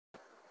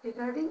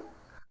Regarding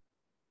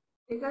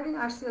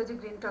RCOG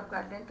Green Top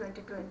Guideline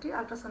 2020,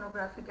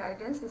 ultrasonography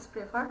guidance is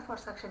preferred for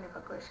suction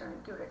evacuation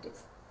and curettage.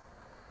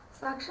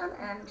 Suction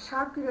and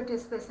sharp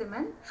curettage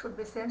specimen should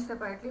be sent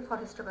separately for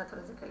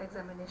histopathological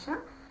examination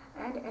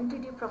and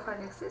NTD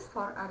prophylaxis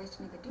for Rh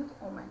negative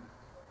women.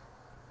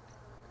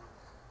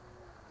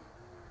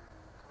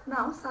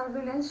 Now,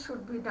 surveillance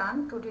should be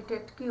done to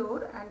detect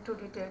cure and to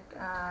detect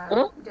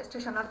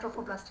gestational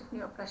trophoblastic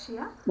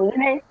neoplasia.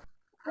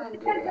 And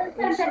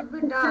it should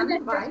be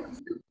done by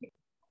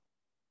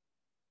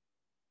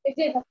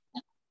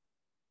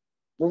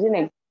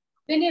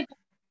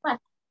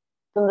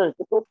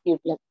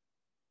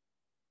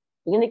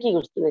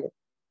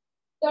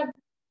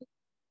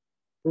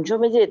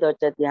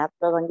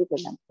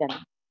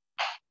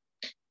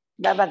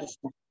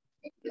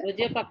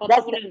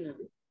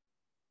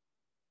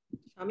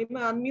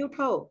Shamima unmute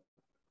হও।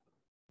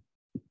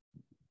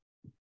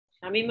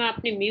 শামিমা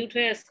আপনি mute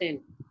হয়ে আছেন।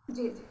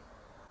 জি জি।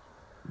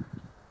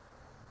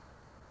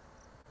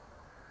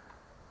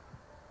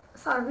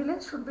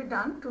 Surveillance should be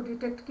done to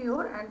detect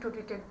cure and to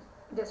detect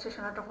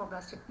gestational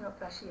trophoblastic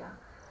neoplasia,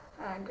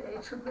 and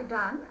it should be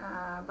done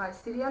by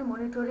serial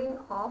monitoring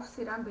of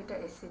serum beta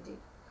HCG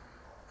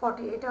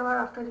 48 hours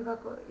after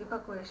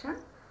evacuation,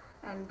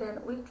 and then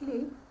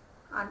weekly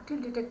until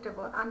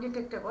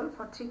undetectable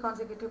for 3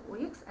 consecutive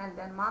weeks, and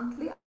then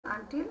monthly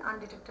until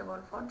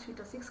undetectable for 3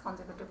 to 6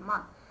 consecutive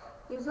months.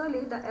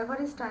 Usually the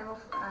average time of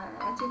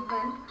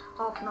achievement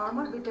of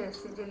normal beta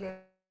HCG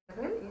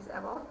level is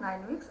about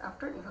 9 weeks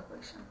after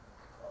evacuation.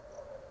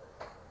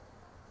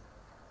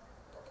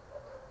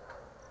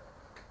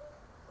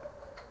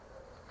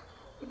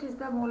 It is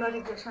the molar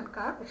regression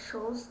curve. It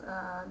shows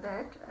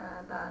that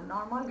the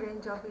normal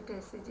range of beta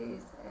HCG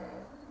is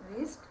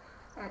reached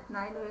at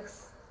 9 weeks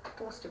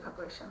post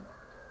evacuation.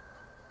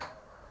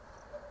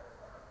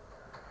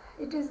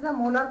 It is the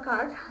molar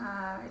curve.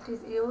 It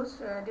is used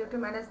due to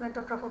management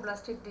of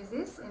trophoblastic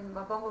disease in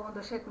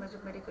Bangabandhu Sheikh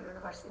Mujib Medical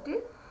University.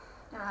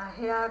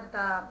 Here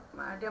the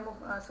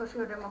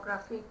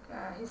socio-demographic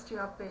history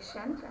of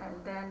patient, and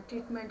then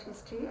treatment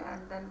history, and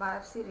then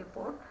biopsy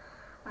report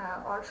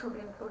all should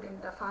include in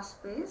the first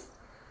page,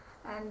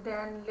 and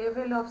then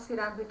level of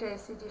serum beta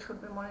HCG should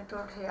be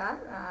monitored here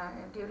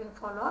during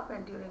follow-up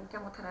and during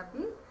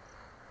chemotherapy,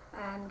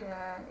 and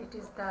it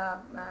is the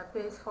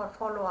page for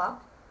follow-up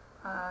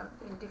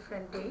in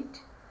different date,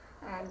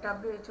 and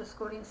WHO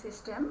scoring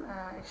system.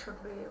 It should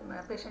be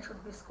patient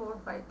should be scored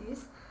by this,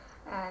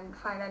 and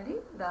finally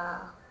the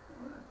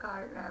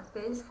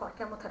page for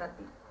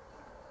chemotherapy.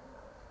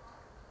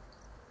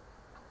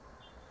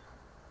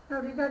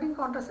 Now, regarding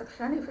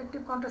contraception,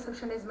 effective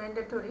contraception is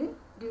mandatory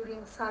during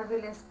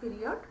surveillance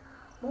period.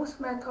 Most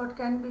method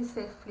can be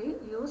safely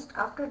used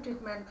after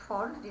treatment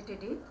for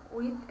GTD,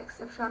 with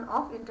exception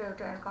of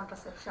intrauterine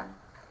contraception.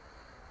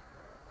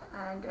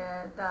 And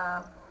the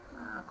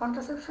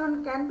contraception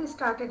can be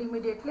started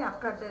immediately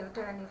after the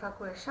uterine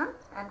evacuation,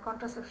 and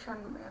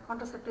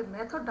contraceptive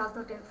method does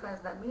not influence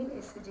the mean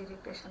HCG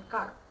regression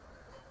curve.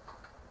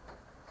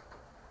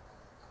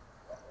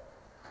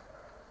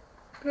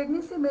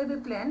 Pregnancy may be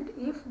planned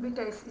if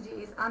beta HCG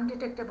is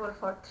undetectable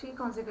for 3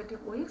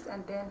 consecutive weeks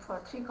and then for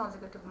 3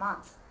 consecutive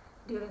months.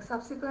 During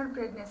subsequent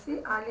pregnancy,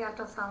 early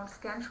ultrasound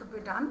scan should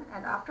be done,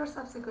 and after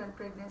subsequent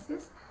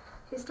pregnancies,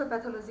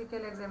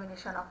 histopathological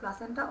examination of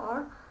placenta or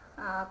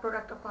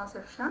product of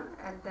conception,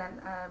 and then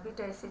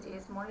beta HCG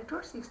is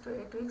monitored 6 to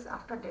 8 weeks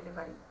after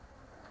delivery.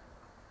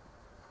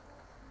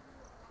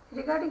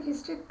 Regarding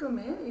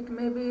hysterectomy, it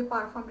may be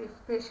performed if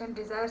patient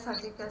desires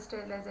surgical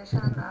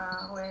sterilization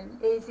when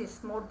age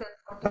is more than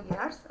 40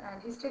 years,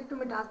 and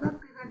hysterectomy does not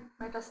prevent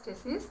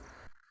metastasis.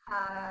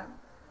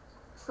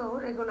 So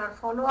regular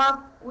follow-up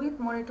with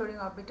monitoring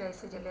of beta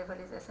HCG level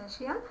is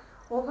essential.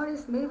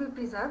 Ovaries may be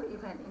preserved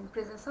even in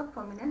presence of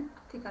prominent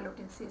theca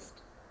lutein cyst.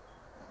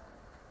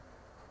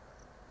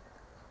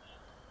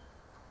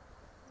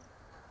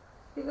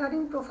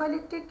 Regarding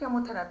prophylactic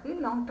chemotherapy,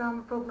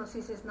 long-term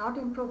prognosis is not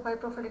improved by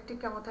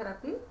prophylactic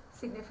chemotherapy.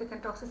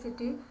 Significant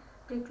toxicity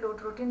preclude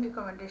routine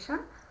recommendation.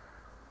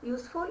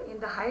 Useful in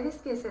the high-risk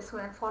cases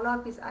when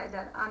follow-up is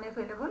either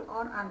unavailable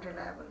or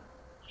unreliable.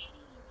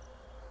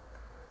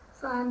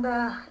 So, at the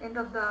end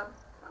of the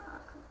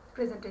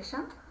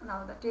presentation, now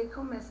the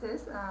take-home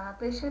message: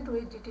 patient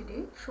with GTD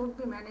should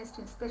be managed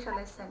in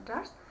specialized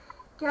centers.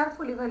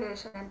 Careful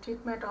evaluation and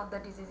treatment of the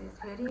disease is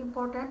very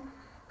important.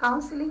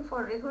 Counseling for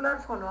regular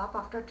follow-up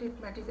after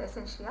treatment is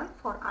essential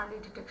for early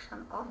detection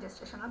of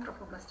gestational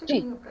trophoblastic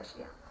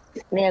neoplasia.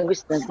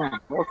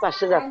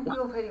 Thank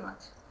you very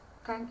much.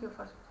 Thank you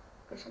for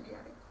patient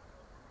hearing.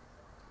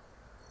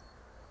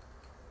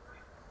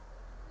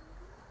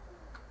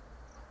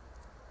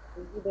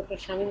 Thank you, Dr.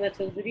 Shamima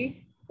Choudhury,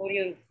 for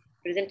your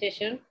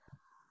presentation.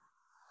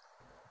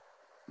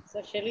 So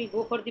shall we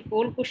go for the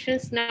poll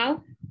questions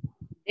now?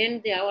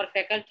 Then our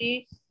faculty,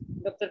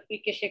 Dr.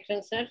 P.K.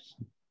 Shekran sir,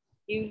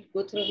 he will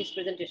go through his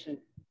presentation.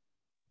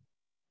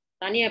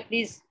 Tanya,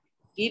 please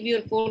give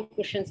your poll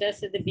questions.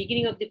 As at the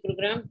beginning of the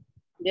program,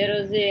 I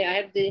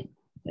have the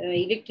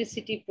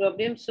electricity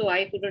problem, so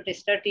I could not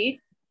start it.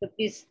 So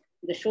please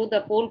show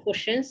the poll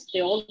questions.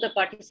 All the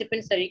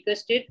participants are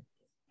requested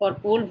for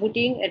poll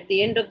voting at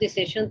the end of the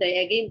session.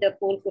 Again, the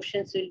poll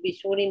questions will be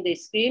shown in the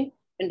screen,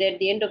 and at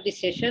the end of the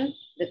session,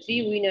 the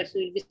 3 winners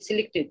will be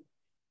selected.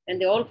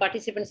 And all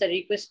participants are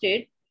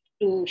requested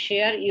to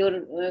share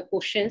your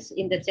questions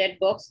in the chat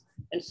box,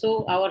 and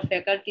so our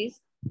faculties,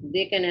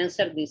 they can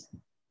answer this.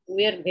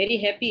 We are very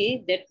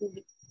happy that,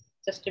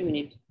 just a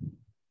minute.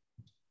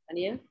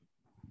 Ania?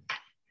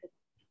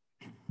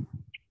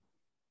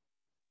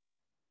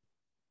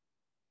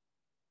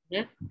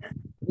 Yeah?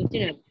 বুঝছি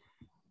না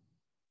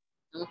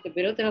আমাকে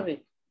বেরোতে হবে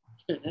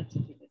আচ্ছা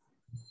ঠিক আছে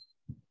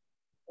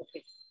ওকে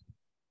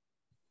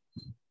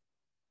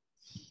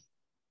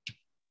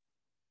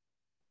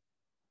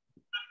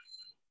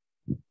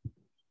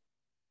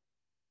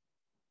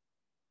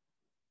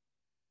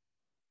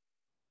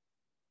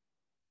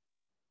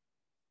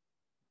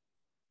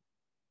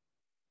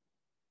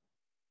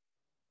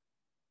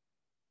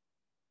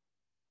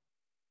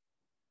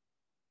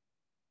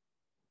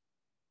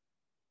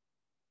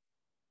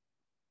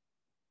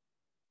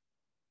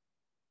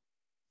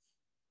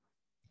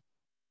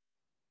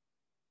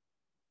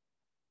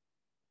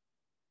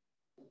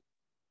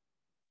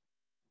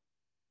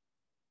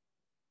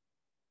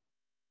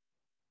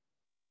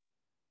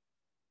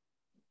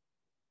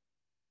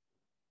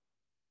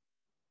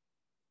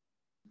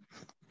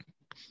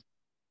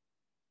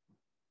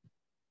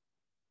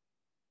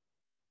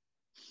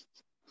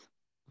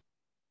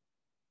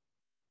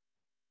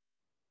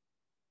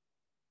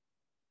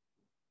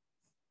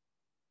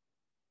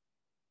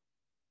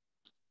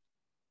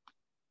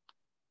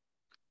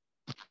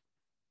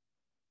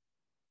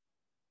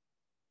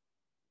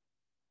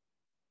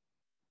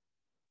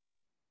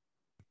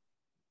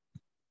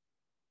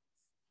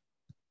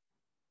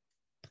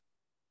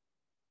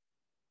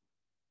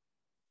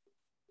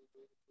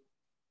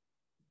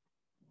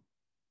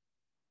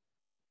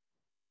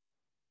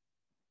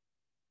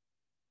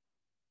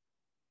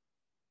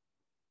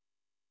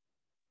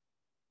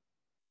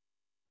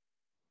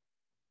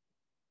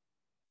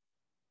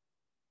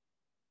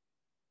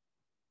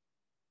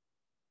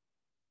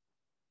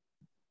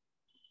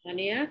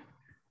Tania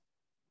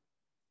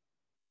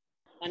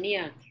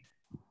Tania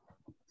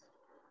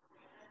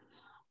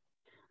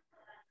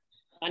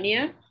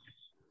Tania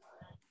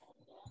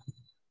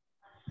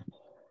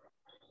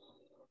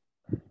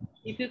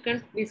if you can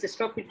please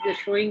stop it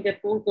showing the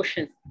poll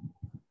questions.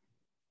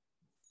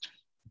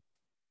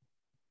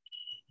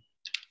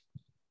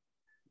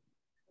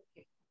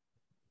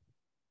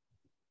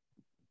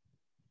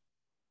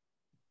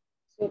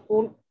 So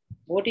poll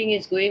voting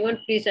is going on.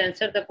 Please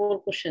answer the poll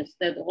questions.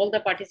 That all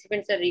the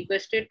participants are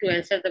requested to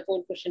answer the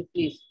poll question,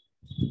 please.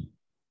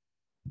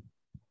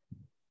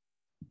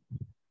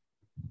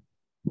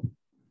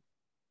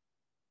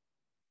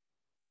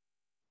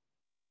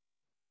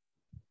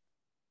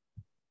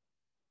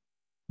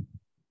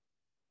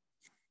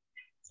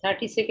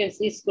 Thirty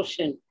seconds each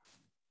question.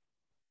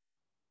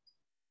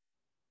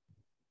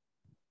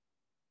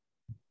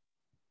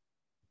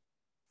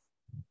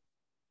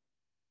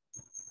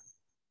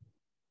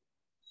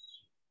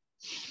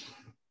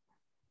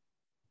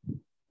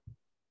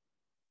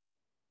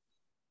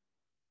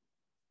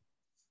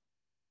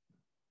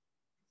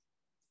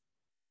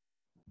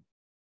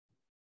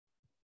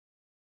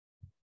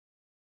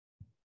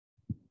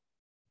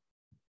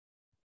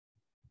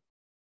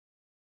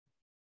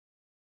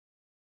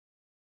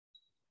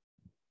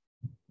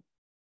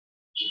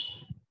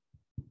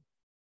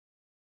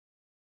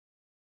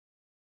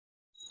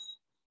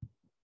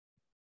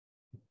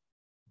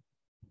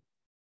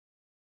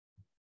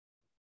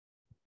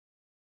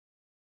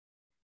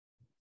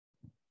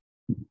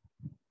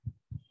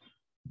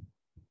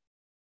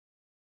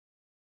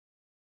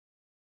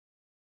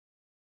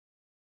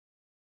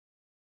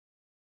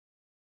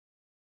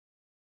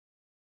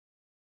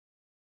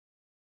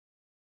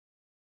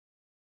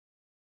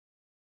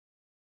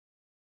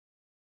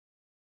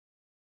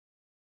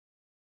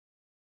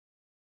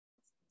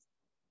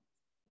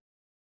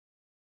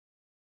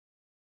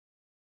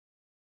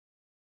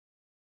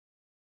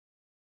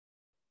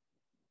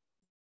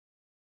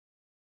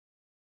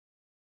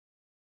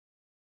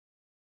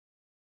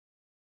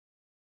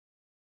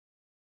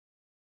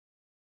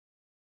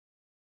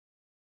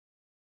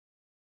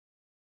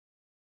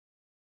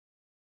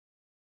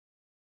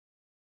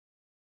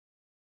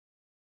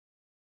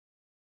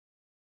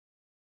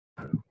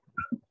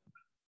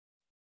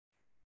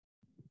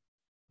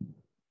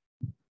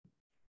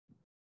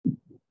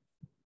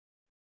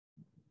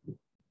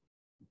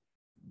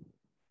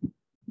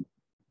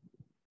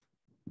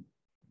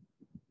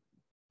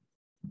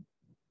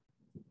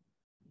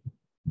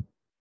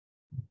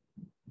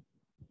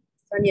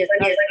 Tanya,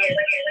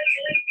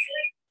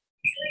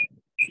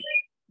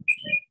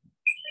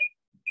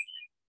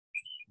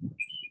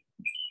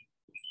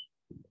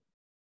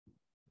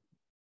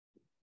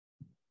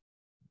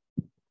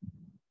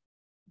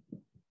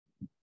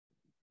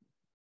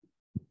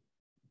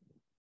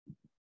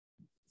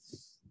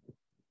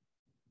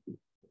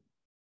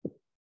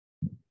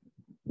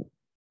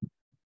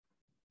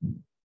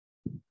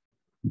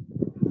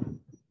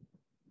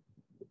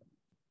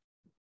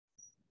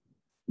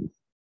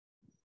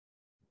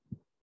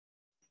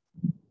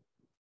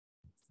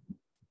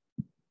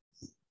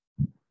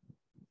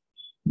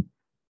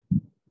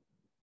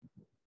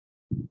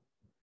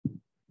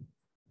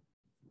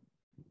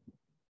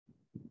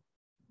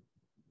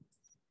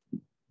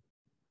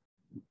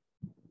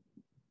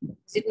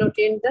 Is it not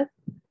in the?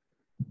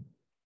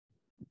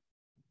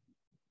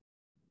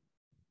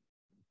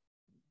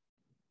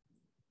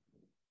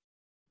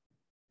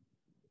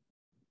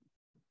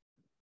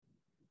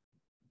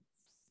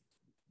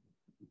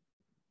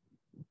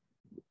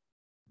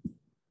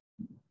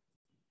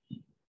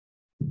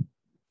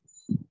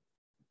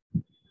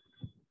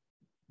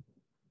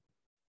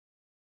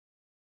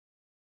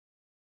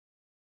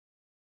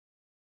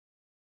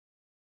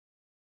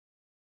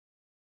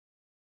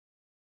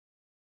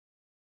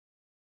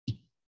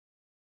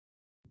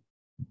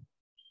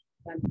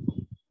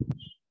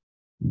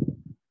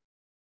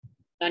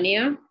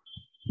 Tania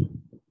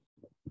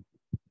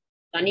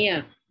Tania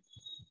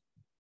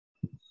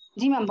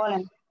G ma'am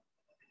বলেন।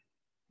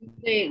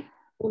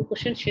 কোন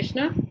question শেষ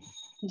না?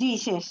 জি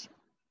শেষ,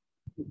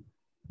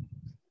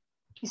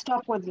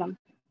 stop করে দিলাম।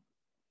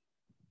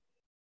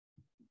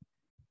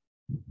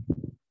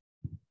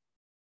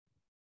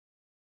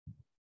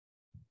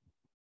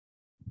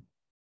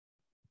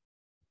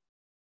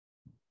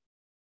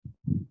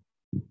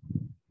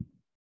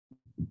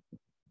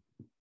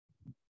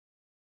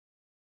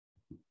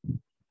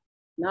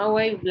 Now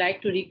I would like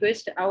to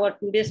request our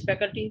today's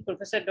faculty,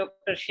 Professor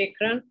Dr.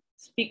 Shekran,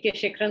 P.K.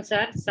 Shekran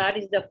sir. Sir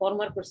is the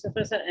former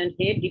professor and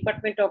head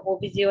Department of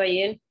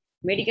OBGYN,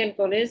 Medical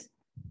College,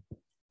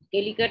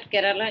 Calicut,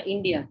 Kerala,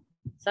 India.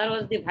 Sir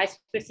was the Vice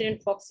President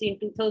Foxy in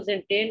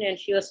 2010 and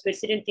she was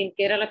President in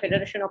Kerala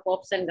Federation of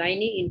Ops and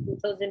Gynae in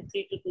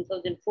 2003 to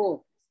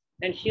 2004.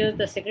 And she was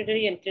the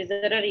Secretary and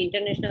Treasurer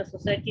International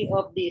Society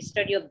of the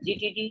Study of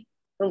GTD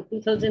from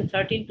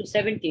 2013 to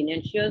 17.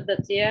 And she was the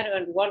Chair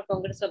and World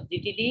Congress of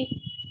GTD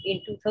in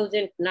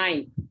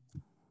 2009.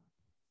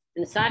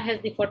 And SAR has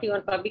the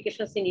 41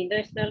 publications in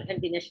international and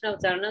the national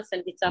journals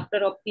and the chapter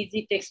of PG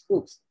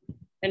textbooks.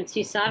 And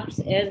she serves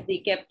as the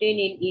captain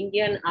in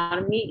Indian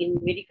Army in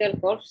Medical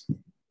Corps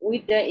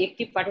with the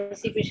active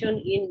participation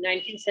in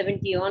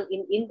 1971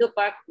 in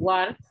Indo-Pak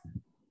War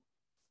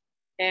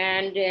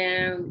and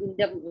in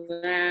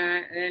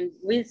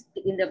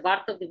the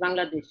birth of the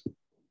Bangladesh.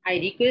 I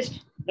request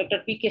Dr.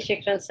 P.K.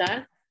 Shekran sir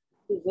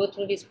to go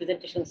through his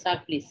presentation. Sir,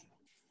 please.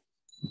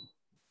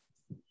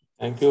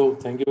 Thank you.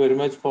 Thank you very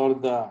much for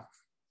the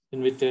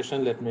invitation.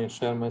 Let me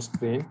share my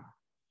screen.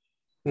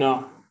 Now,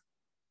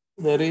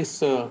 there is,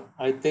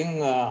 I think,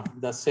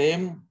 the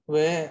same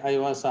way I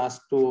was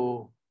asked to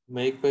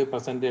make my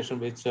presentation,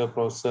 which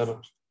Professor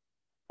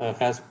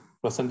has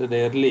presented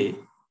early.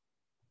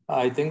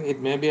 I think it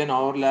may be an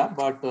overlap,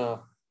 but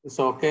it's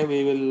okay. We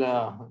will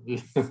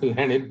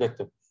learn it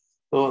better.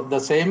 So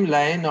the same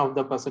line of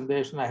the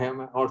presentation, I have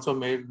also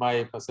made my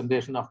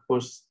presentation, of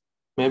course,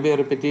 maybe a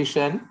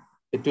repetition,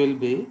 it will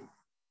be.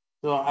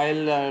 So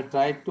I'll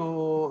try to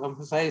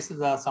emphasize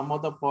some of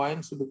the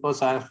points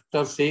because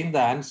after seeing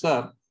the answer,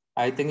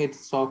 I think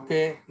it's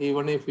okay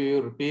even if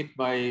you repeat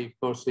by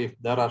course. If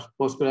there are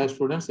postgraduate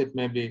students, it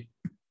may be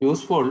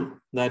useful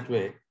that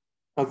way.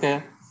 Okay,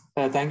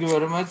 thank you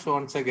very much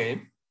once again.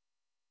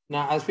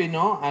 Now, as we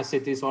know, as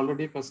it is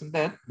already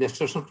presented,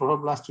 gestational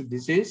trophoblastic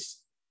disease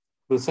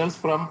results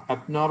from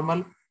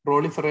abnormal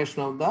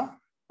proliferation of the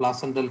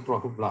placental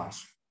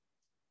trophoblast.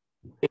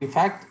 In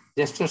fact,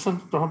 gestational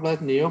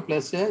trophoblastic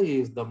neoplasia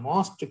is the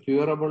most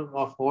curable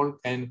of all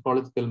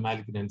gynecological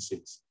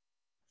malignancies.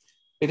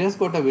 It has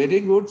got a very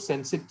good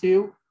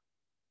sensitive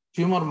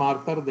tumor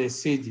marker, the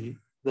SCG,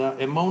 the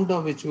amount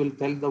of which will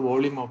tell the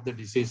volume of the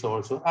disease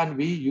also. And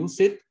we use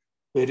it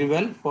very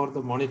well for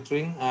the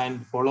monitoring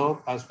and follow-up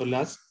as well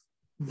as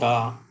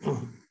the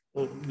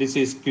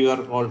disease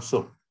cure also.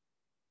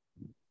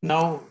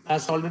 Now,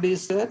 as already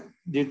said,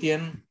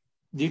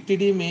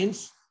 GTD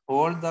means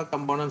all the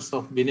components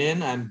of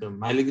benign and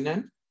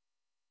malignant.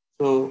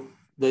 So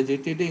the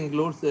GTD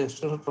includes the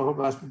gestational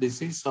trophoblastic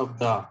disease of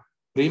the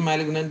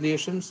pre-malignant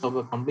lesions of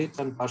a complete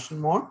and partial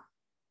mode.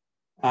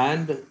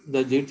 And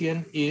the GTN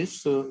is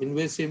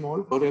invasive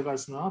mode,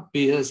 choriocarcinoma,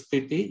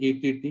 PSPT,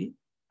 ETT,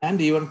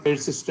 and even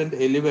persistent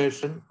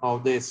elevation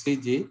of the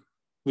SCG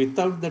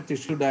without the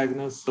tissue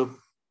diagnosis of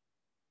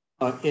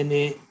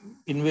any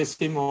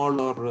invasive mode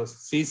or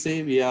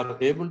CC. We are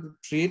able to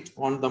treat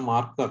on the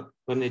marker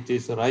when it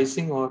is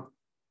rising or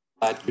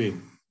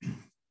plateauing.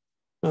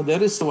 Now,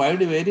 there is a wide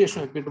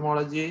variation of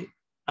epidemiology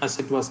as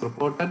it was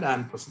reported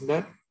and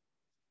presented.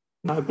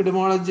 Now,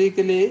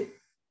 epidemiologically,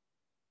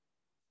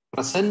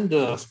 present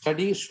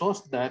study shows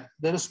that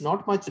there is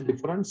not much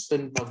difference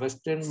in the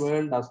Western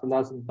world as well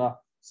as in the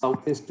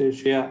Southeast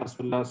Asia as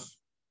well as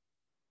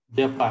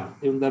Japan.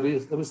 Even the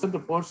recent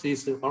reports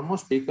is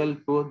almost equal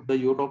to the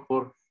Europe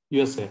or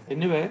USA.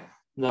 Anyway,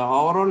 the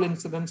overall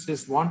incidence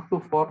is 1 to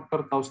 4 per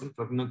 1,000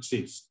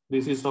 pregnancies.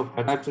 This is of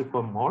hereditary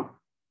mode.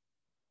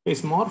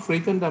 It's more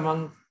frequent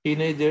among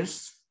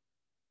teenagers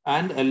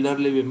and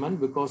elderly women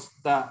because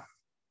the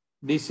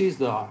disease,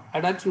 the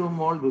hereditary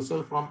mode,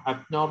 results from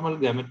abnormal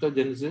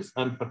gametogenesis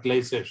and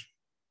fertilization.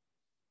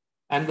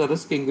 And the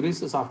risk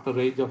increases after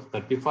age of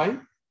 35.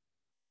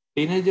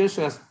 Teenagers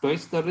has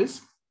twice the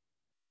risk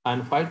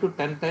and 5 to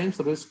 10 times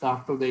risk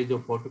after the age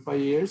of 45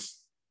 years.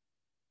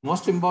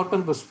 Most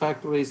important risk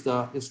factor is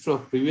the history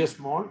of previous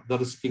mole. The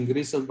risk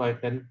increases by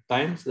 10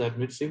 times. That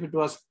means if it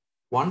was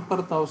 1 per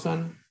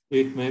 1,000,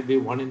 it may be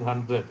 1 in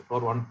 100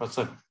 or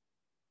 1%.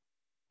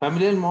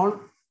 Familial mole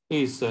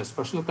is a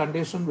special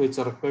condition which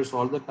occurs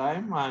all the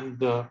time, and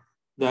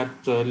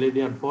that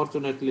lady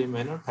unfortunately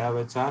may not have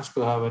a chance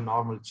to have a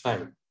normal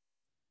child.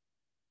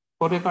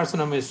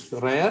 Choriocarcinoma is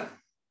rare.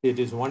 It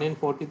is 1 in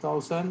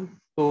 40,000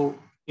 to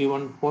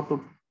even 4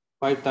 to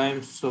 5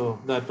 times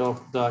that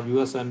of the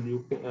US and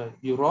UK,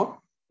 Europe,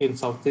 in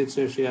Southeast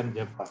Asia and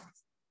Japan.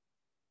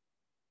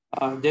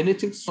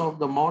 Genetics of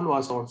the mole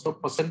was also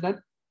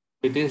presented.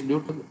 It is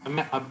due to the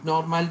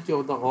abnormality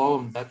of the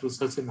ovum that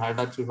results in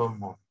hydatidiform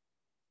mole.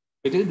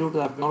 It is due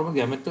to abnormal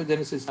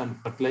gametogenesis and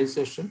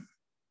fertilization.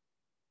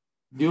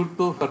 Due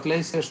to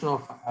fertilization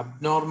of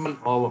abnormal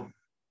ovum.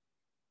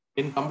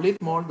 In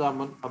complete mole, the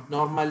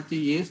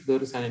abnormality is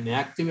there is an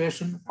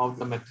inactivation of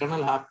the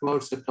maternal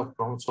haploid set of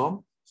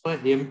chromosome. So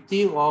an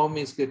empty ovum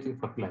is getting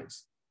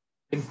fertilized.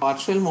 In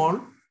partial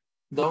mole,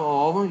 the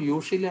ovum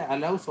usually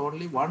allows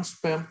only one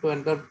sperm to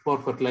enter for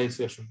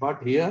fertilization,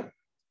 but here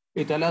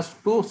it allows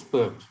 2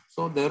 sperms.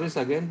 So there is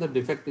again the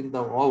defect in the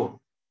ovum.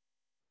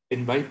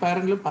 In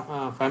biparental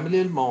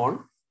familial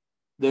mole,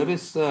 there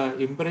is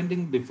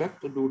imprinting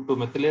defect due to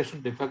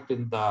methylation defect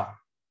in the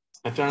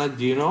maternal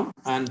genome,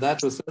 and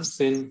that results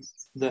in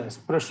the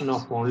expression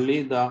of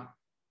only the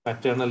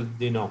paternal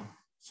genome.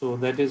 So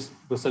that is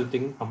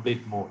resulting in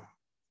complete mole.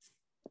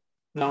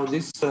 Now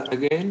this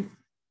again,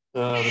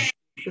 the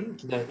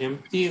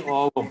empty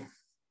ovum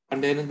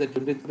containing the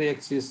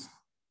 23X is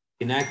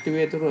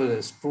inactivated or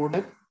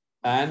extruded,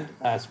 and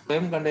a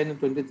sperm containing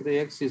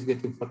 23X is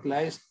getting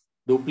fertilized,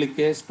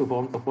 duplicates to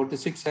form the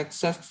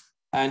 46Xs,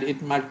 and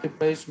it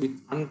multiplies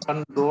with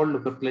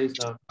uncontrolled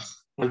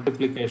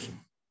multiplication.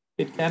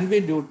 It can be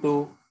due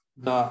to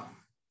the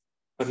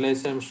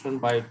fertilization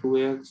by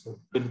 2X,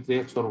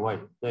 23X, or Y.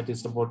 That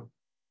is about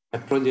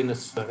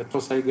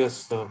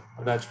heterozygous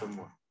attached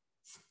mole.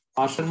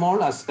 Partial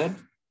mole, as said,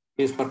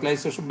 is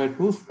fertilization by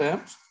 2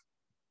 sperms,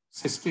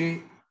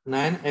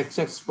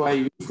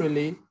 69XXY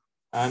usually,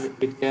 and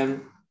it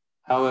can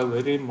have a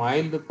very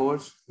mild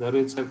course. There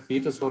is a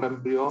fetus or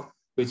embryo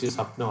which is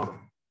abnormal.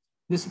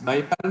 This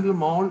biparental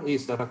mole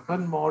is a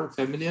recurrent mole,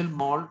 familial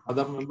mole.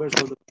 Other members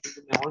of the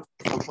family may also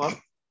suffer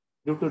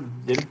due to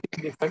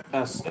genetic defect,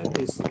 as said,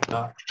 is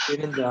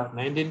seen in the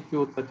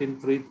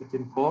 19q13.3,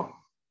 13.4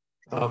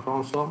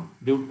 chromosome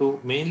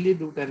mainly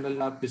due to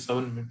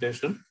NLRP7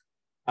 mutation,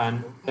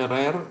 and a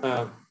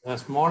rare, a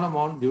small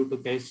amount due to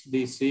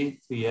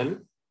HDC3L.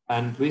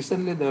 And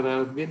recently there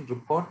have been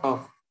report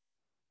of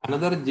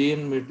another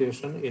gene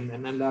mutation in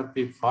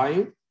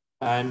NLRP5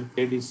 and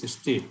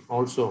KD16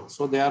 also.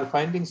 So they are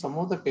finding some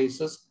of the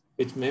cases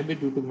which may be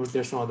due to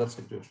mutation or other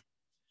situation.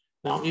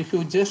 Now, if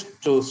you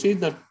just see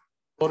the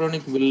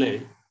chorionic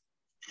villi,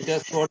 it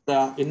has got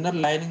the inner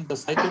lining, the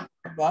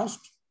cytoplasm,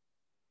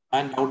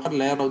 and outer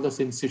layer of the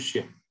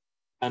syncytium.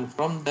 And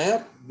from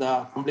there,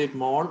 the complete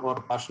mole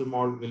or partial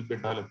mole will be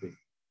developing.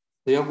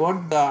 They have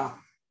got the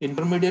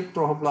intermediate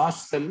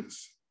trophoblast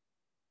cells,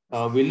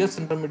 villus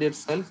intermediate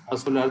cells,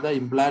 as well as the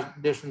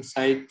implantation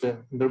site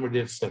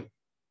intermediate cell.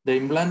 The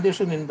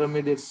implantation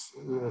intermediate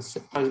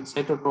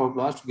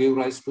cytotrophoblast gave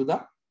rise to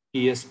the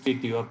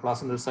PSTT or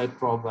placental site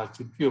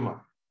trophoblastic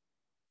tumor.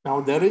 Now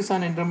there is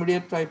an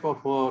intermediate type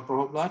of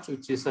trophoblast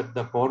which is at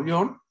the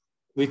chorion,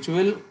 which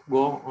will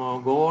go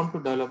on to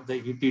develop the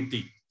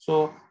ETT.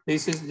 So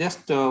this is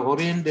just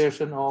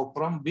orientation of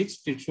from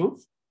which tissue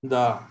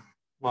the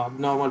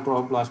abnormal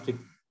trophoblastic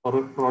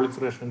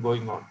proliferation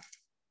going on.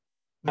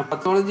 The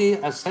pathology,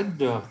 as said,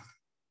 there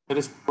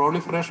is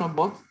proliferation of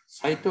both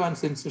cyto and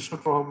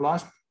syncytial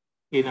trophoblast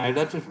in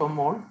hydatidiform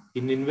mole,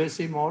 in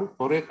invasive mole,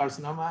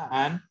 choriocarcinoma,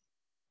 and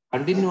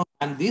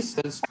these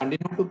cells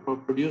continue to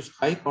produce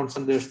high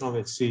concentration of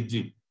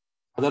HCG.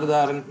 Other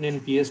than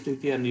in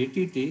PSTT and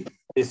ETT,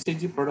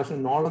 HCG production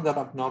in all other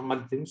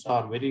abnormal things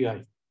are very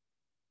high.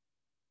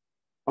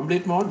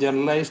 Complete mole,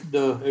 generalized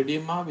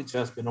edema, which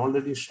has been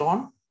already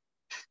shown.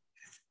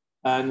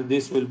 And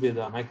this will be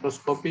the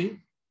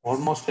microscopy.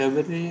 Almost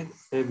every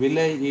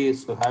villi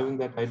is having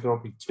that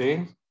hydropic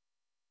change.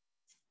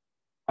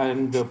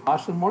 And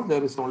partial mode,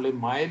 there is only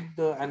mild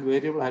and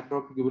variable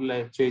hydropic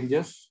villi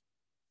changes.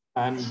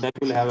 And that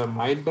will have a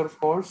milder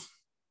course,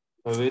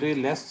 a very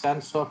less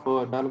chance of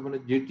development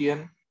of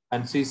GTN,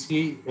 and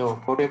CC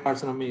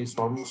choriocarcinoma is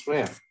almost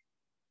rare.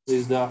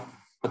 This is the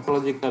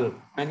pathological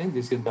finding.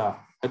 This is the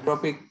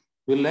hydropic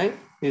villi.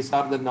 These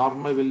are the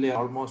normal villi,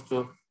 almost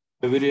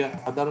every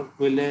other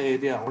villi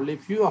area. Only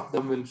few of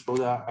them will show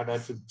the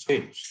adaptive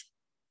change.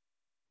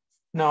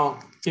 Now,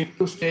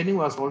 T2 staining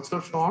was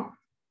also shown.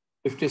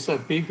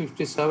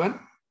 P57.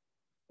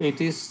 It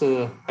is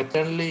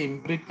paternally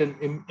imprinted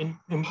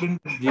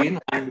gene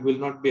and will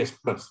not be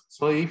expressed.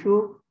 So if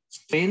you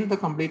stain the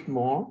complete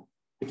mole,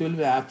 it will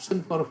be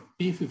absent for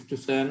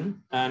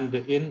P57, and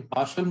in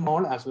partial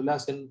mole as well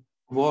as in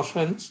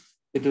abortions,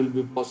 it will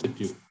be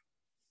positive.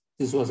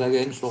 This was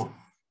again shown.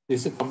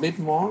 This complete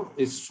mole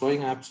is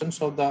showing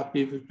absence of the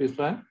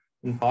P57.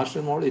 In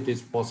partial mole, it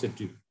is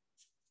positive.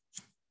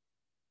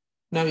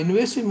 Now,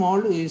 invasive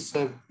mole is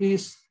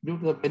due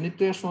to the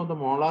penetration of the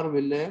molar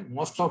villi,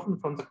 most often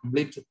from the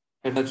complete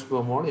attached to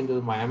the mole into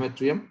the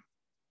myometrium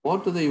or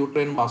to the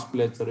uterine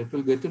vasculature. It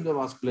will get into the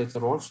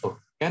vasculature also.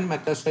 Can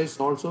metastasize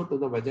also to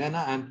the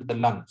vagina and to the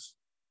lungs.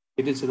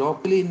 It is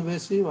locally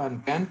invasive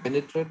and can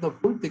penetrate the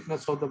full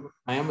thickness of the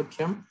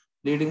myometrium,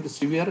 leading to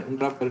severe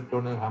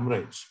intraperitoneal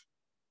hemorrhage.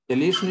 The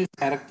lesion is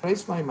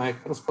characterized by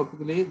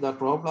microscopically the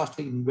trophoblastic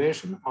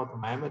invasion of the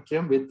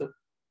myometrium with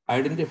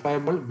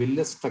identifiable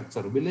villus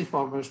structure. Villus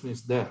formation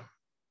is there.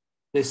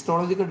 The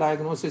histological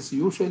diagnosis is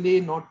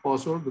usually not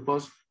possible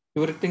because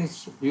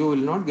curettings, you will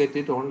not get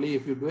it only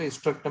if you do a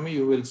hysterectomy,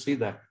 you will see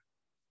that.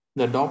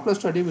 The Doppler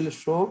study will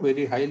show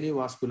very highly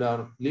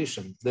vascular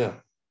lesion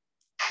there.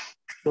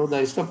 So the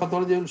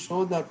histopathology will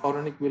show the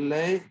chronic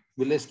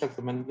villi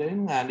structure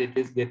maintaining, and it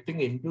is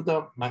getting into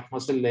the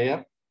muscle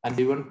layer and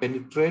even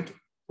penetrate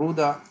through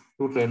the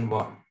uterine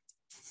wall.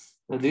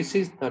 So this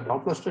is the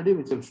Doppler study,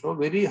 which will show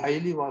very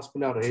highly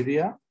vascular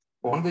area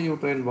on the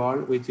uterine wall,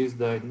 which is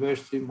the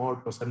invasive mole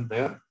present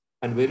there,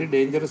 and very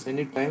dangerous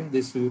anytime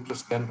this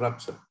uterus can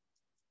rupture.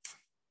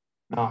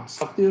 Now,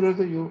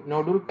 subthermal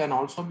nodule can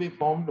also be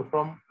formed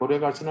from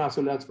choriocarcinoma as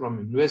well as from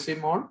invasive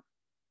mole.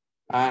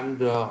 And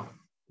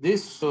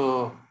this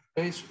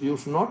case, you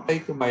should not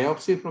take a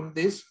biopsy from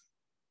this.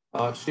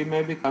 She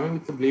may be coming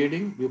with the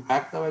bleeding. You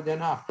pack the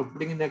vagina after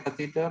putting in a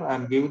catheter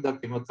and give the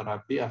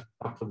chemotherapy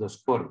after the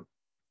scoring.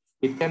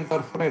 It can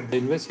perforate. The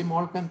invasive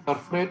mole can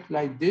perforate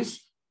like this,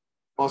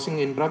 causing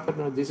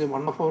intraperitoneal. This is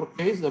one of our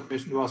case. The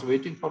patient was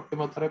waiting for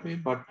chemotherapy,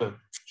 but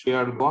she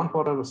had gone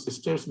for her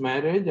sister's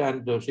marriage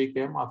and she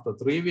came after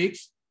 3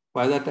 weeks.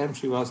 By that time,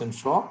 she was in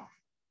shock.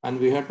 And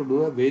we had to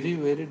do a very,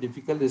 very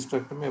difficult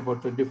hysterectomy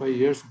about 25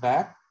 years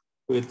back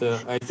with,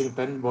 I think,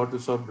 10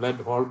 bottles of blood,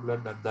 whole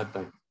blood at that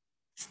time.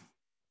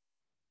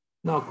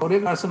 Now,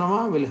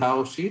 choriocarcinoma will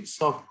have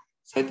sheets of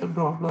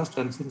cytotrophoblast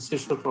and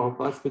syncytial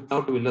trophoblast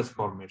without villus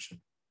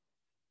formation.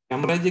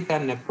 Hemorrhagic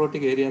and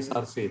necrotic areas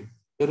are seen.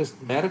 There is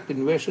direct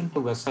invasion to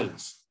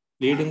vessels,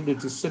 leading to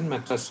distant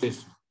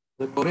metastasis.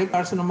 The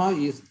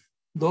choriocarcinoma is,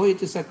 though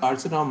it is a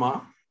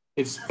carcinoma,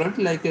 it spread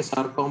like a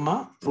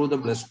sarcoma through the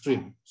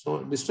bloodstream.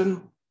 So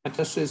distant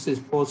metastasis is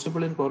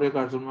possible in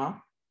choriocarcinoma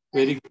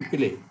very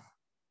quickly.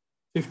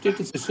 50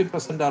 to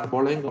 60% are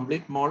following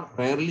complete mole,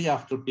 rarely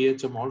after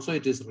PHM. Also,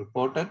 it is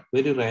reported,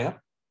 very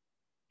rare.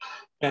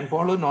 Can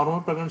follow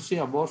normal pregnancy,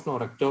 abortion, or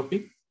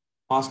ectopic.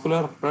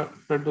 Vascular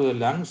spread to the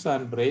lungs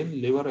and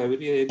brain, liver,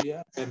 every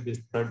area can be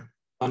spread.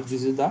 And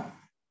this is the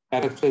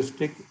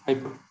characteristic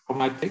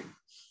hyperchromatic,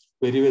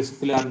 very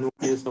vesicular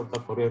nucleus of the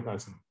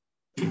choriocarcinoma.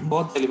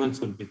 Both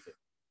elements will be there.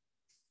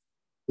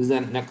 This is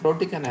a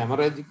necrotic and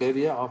hemorrhagic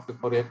area of the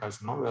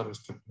choriocarcinoma where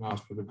restriction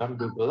has to be done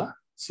due to the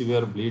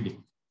severe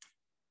bleeding.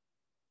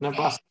 Now,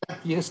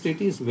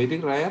 PSTT is very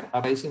rare,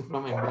 arising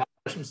from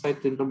implantation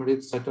site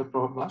intermediate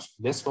cytotrophoblast,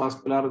 less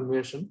vascular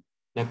invasion,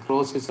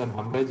 necrosis and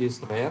hemorrhage is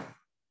rare.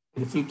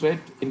 Infiltrate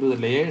into the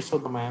layers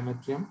of the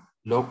myometrium,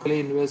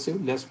 locally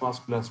invasive, less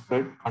vascular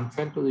spread,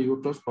 confined to the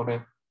uterus for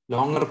a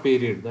longer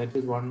period. That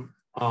is one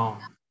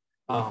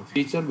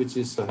feature which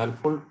is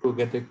helpful to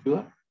get a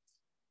cure.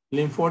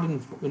 Lymph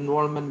node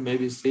involvement may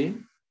be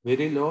seen.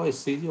 Very low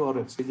HCG or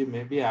FCG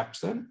may be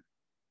absent.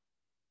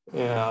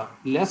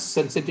 Less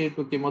sensitive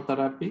to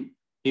chemotherapy.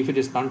 If it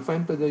is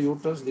confined to the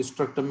uterus,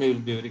 hysterectomy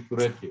will be very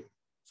curative.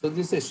 So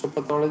this is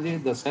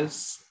histopathology. The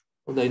cells,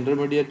 the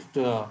intermediate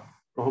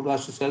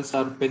trophoblastic cells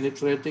are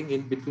penetrating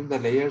in between the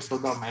layers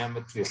of the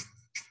myometrium.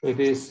 It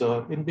is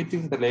in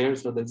between the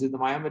layers. So this is the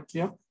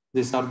myometrium.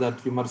 These are the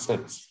tumor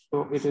cells.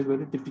 So it is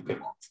very typical.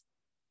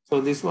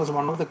 So this was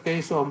one of the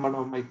case of one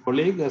of my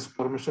colleagues as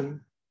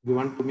permission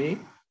given to me.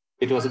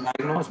 It was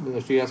diagnosed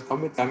because she has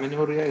come with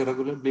amenorrhea,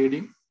 irregular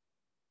bleeding.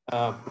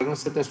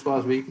 Pregnancy test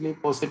was weakly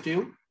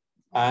positive,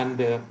 and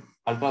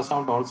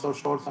ultrasound also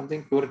showed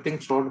something.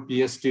 Curating showed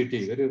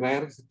PSTT, very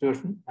rare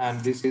situation, and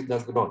this is the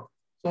growth.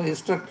 So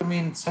hysterectomy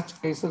in such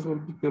cases will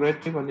be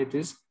curative when it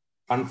is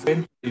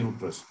confined to the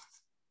uterus.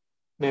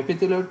 An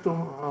epithelial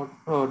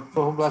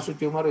trophoblastic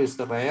tumor is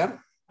rare,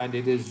 and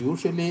it is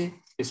usually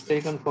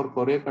taken for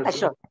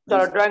choriocarcinoma.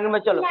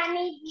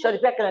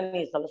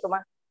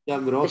 The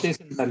growth is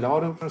in the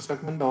lower uterine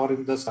segment or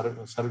in the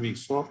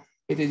cervix. So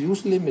it is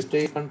usually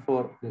mistaken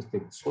for this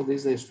thing. So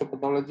this is the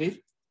histopathology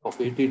of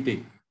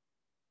ETT.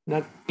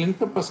 Now,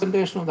 clinical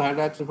presentation of the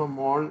hydatidiform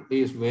mole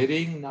is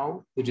varying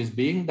now. It is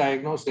being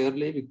diagnosed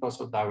early because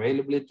of the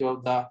availability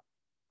of the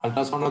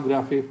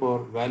ultrasonography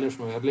for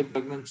evaluation of early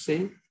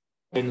pregnancy.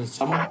 In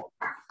some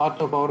part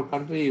of our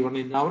country, even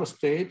in our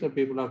state,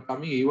 people are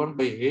coming even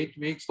by 8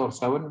 weeks or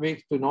 7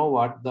 weeks to know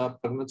what the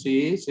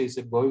pregnancy is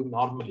it going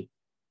normally.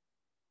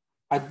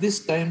 At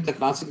this time, the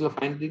classical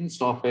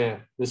findings of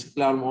a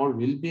vesicular mole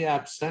will be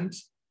absent,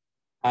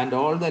 and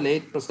all the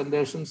late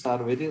presentations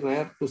are very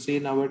rare to see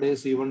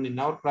nowadays. Even in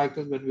our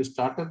practice, when we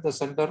started the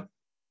center,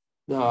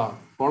 the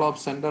follow-up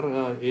center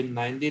in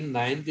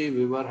 1990,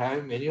 we were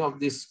having many of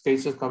these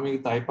cases coming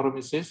with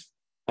hyperemesis,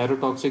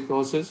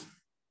 thyrotoxicosis,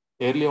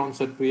 early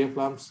onset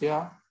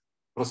preeclampsia,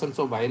 presence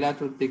of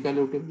bilateral theca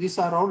lutein. These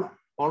are all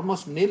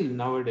almost nil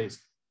nowadays,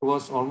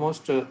 because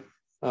almost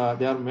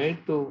they are made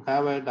to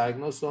have a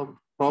diagnosis of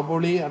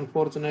probably,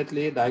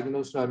 unfortunately,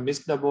 diagnosed a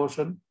missed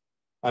abortion,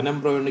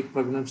 unembryonic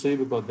pregnancy,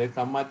 because they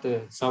come at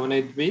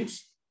 7-8 weeks,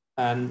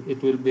 and it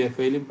will be a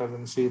failing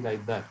pregnancy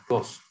like that.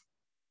 Goes.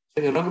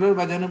 So irregular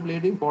vaginal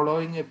bleeding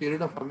following a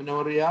period of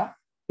amenorrhea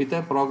with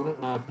a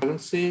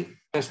pregnancy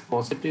test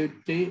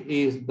positivity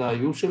is the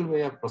usual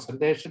way of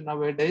presentation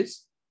nowadays.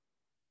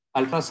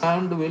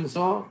 Ultrasound will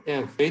show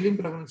a failing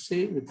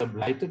pregnancy with a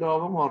blighted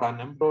ovum or an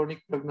embryonic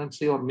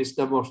pregnancy or missed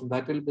abortion.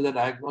 That will be the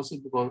diagnosis,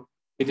 because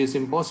it is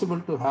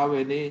impossible to have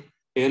any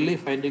early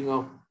finding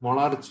of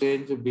molar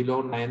change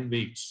below 9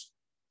 weeks.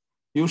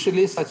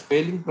 Usually, such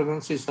failing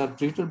pregnancies are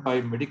treated by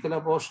medical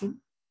abortion.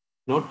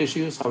 No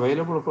tissues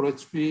available for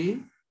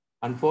HPE.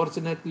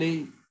 Unfortunately,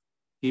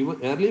 even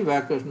early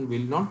evacuation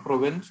will not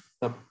prevent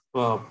the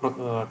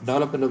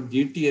development of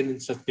GTN in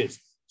such case.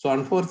 So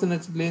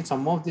unfortunately,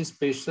 some of these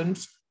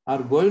patients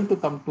are going to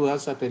come to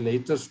us at a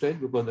later stage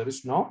because there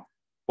is no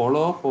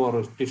follow-up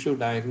or tissue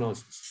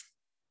diagnosis.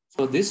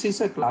 So this is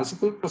a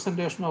classical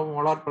presentation of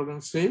molar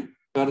pregnancy,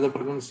 where the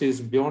pregnancy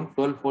is beyond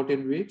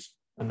 12-14 weeks.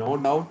 And no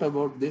doubt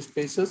about these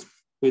cases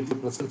with the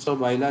presence of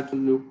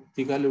bilateral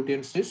theca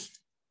lutein cyst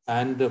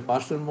and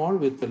partial mole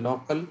with a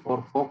local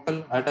or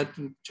focal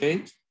adaptive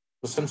change,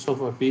 presence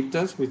of a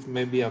fetus which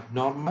may be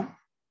abnormal,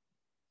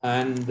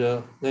 and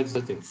that's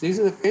the thing. This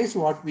is the case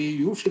what we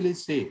usually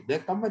see. They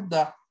come at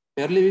the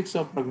early weeks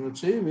of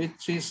pregnancy,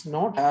 which is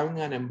not having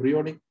an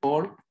embryonic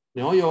pole,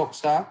 no yolk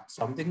sac,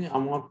 something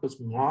amorphous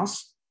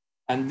mass.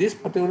 And this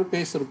particular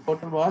case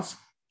reported was,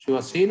 she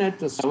was seen at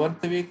the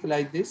 7th week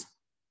like this,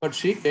 but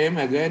she came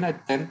again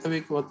at 10th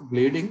week with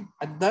bleeding.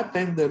 At that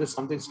time, there is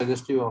something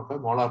suggestive of a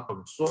molar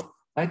pregnancy. So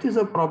that is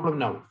a problem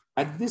now.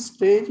 At this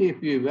stage,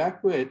 if you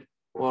evacuate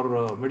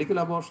or medical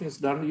abortion is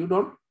done, you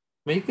don't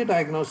make a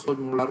diagnosis of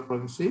molar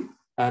pregnancy.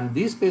 And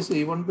these cases,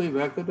 even though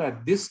evacuated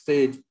at this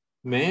stage,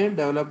 may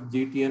develop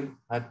GTN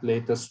at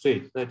later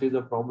stage. That is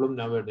a problem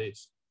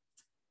nowadays.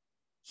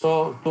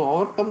 So to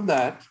overcome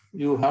that,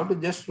 you have to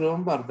just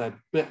remember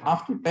that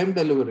after time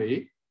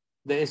delivery,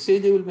 the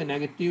SAG will be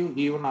negative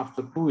even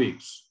after 2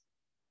 weeks.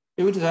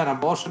 If it is an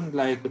abortion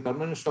like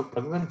termination of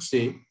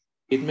pregnancy,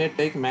 it may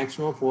take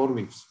maximum 4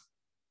 weeks.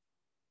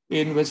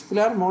 In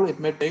vesicular mole, it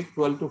may take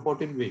 12 to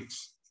 14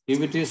 weeks.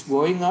 If it is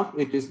going up,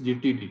 it is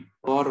GTD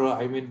or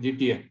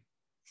GTN.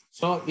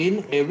 So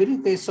in every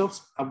case of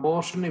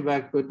abortion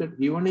evacuated,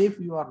 even if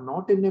you are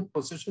not in a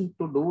position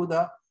to do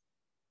the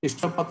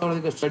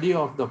histopathological study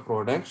of the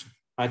products,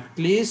 at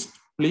least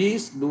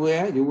please do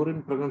a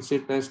urine pregnancy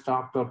test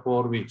after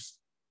 4 weeks.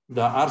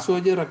 The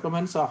RCOG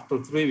recommends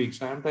after 3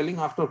 weeks. I am telling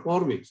after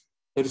 4 weeks.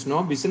 There is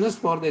no business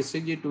for the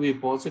SCG to be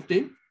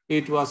positive.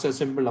 It was a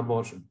simple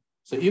abortion.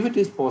 So if it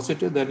is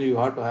positive, then you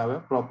have to have a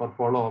proper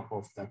follow-up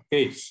of that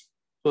case.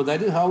 So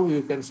that is how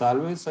you can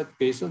salvage such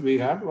cases. We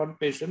had one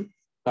patient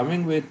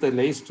coming with the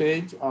late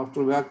stage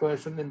after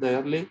evacuation in the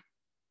early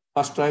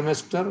first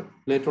trimester,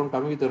 later on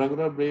coming with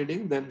irregular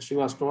bleeding. Then she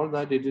was told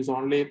that it is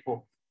only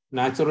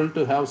natural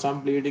to have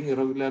some bleeding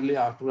irregularly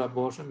after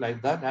abortion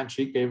like that. And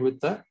she came with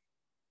the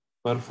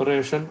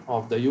perforation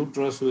of the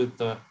uterus with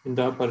the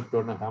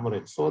intraperitoneal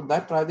hemorrhage. So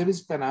that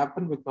tragedies can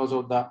happen because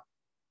of the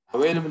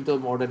availability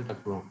of modern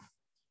technology.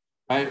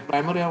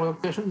 Primary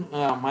evacuation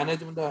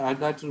management of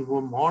adultery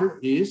mole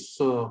is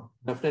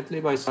definitely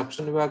by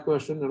suction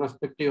evacuation,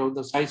 irrespective of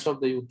the size of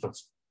the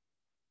uterus.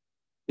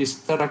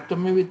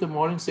 Hysterectomy with the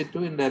mole in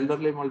situ in the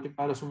elderly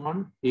multiparous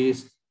woman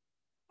is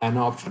an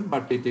option,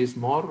 but it is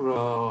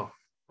more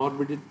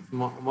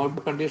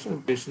morbid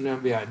condition. Patient may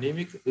be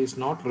anemic, is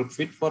not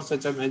fit for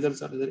such a major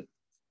surgery.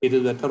 It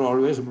is better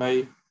always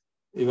by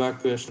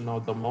evacuation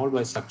of the mole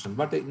by suction.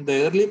 But in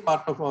the early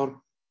part of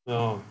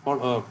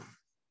our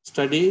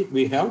study,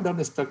 we have done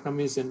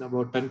hysterectomies in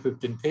about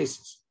 10-15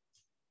 cases.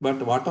 But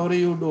whatever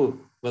you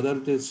do, whether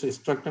it is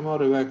hysterectomy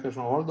or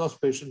evacuation, all those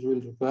patients will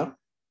require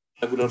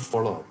regular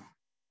follow-up.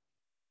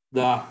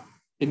 The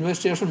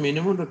investigation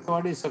minimum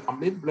required is a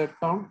complete blood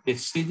count,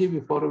 HCG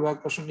before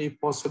evacuation if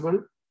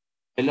possible,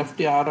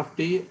 LFT,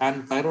 RFT,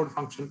 and thyroid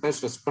function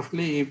test,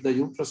 especially if the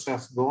uterus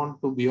has gone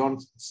to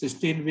beyond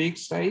 16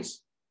 weeks size,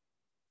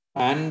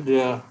 and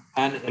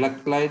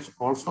electrolytes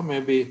also may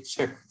be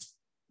checked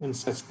in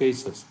such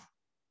cases.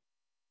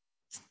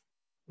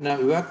 Now,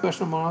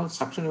 evacuation,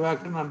 suction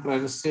evacuation under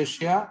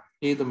anesthesia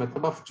is the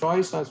method of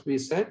choice, as we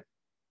said.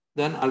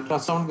 Then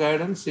ultrasound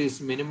guidance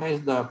is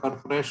minimize the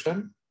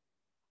perforation,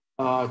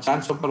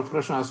 chance of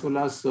perforation, as well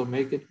as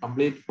make it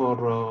complete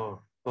for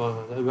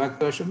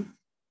evacuation.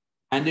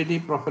 Anti-D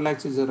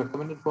prophylaxis is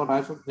recommended for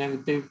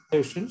HIV-negative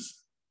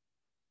patients.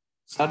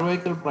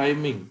 Cervical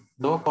priming,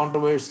 though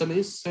controversial,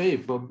 is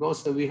safe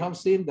because we have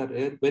seen that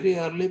very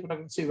early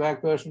pregnancy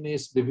evacuation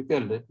is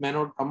difficult. It may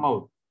not come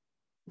out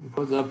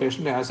because the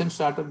patient hasn't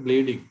started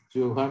bleeding.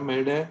 You have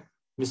made a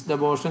missed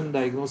abortion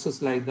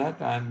diagnosis like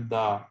that, and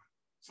the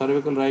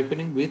cervical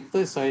ripening with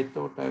the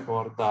cytotype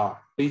or the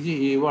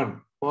PGE1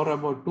 for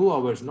about 2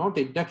 hours, not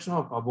induction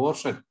of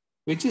abortion,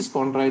 which is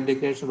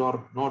contraindication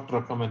or not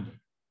recommended.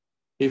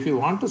 If you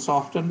want to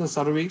soften the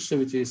cervix,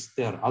 which is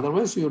there,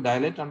 otherwise you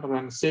dilate under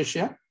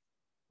anesthesia,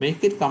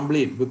 make it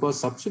complete, because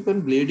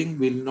subsequent bleeding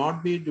will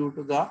not be due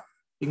to the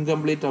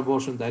incomplete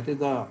abortion. That is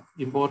the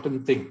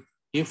important thing.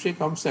 If she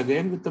comes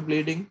again with the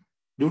bleeding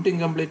due to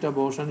incomplete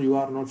abortion, you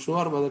are not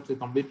sure whether to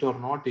complete or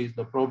not is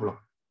the problem.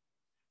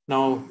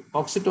 Now,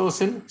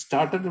 oxytocin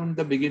started in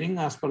the beginning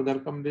as per the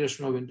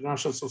recommendation of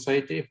International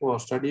Society for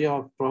Study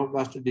of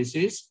Trophoblastic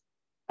Disease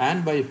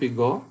and by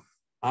FIGO.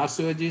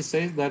 RCOG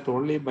says that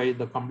only by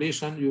the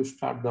completion you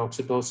start the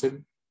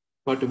oxytocin.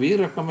 But we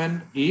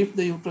recommend if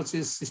the uterus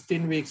is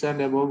 16 weeks and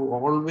above,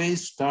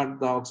 always start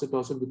the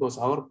oxytocin, because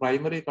our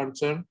primary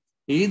concern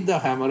is the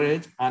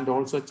hemorrhage and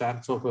also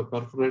chance of a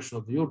perforation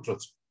of the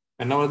uterus.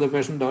 Whenever the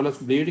patient develops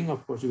bleeding, of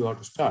course, you have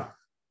to start.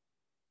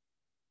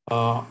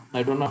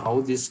 I don't know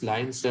how these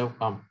lines have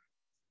come.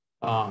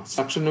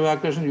 Suction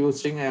evacuation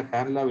using a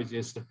cannula, which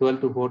is 12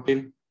 to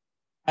 14.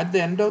 At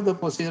the end of the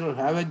procedure,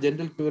 have a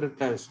gentle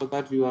curettage so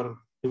that your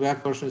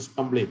evacuation is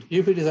complete.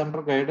 If it is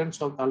under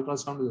guidance of the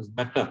ultrasound, it is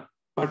better,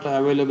 but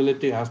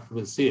availability has to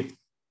be seen.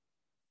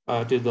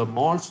 It is the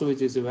moles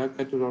which is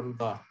evacuated on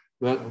the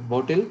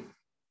bottle.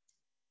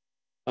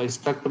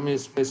 Hysterectomy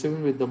is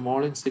specific with the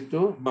mole in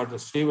situ, but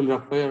she will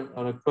require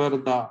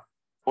the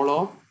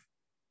follow-up.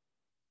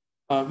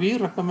 We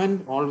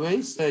recommend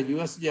always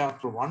USG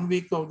after 1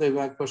 week of the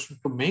evacuation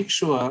to make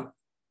sure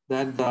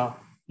that the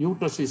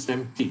uterus is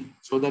empty,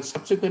 so that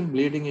subsequent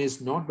bleeding is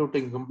not due to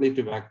incomplete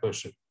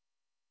evacuation.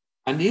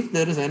 And if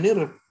there is any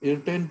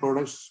retained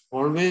products,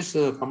 always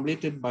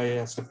completed by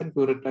a second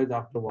curettage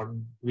after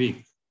 1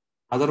 week.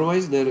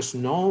 Otherwise, there is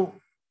no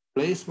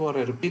place for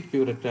a repeat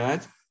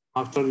curettage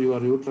after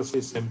your uterus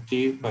is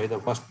empty by the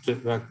first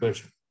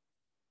evacuation.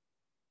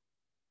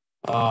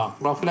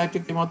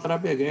 Prophylactic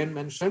chemotherapy, again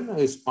mentioned,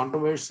 is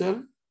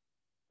controversial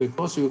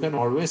because you can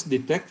always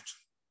detect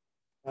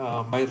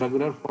by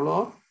regular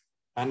follow-up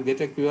and get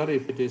a cure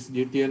if it is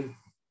GTN.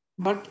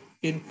 But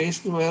in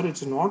cases where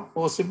it's not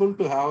possible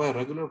to have a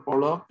regular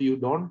follow-up, you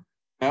don't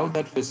have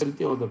that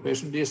facility, or the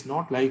patient is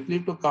not likely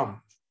to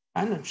come,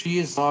 and she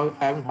is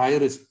having high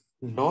risk.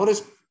 In low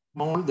risk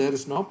mole, there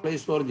is no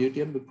place for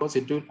GTN because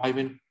it will,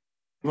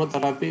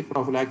 chemotherapy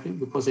prophylactic,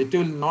 because it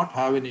will not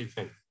have any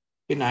effect.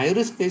 In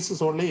high-risk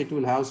cases only, it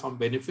will have some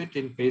benefit.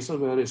 In cases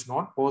where it's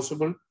not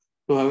possible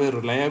to have a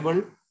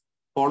reliable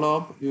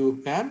follow-up,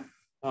 you can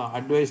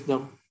advise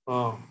them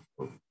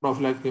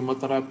prophylactic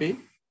chemotherapy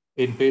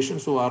in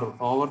patients who are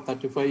over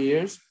 35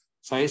 years,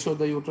 size of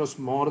the uterus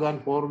more than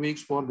 4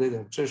 weeks for the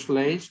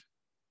gestational age,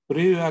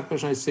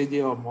 pre-evacuation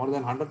HCG of more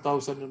than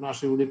 100,000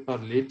 international units per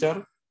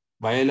liter,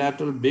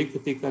 bilateral big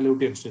thick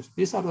lutein.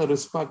 These are the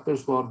risk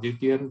factors for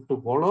GTN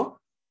to follow.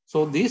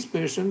 So these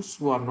patients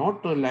who are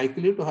not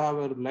likely to have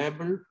a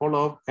reliable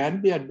follow-up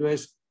can be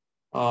advised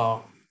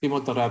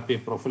chemotherapy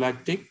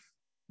prophylactic,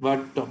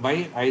 but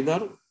by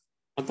either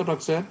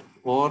methotrexate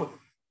or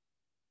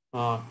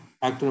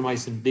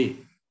actinomycin D.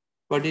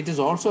 But it is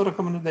also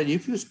recommended that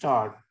if you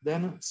start,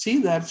 then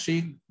see that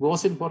she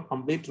goes in for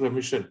complete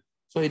remission.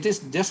 So it is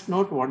just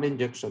not one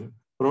injection.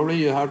 Probably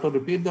you have to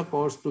repeat the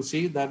course to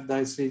see that the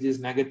HCG is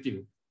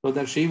negative, so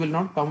that she will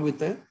not come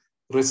with a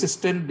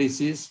resistant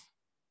disease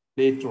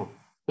later on.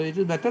 So it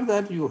is better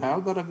that you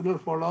have the regular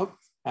follow-up,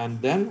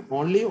 and then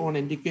only on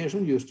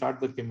indication you start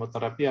the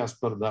chemotherapy as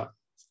per the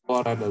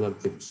score and other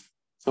things.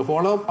 So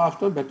follow-up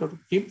after, better to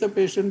keep the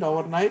patient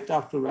overnight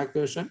after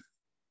evacuation.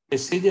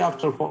 HCG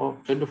after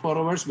 24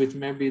 hours, which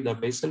may be the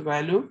basal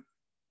value.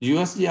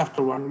 USG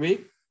after 1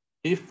 week.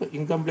 If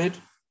incomplete,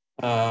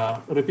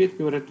 repeat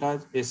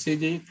curettage,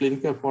 HCG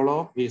clinical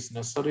follow-up is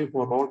necessary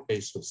for all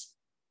cases.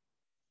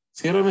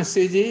 Serum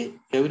HCG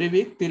every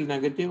week till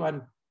negative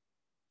and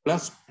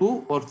plus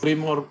 2 or 3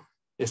 more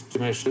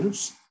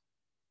estimations.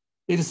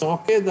 It is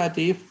okay that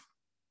if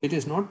it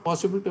is not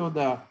possible to have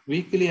the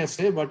weekly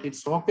assay, but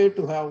it's okay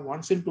to have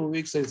once in 2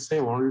 weeks assay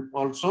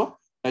also.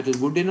 That is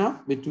good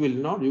enough.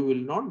 You will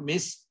not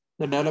miss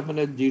the development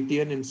of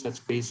GTN in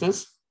such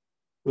cases,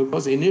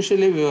 because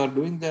initially we were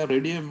doing the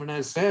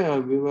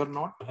radioimmunoassay, we were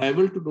not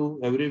able to do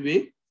every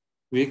week.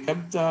 We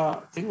kept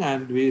the thing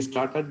and we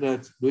started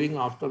doing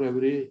after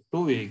every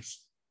 2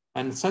 weeks.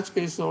 And such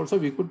cases also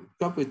we could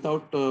pick up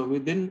without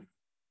within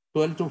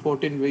 12 to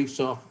 14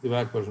 weeks of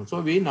evacuation. So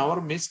we never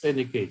missed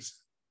any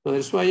case. So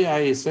that's why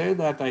I say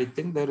that I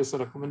think there is a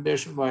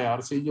recommendation by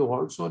RCG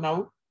also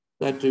now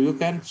that you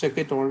can check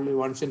it only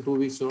once in 2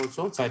 weeks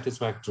also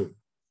satisfactory.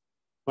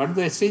 But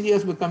the HCG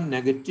has become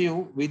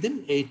negative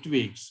within 8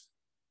 weeks.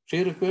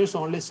 She requires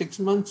only 6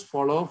 months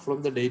follow-up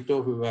from the date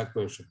of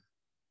evacuation.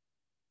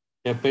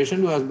 A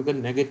patient who has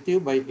become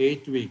negative by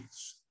 8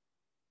 weeks,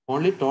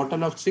 only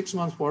total of 6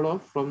 months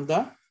follow-up from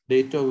the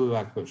date of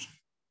evacuation.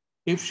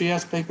 If she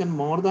has taken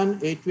more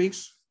than 8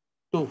 weeks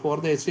for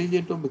the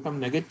HCG to become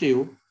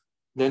negative,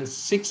 then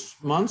 6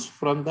 months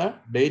from the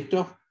date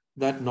of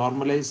that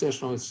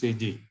normalization of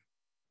HCG.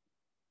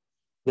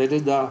 That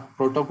is the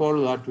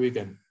protocol that we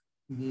can.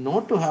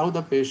 Not to have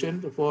the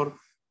patient for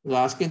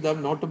asking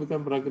them not to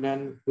become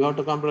pregnant, you have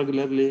to come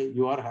regularly,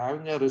 you are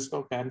having a risk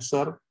of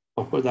cancer.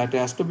 Of course, that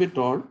has to be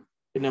told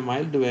in a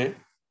mild way.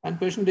 and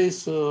patient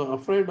is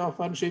afraid of,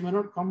 and she may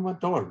not come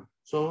at all.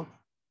 So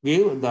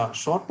give the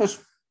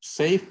shortest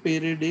safe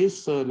period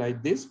is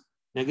like this,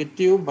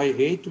 negative by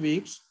 8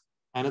 weeks,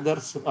 another,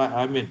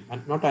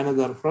 not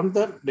another, from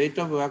the date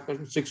of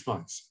evacuation 6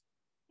 months.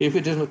 If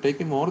it is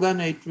taking more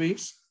than 8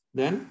 weeks,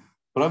 then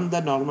from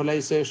the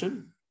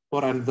normalization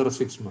for another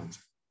 6 months.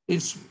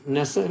 It's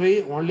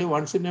necessary only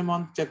once in a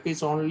month check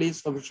is only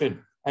sufficient,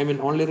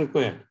 only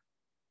required.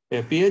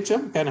 A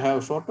PHM can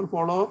have shorter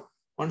follow-up.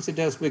 Once it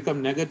has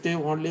become negative,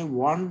 only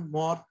one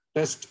more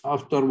test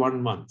after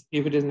 1 month.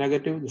 If it is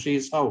negative, she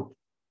is out.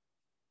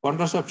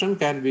 Contraception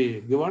can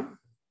be given.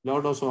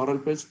 Low dose oral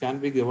pills can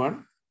be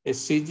given.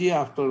 SCG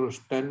after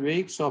 10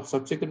 weeks of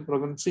subsequent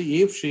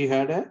pregnancy if she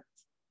had a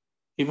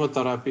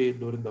chemotherapy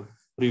during the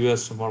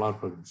previous molar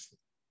pregnancy.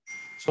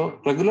 So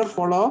regular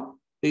follow-up.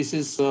 This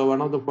is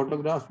one of the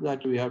photographs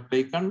that we have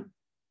taken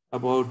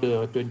about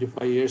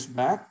 25 years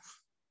back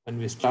when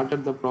we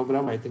started the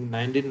program, I think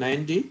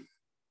 1990.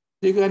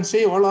 You can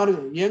see all are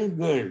young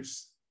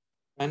girls,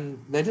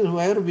 and that is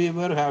where we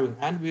were having,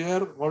 and we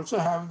are also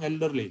having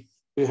elderly.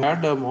 We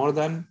had more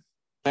than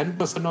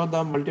 10% of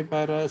the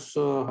multiparas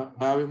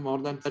having more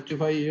than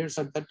 35 years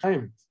at that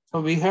time. So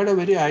we had a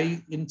very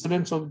high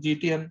incidence of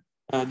GT and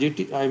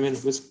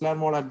vesicular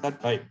mole at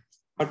that time.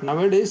 But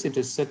nowadays it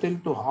is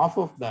settled to half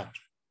of that.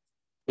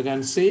 You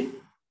can see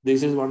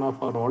this is one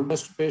of our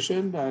oldest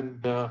patients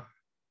and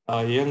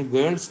young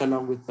girls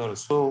along with her.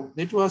 So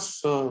it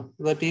was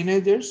the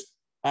teenagers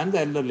and the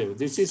elderly.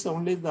 This is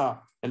only the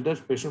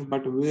eldest patient,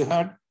 but we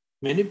had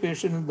many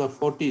patients in the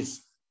 40s,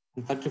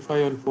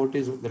 35 and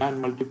 40s,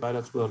 grand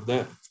multiparas were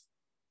there.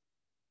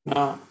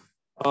 Now,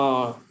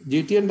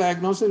 GTN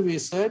diagnosis, we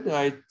said,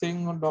 I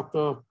think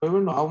Dr.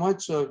 Praveen, how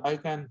much I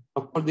can,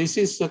 this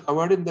is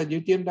covered in the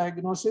GTN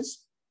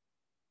diagnosis?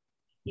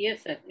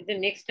 Yes, sir. The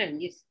next time,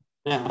 yes.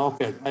 Yeah,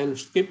 okay. I'll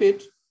skip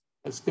it.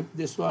 I'll skip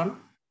this one.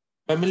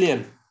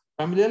 Familial.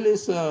 Familial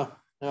is,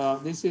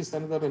 this is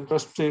another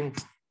interesting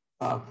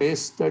case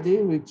study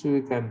which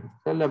we can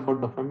tell about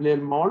the familial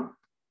mole.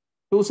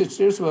 2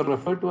 sisters were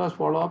referred to as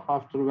follow-up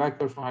after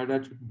evacuation of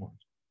hydrogen mole.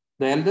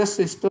 The eldest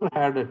sister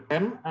had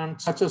 10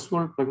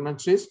 unsuccessful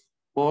pregnancies.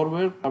 4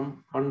 were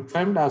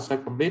confirmed as a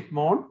complete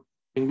mole,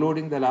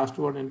 including the last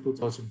one in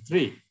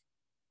 2003.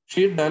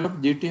 She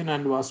developed GTN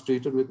and was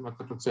treated with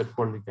methotrexate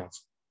folic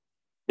acid.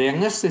 The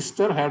youngest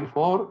sister had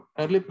 4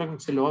 early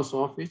pregnancy loss,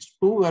 of which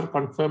 2 were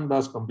confirmed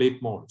as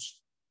complete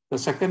moles. The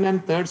second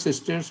and third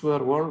sisters were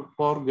all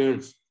 4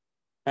 girls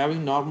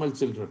having normal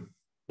children,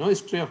 no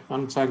history of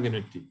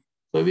consanguinity.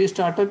 So we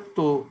started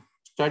to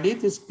study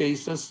these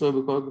cases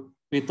because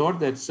we thought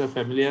that's a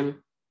familial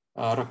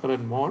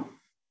recurrent mole.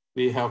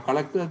 We have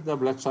collected the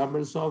blood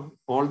samples of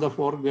all the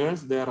 4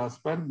 girls, their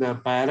husband, their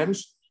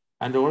parents,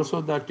 and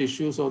also the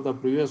tissues of the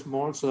previous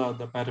moles,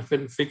 the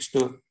paraffin fixed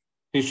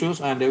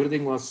tissues, and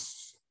everything was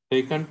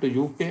taken to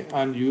UK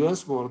and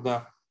US for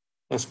the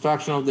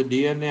extraction of the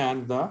DNA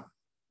and the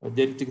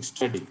genetic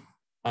study.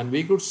 And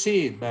we could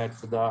see that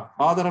the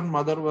father and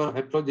mother were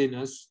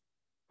heterogeneous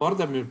for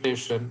the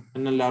mutation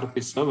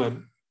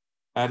NLRP7,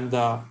 and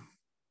the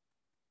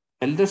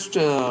eldest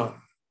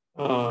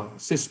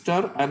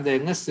sister and the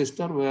youngest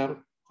sister were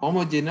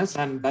homogeneous,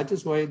 and that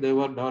is why they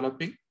were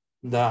developing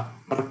the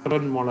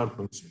recurrent molar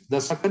function. The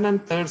second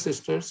and third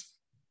sisters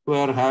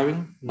were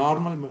having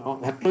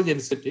normal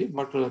heterogeneity,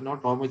 but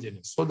not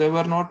homogeneous. So they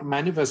were not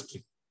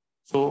manifesting.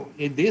 So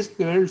in these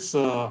girls,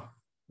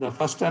 the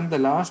first and the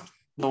last,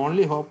 the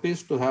only hope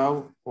is to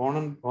have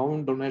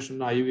own donation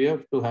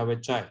IVF to have a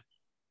child.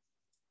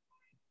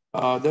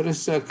 There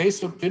is a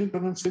case of twin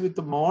pregnancy with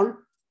the mole.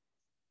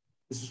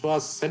 This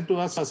was sent to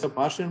us as a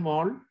partial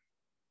mole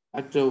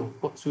at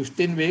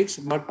 15 weeks,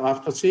 but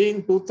after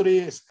seeing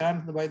 2-3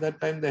 scans by that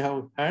time they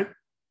have had,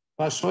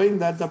 was showing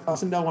that the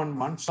placenta on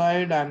one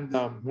side and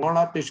the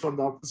molar tissue on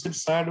the opposite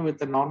side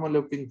with a normal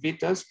looking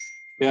fetus.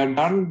 We have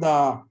done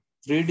the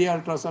 3D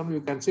ultrasound.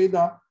 You can see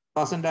the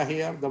placenta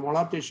here, the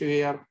molar tissue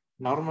here,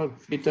 normal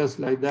fetus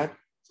like that.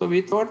 So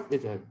we thought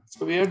it had.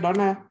 So we have done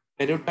a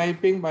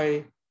karyotyping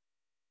by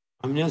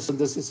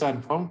amniocentesis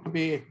and found to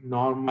be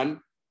normal.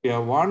 We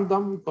have warned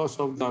them because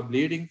of the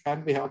bleeding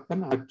can be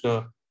happen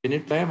at any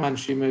time, and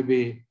she may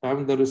be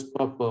having the risk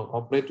of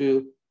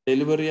operative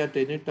delivery at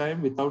any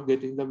time without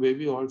getting the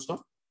baby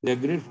also. They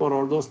agreed for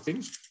all those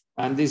things,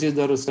 and this is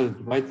the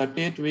result. By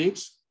 38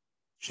 weeks,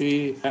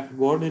 she had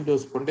gone into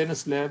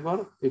spontaneous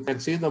labor. You can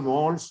see the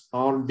moles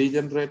or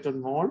degenerated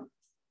mole.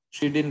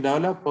 She didn't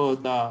develop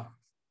the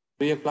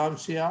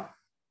preeclampsia.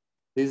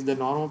 This is the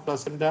normal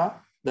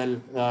placenta.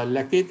 The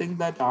lucky thing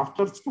that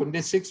after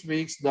 26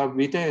 weeks, the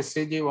beta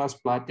SCG was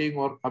plateauing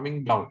or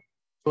coming down.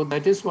 So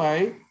that is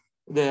why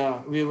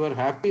we were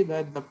happy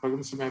that the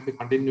pregnancy may be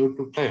continued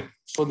to claim.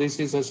 So this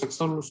is a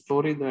successful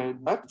story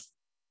that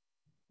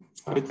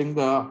I think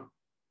the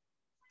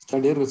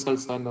study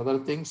results and other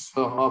things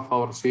of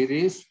our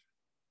series.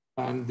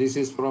 And this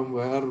is from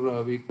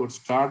where we could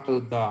start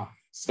the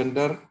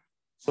center.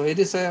 So it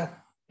is a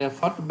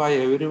effort by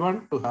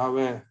everyone to have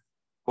a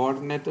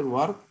coordinated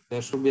work.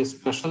 There should be a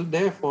special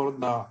day for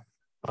the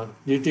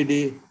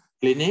GTD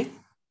clinic.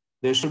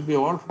 They should be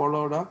all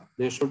followed up.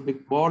 They should be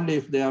called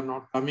if they are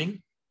not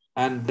coming.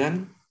 And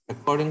then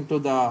according to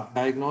the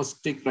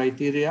diagnostic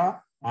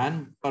criteria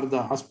and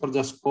as per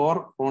the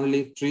score,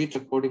 only treat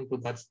according to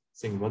that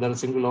thing, whether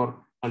single or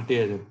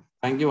multi-agent.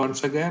 Thank you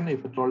once again.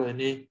 If at all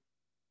any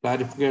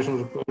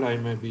clarification required, I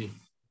may be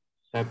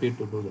happy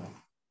to do that.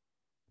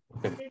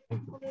 Okay,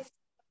 thank you.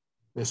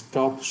 We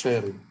stop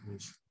sharing,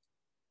 please.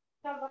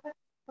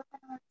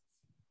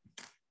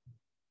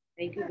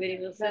 Thank you very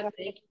much, sir.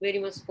 Thank you very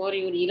much for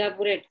your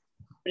elaborate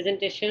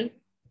presentation.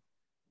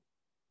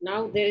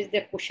 Now there is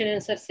the question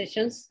answer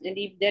sessions, and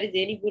if there is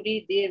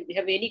anybody they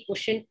have any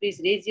question,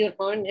 please raise your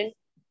hand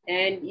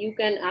and you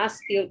can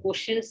ask your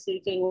questions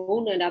with your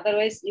own, and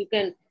otherwise you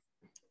can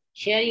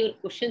share your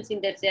questions in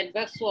the chat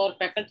box so our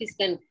faculties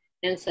can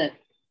answer.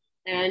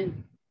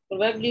 And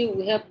probably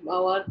we have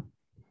our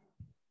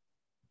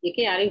AK,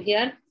 are you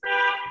here?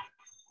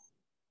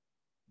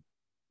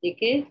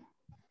 AK,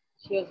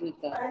 she was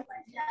with us.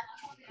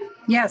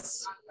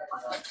 Yes.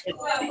 So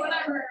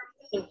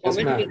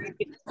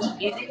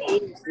Yes,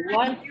 comment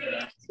one.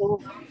 So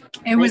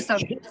It was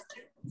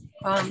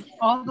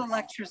all the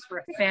lectures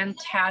were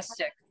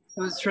fantastic.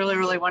 It was really,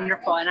 really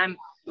wonderful. And I'm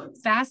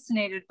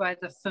fascinated by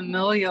the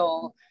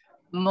familial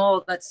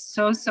mold. That's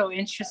so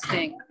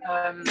interesting.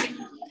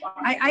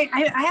 I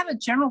have a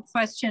general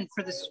question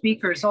for the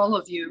speakers, all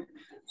of you,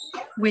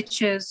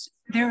 which is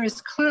there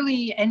is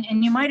clearly, and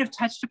you might have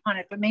touched upon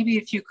it, but maybe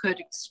if you could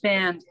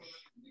expand,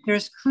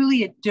 there's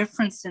clearly a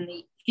difference in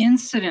the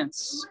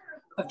incidence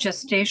of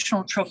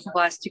gestational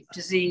trophoblastic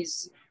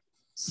disease,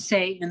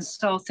 say in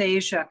South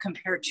Asia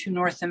compared to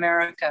North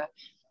America.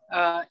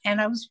 And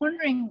I was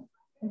wondering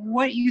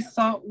what you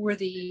thought were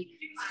the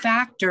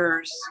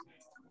factors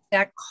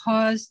that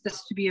caused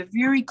this to be a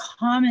very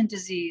common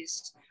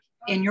disease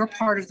in your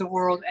part of the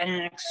world and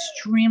an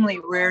extremely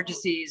rare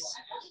disease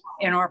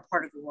in our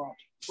part of the world.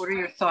 What are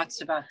your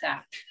thoughts about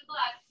that?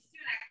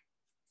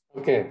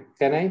 Okay,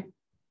 can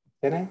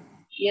I?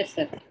 yes,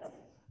 sir.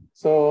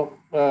 So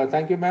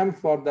thank you, ma'am,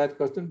 for that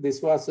question.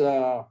 This was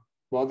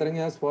bothering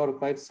us for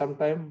quite some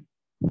time.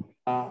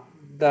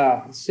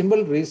 The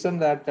simple reason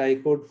that I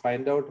could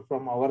find out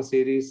from our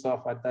series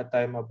of, at that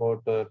time,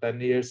 about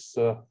 10 years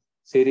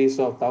series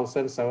of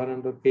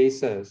 1,700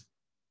 cases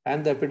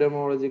and the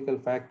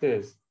epidemiological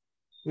factors,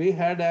 we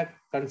had a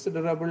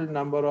considerable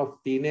number of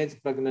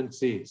teenage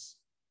pregnancies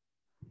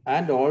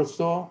and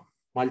also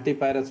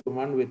multiparous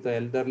women with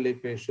elderly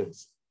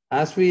patients.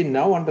 As we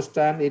now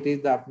understand, it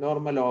is the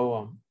abnormal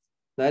ovum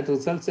that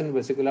results in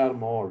vesicular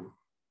mold,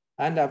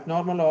 and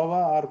abnormal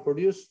ova are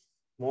produced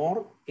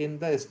more in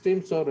the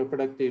extremes of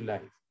reproductive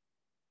life.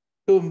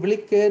 To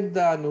implicate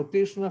the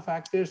nutritional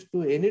factors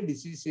to any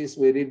disease is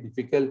very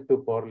difficult to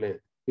correlate,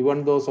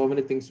 even though so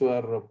many things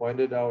were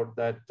pointed out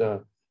that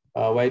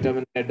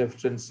vitamin A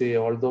deficiency,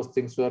 all those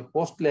things were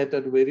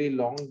postulated very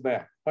long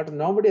back, but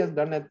nobody has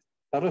done a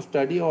thorough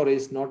study, or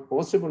is not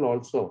possible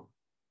also.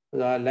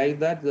 Like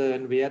that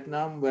in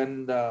Vietnam,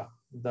 when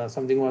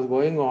something was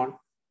going on,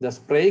 the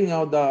spraying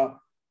of the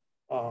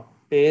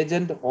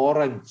Agent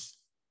Orange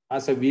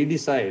as a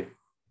weedicide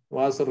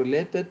was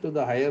related to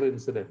the higher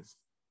incidence.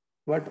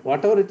 But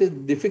whatever it is,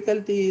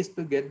 difficulty is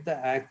to get the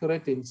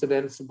accurate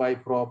incidence by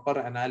proper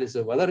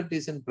analysis, whether it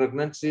is in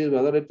pregnancies,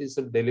 whether it is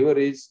in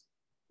deliveries,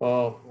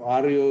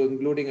 are you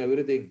including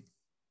everything?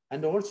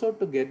 And also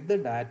to get the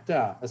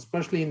data,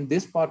 especially in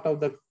this part of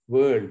the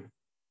world,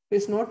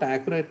 is not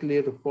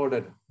accurately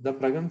recorded. The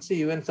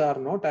pregnancy events are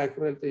not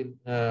accurately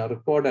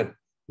recorded.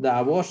 The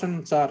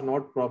abortions are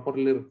not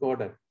properly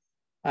recorded.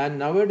 And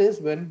nowadays,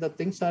 when the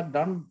things are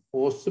done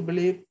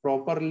possibly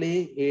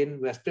properly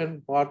in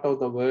Western part of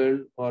the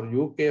world, or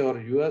UK or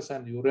US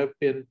and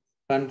European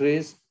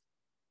countries,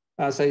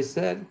 as I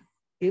said,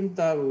 in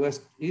the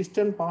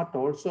Eastern part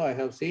also, I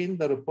have seen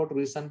the report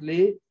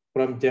recently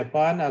from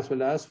Japan as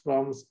well as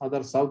from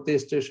other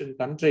Southeast Asian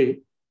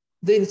country.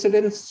 The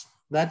incidents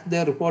that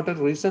they reported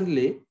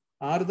recently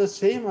are the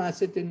same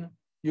as it in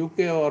UK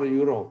or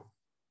Europe.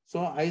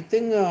 So I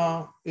think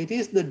it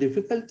is the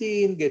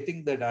difficulty in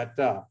getting the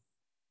data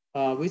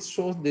which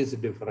shows this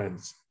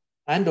difference.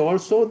 And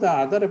also the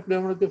other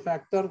epidemiological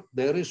factor,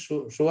 there is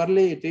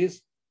surely it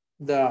is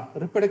the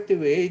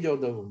reproductive age of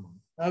the woman.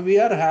 We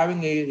are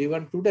having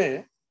even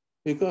today,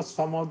 because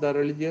some of the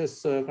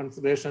religious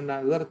consideration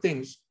and other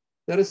things,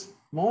 there is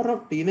more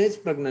of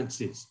teenage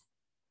pregnancies,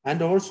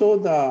 and also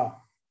the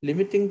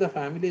limiting the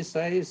family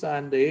size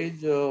and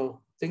age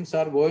things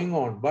are going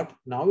on, but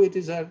now it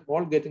is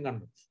all getting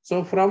under.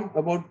 So from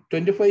about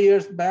 25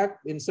 years back,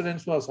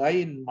 incidence was high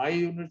in my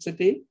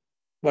university,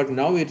 but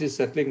now it is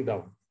settling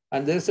down.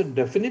 And there's a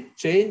definite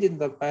change in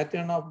the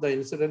pattern of the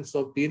incidence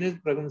of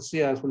teenage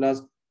pregnancy as well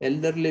as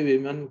elderly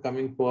women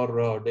coming for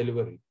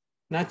delivery.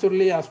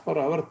 Naturally, as per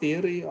our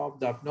theory of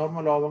the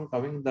abnormal ovum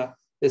coming, the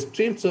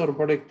extremes of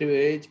reproductive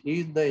age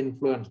is the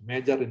influence,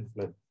 major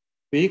influence.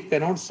 We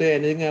cannot say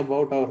anything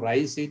about our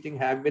rice eating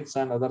habits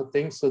and other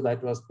things, so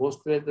that was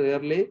postulated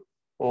early,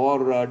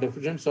 or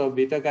deficiency of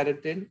beta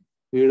carotene.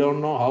 We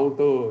don't know how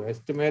to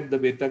estimate the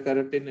beta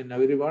carotene in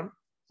everyone.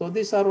 So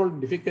these are all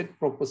difficult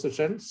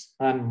propositions,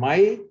 and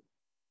my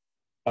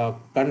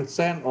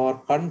concern or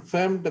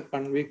confirmed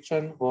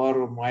conviction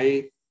or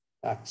my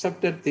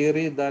accepted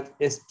theory that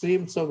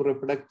extremes of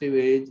reproductive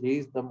age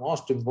is the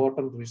most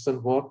important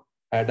reason for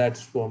hydatid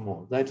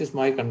sperm. That is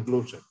my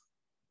conclusion.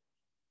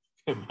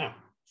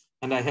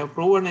 And I have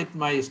proven it in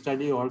my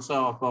study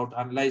also about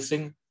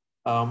analyzing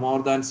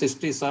more than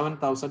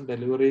 67,000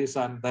 deliveries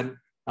and then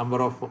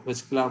number of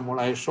vesicular mole.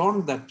 I have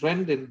shown the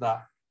trend in the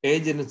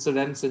age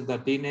incidence in the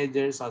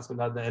teenagers as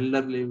well as the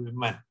elderly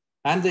women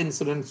and the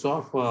incidence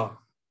of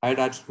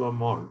hydatid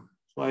sperm.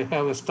 So I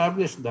have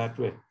established that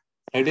way.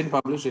 I didn't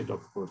publish it,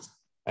 of course.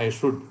 I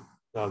should.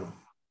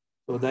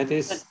 So that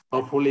is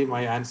hopefully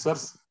my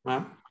answers,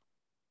 ma'am.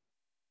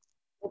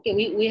 Okay,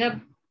 we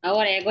have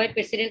our AGOI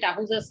President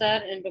Ahuja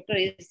sir and Dr.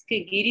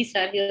 S.K. Giri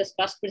sir, your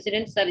past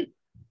president sir.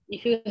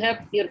 If you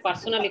have your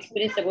personal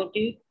experience about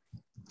you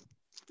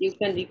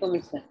can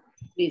recommend, sir.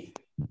 Please.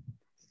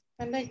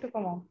 I'd like to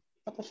come on.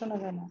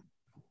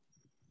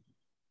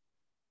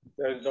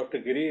 Dr.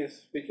 Giri is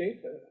speaking.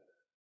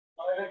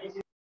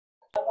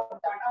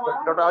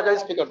 Dr. Ahuja,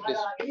 speak out, please.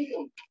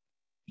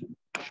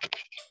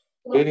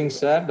 Good evening,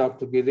 sir.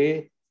 Dr.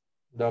 Giri,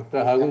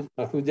 Dr.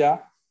 Ahuja.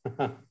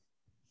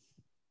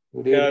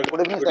 Good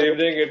evening, sir.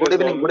 Good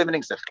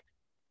evening, sir.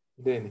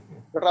 Good evening.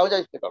 Dr.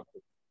 Ahuja, speak out.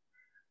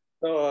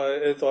 No,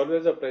 it's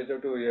always a pleasure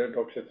to hear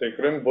Dr.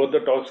 Sekran. Both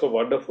the talks were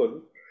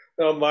wonderful.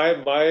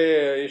 My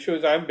issue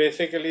is I'm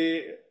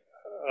basically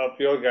a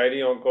pure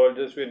gynae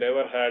oncologist. We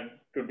never had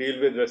to deal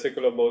with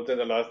vesicular moles in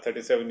the last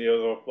 37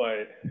 years of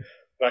my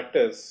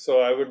practice. So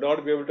I would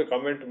not be able to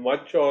comment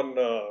much on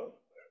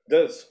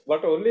this,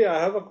 but only I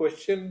have a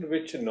question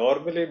which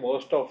normally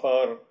most of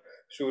our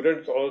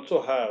students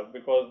also have,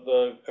 because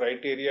the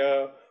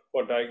criteria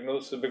for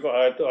diagnosis,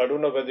 because I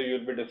don't know whether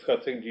you'll be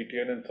discussing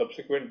GTN in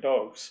subsequent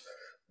talks,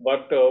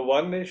 but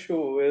one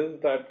issue is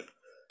that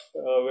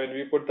when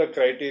we put the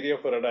criteria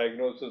for a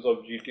diagnosis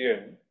of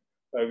GTN,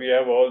 we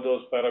have all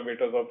those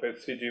parameters of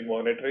HCG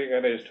monitoring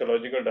and a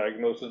histological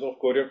diagnosis of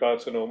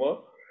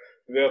choriocarcinoma,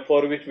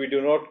 for which we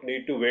do not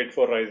need to wait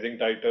for rising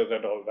titers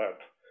and all that.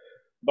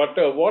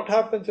 But what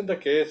happens in the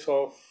case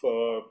of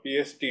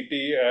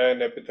PSTT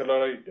and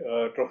epithelial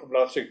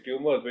trophoblastic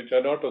tumors, which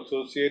are not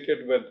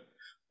associated with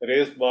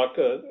raised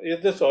markers?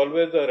 Is this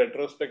always a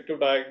retrospective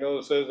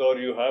diagnosis, or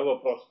you have a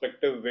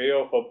prospective way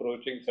of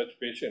approaching such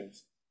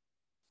patients?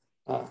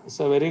 It's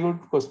a very good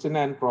question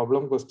and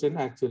problem question,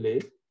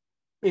 actually.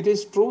 It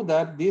is true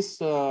that these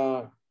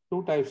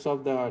two types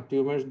of the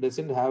tumors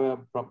doesn't have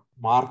a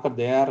marker.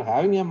 They are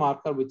having a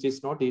marker which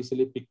is not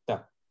easily picked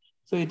up.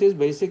 So it is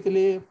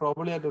basically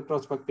probably a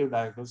retrospective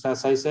diagnosis.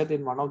 As I said,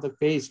 in one of the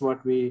case,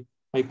 what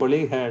my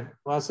colleague had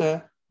was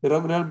a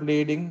irregular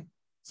bleeding,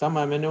 some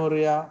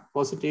amenorrhea,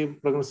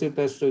 positive pregnancy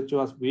test which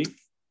was weak,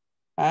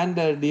 and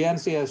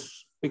DNC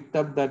has picked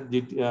up that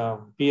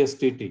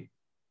PSTT.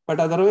 But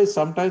otherwise,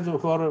 sometimes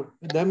for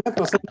them may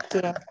present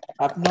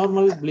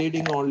abnormal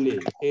bleeding only,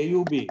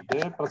 AUB.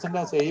 They are present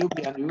as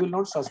AUB, and you will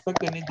not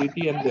suspect any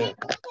GTN there.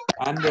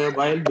 And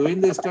while doing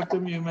the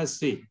hysterectomy, you may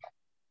see.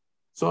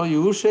 So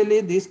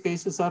usually these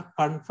cases are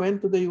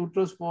confined to the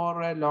uterus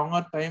for a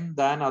longer time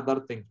than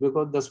other things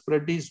because the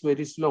spread is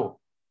very slow.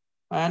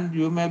 And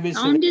you may be...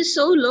 Sound is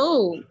so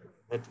low.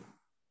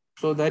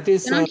 So that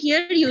is... Cannot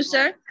hear you,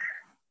 sir.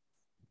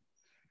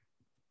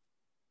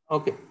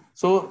 Okay.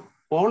 So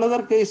all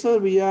other cases,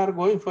 we are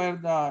going for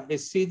the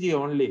HCG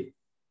only.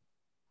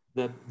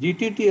 The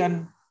GTT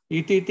and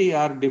ETT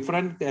are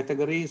different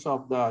categories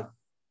of the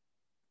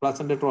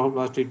placenta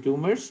trophoblastic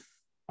tumors,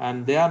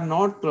 and they are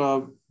not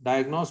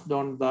diagnosed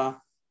on the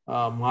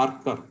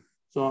marker.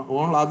 So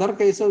all other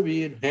cases,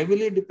 we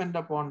heavily depend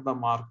upon the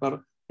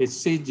marker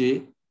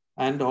HCG,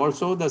 and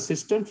also the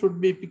system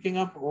should be picking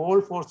up all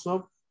forms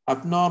of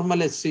abnormal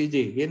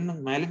HCG.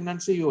 In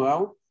malignancy, you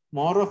have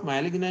more of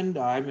malignant,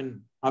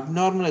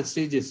 abnormal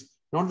HCGs,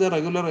 not the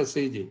regular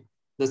HCG.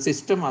 The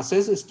system,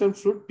 assay system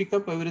should pick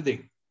up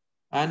everything.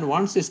 And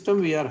one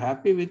system we are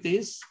happy with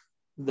is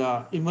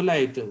the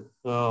Immolite,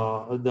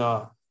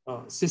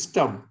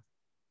 system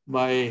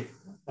by,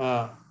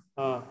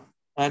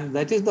 and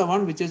that is the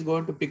one which is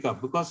going to pick up,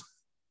 because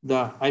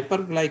the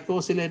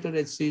hyperglycosylated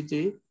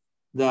HCG,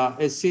 the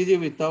HCG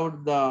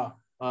without the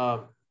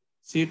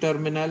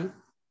C-terminal,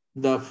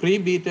 the free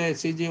beta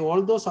HCG,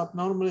 all those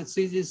abnormal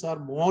HCGs are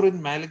more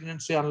in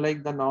malignancy,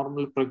 unlike the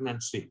normal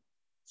pregnancy.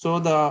 So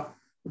the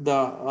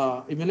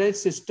Immolite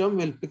system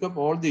will pick up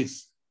all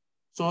these.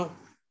 So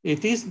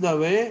it is the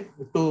way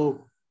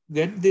to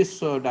get this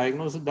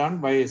diagnosis done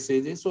by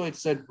HCG. So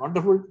it's a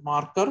wonderful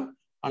marker,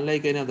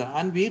 unlike any other.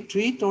 And we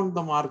treat on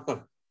the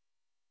marker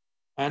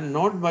and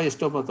not by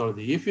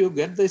histopathology. If you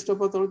get the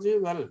histopathology,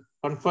 well,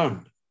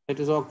 confirmed, it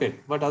is okay.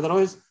 But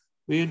otherwise,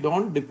 we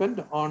don't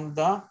depend on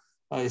the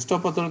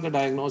histopathological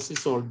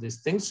diagnosis, all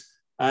these things.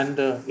 And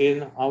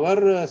in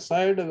our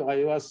side,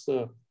 I was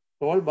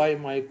told by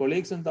my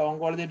colleagues in the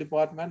oncology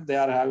department, they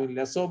are having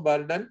less of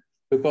burden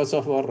because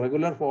of our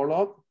regular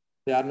follow-up.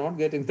 They are not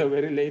getting the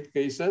very late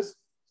cases.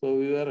 So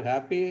we were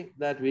happy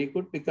that we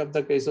could pick up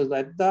the cases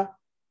at the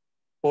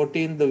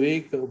 14th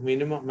week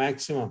minimum,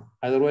 maximum.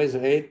 Otherwise,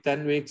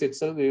 8-10 weeks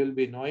itself, we will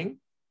be knowing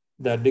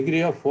the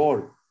degree of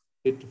fall.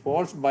 It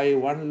falls by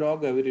 1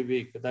 log every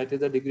week. That is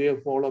the degree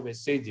of fall of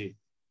HCG.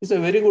 It's a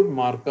very good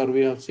marker.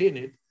 We have seen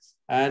it,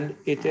 and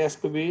it has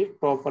to be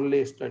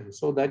properly studied.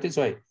 So that is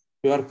why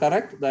you are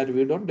correct that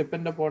we don't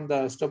depend upon the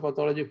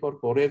histopathology for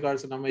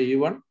choriocarcinoma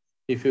even.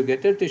 If you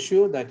get a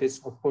tissue, that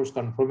is of course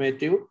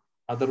confirmative.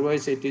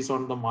 Otherwise, it is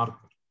on the marker.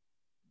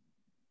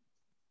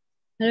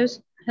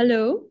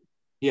 Hello.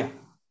 Yeah.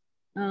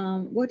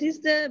 What is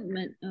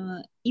the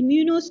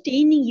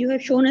immunostaining? You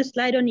have shown a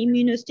slide on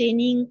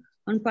immunostaining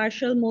on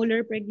partial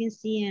molar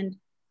pregnancy, and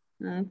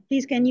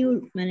please can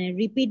you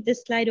repeat the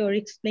slide or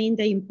explain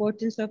the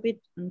importance of it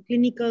on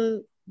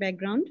clinical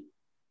background?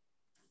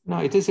 No,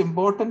 it is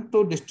important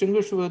to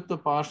distinguish with the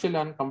partial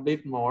and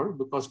complete mole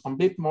because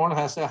complete mole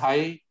has a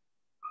higher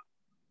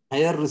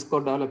risk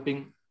of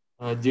developing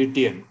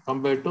GTN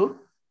compared to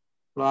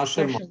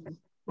partial mole.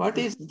 But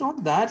it's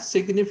not that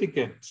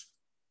significant.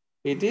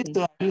 It is,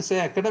 I will say,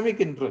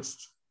 academic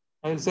interest.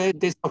 I will say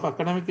it is of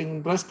academic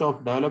interest of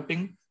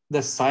developing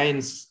the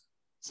science.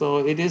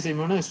 So it is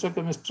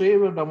immunohistochemistry,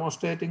 we're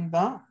demonstrating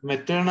the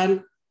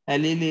maternal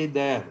allele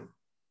there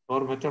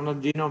or maternal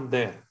genome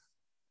there,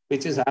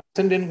 which is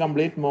absent in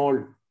complete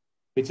mole,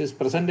 which is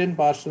present in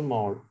partial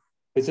mole,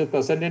 which is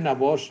present in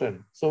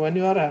abortion. So when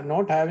you are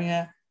not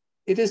having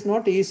it is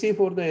not easy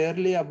for the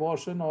early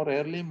abortion or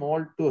early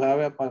mole to have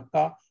a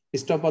pakka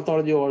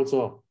histopathology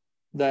also.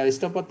 The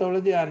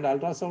histopathology and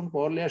ultrasound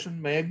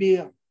correlation may be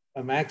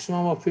a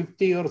maximum of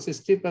 50 or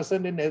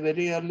 60% in a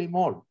very early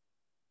mole.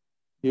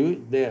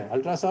 The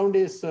ultrasound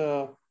is,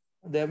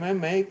 they may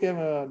make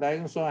a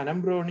diagnosis of an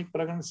embryonic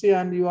pregnancy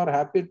and you are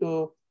happy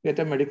to get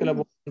a medical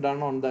abortion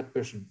done on that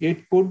patient.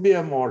 It could be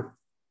a mole.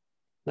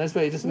 That's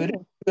why it is very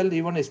difficult.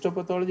 Even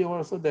histopathology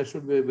also, there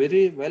should be a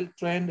very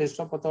well-trained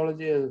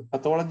histopathology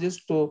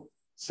pathologist to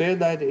say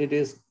that it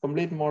is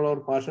complete mole or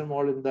partial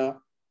mole in the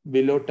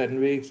below 10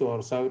 weeks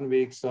or 7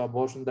 weeks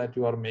abortion that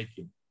you are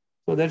making.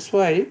 So that's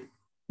why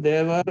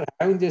they were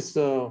having this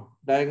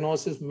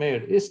diagnosis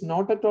made. It's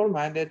not at all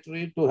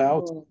mandatory to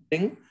have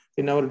something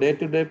in our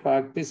day-to-day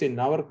practice. In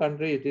our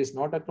country, it is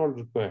not at all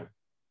required.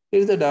 It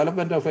is the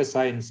development of a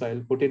science,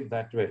 I'll put it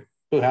that way.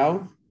 To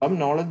have some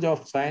knowledge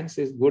of science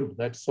is good,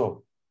 that's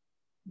all.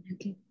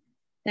 Okay,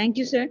 thank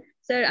you, sir.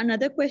 Sir,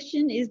 another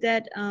question is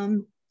that I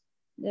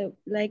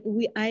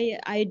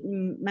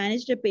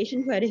managed a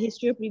patient who had a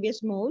history of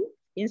previous mole.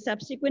 In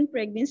subsequent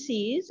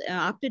pregnancies,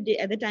 at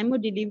the time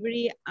of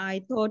delivery,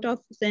 I thought of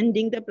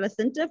sending the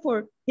placenta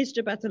for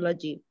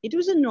histopathology. It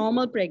was a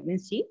normal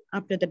pregnancy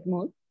after that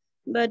mole,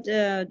 but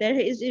it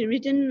is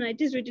written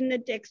in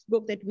the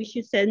textbook that we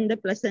should send the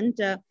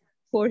placenta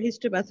for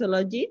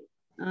histopathology.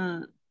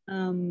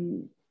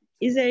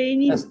 Is there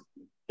any? Yes.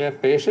 A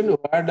patient who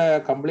had a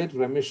complete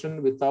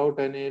remission without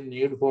any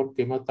need for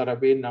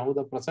chemotherapy, now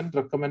the present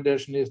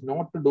recommendation is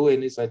not to do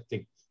any such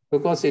thing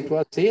because it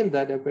was seen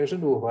that a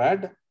patient who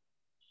had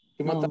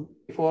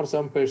chemotherapy for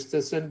some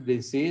persistent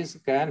disease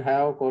can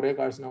have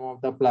choriocarcinoma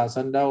of the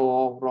placenta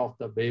or of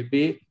the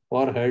baby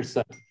or head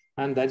cell.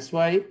 And that's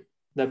why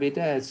the beta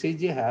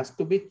HCG has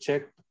to be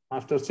checked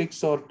after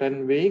 6 or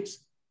 10 weeks.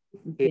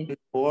 In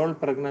all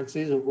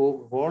pregnancies,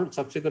 all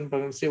subsequent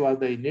pregnancy was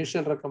the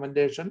initial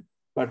recommendation,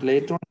 but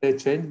later on they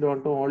changed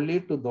on to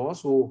only to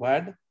those who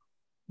had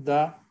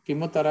the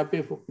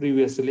chemotherapy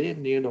previously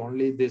need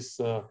only this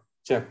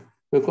check.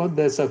 Because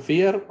there's a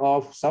fear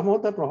of some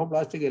of the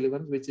trophoblastic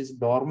elements which is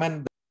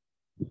dormant.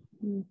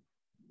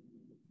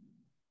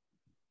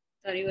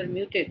 Sorry, you are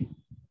muted.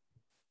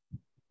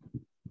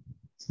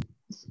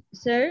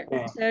 Sir,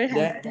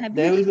 that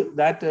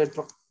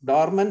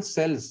dormant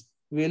cells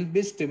will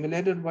be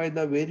stimulated by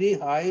the very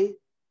high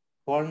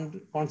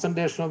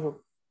concentration of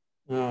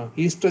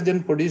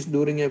estrogen produced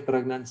during a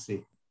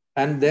pregnancy.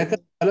 And they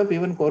can develop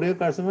even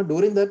choriocarcinoma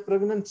during that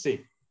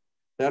pregnancy.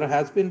 There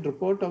has been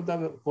report of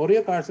the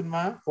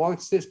choriocarcinoma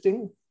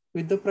coexisting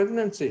with the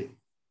pregnancy.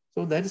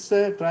 So that is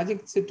a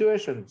tragic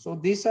situation. So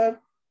these are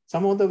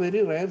some of the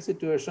very rare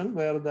situations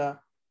where the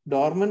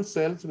dormant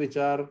cells which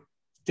are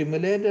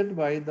stimulated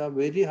by the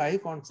very high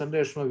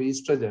concentration of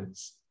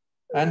estrogens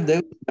and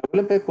they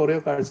develop a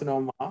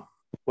choriocarcinoma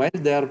while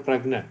they are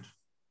pregnant.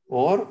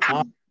 Or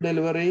after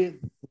delivery,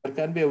 there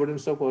can be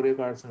evidence of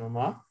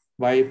choriocarcinoma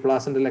by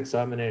placental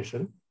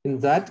examination. In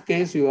that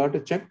case, you have to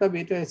check the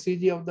beta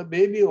HCG of the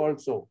baby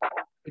also.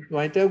 It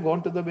might have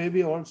gone to the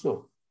baby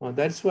also.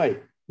 That's why.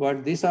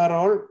 But these are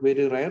all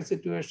very rare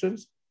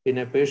situations in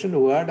a patient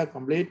who had a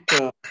complete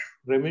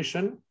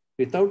remission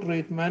without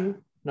treatment.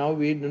 Now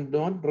we do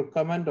not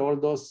recommend all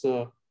those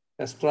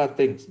extra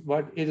things,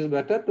 but it is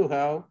better to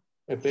have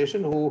a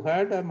patient who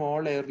had a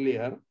mole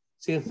earlier,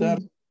 since their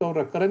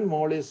recurrent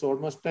mole is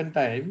almost 10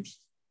 times,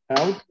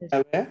 have to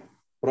have a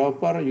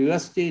proper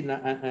USG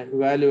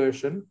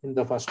evaluation in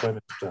the first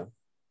trimester.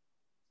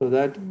 So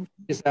that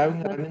is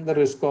running the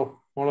risk of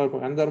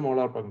another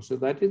molar pregnancy. So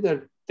that is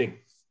the thing.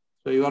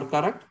 So you are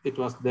correct. It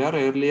was there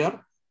earlier,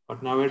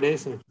 but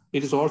nowadays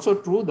it is also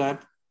true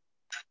that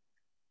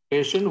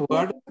patient who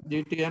had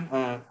GTN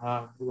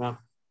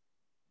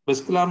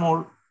vesicular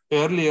mole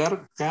earlier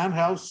can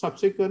have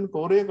subsequent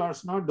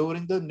choriocarcinoma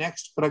during the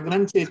next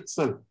pregnancy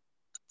itself.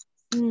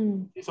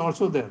 It's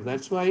also there.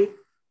 That's why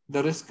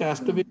the risk has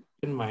to be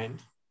in mind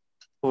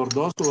for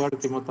those who had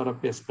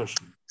chemotherapy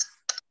especially.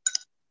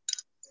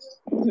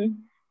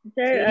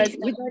 Sir,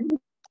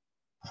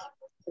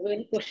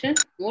 any question?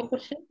 More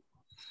question?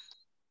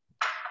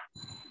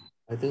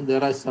 I think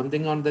there is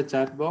something on the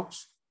chat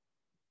box.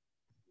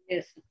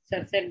 Yes, sir,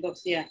 chat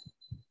box, yeah.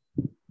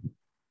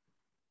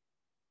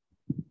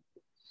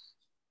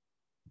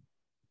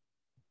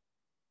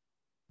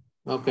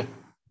 Okay.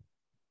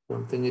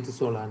 Don't think it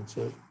is all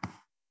answered.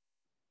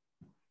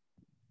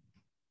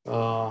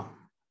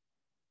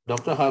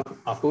 Dr.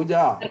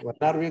 Ahuja, when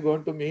are we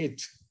going to meet?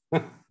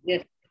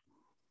 Yes.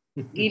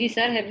 Giri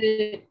sir, have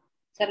you,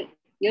 sir,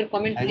 your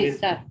comment please,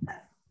 sir.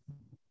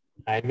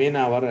 I mean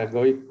our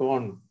egoic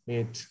cone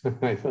meet,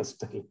 I was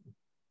telling.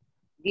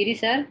 Giri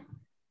sir.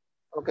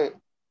 Okay.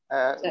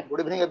 Good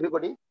evening,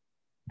 everybody.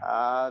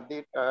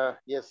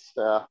 Yes,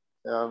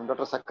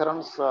 Dr.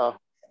 Sakharan's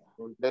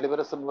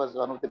deliberation was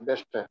one of the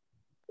best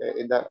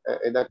in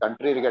the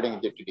country regarding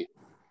GTD.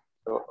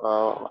 So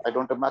I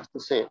don't have much to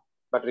say,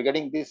 but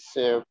regarding this,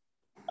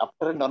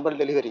 after normal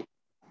delivery,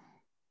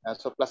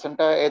 so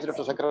placenta, as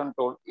Dr. Sakharan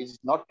told, is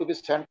not to be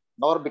sent,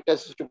 nor beta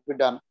is to be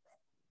done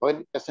when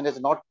patient has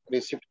not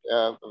received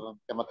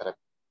chemotherapy.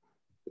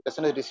 The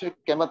patient has received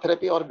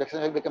chemotherapy or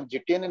patient has become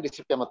GTN and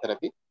received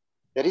chemotherapy.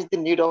 There is the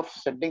need of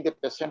sending the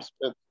patient's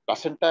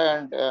placenta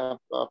and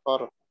for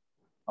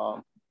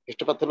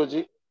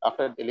histopathology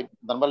after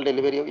normal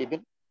delivery of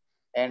even,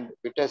 and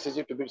beta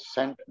SCG to be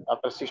sent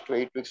after 6 to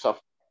 8 weeks of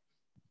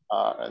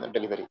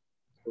delivery.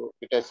 So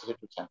beta SCG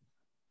to be sent.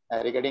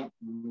 Regarding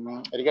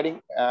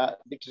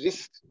the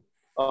risk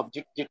of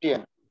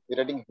GTN,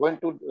 regarding when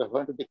to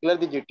declare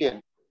the GTN,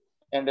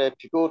 and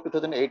FICO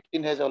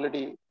 2018 has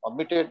already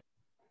omitted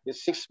the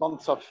 6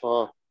 months of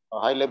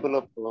high level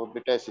of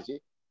beta SCG.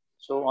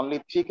 So only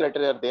 3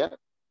 criteria are there.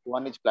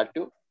 One is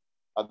plateau,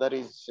 other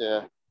is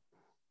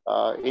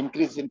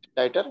increase in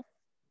titer,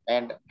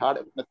 and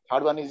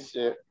third one is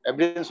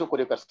evidence of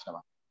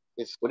choriocarcinoma.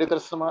 This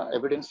choriocarcinoma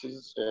evidence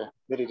is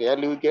very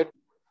rarely we get,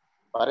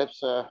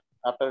 perhaps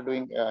after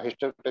doing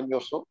hysterectomy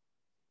or so.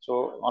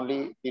 So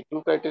only the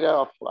 2 criteria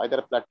of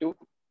either plateau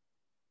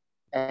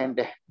and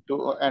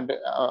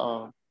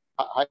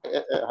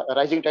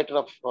rising titer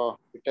of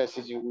beta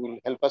SCG will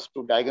help us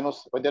to diagnose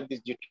whether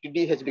this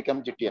GTD has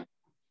become GTN.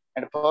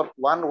 And for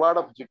one word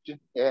of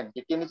GTN,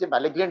 GTN is a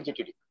malignant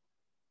GTD.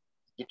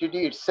 GTD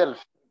itself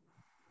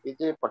is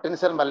a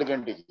potential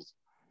malignant disease,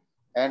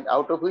 and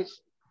out of which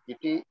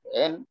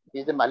GTN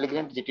is a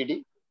malignant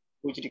GTD,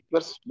 which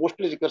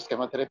mostly requires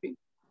chemotherapy,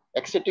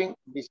 excepting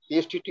this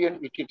PSTT and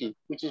ETT,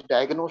 which is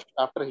diagnosed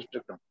after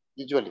hysterectomy.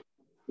 Usually,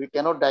 we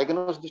cannot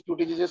diagnose these 2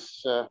 diseases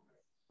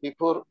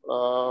before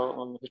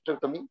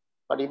hysterectomy,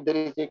 but if there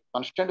is a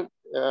constant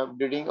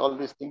bleeding, all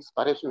these things,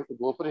 perhaps we have to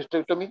go for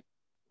hysterectomy,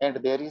 and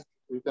there is,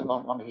 we can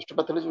on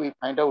histopathology we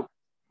find out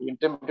the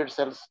intermediate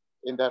cells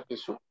in the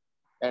tissue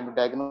and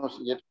diagnose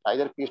it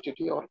either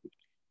PSTT or ETT.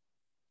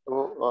 So,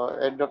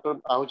 and Dr.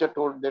 Ahuja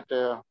told that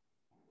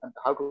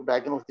how to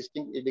diagnose this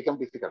thing, it becomes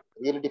difficult,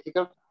 really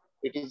difficult.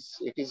 It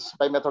is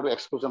by method of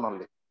exclusion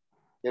only.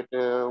 That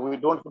we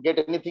don't get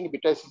anything,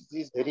 beta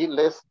is very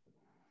less,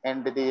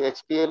 and the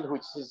HPL,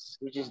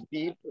 which is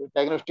the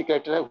diagnostic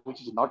criteria,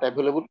 which is not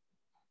available,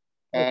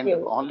 and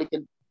only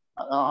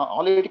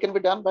it can be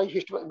done by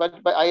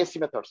ISC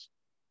methods.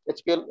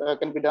 HPL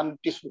can be done in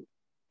tissue,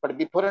 but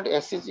before an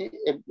SCG,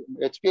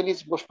 HPL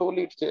is most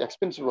probably it's an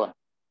expensive one.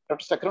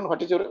 Dr. Sakharan,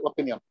 what is your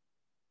opinion?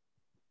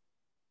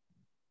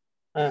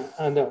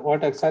 And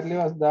what exactly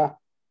was the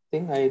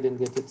thing? I didn't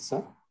get it,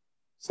 sir.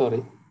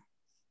 Sorry.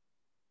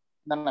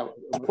 No.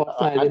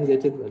 I didn't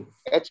get it well.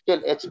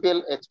 HPL.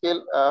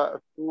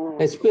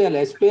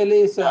 HPL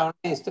is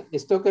only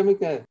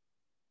histochemical.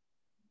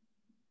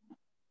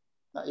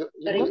 You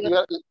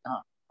are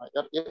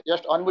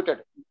just unmuted.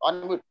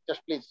 Unmute,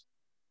 just please.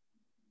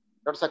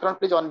 Dr. Sakharan,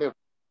 please unmute.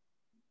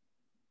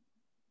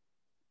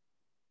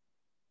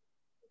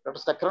 Dr.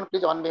 Sakharan,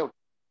 please unmute.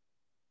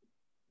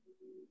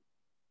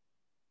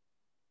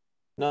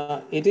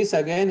 No, it is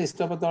again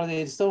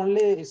histopathology.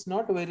 It's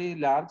not a very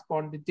large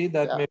quantity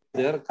that may be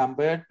there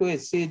compared to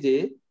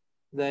HCG.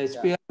 The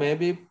HPL may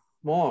be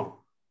more,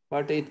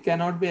 but it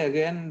cannot be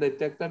again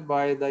detected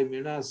by the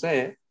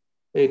immunoassay.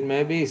 It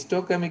may be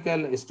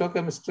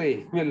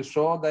histochemistry will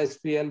show the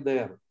HPL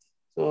there.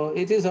 So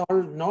it is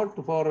all not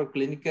for a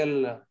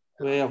clinical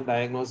way of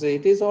diagnosis.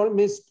 It is all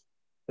missed.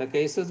 The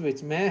cases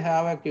which may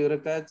have a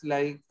curettage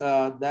like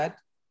that,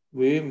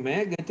 we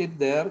may get it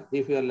there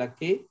if you are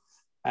lucky,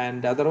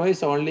 and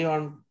otherwise only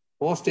on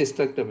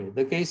post-hysterectomy.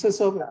 The cases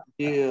of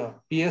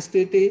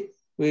PSTT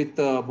with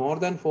more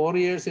than 4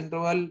 years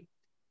interval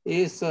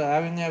is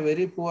having a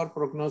very poor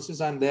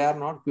prognosis, and they are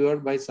not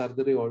cured by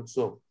surgery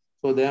also.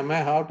 So they may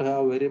have to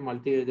have very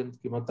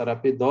multi-agent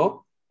chemotherapy,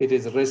 though it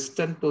is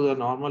resistant to the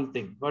normal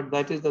thing, but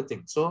that is the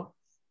thing. So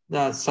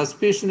the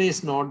suspicion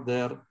is not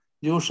there.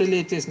 usually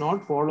it is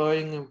not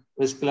following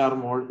vesicular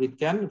mole. It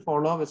can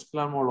follow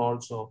vesicular mole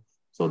also.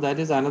 So that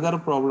is another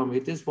problem.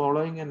 It is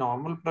following a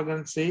normal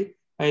pregnancy,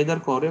 either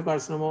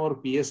choriocarcinoma or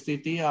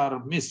PSTT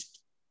are missed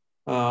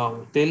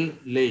till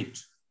late,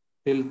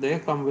 till they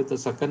come with the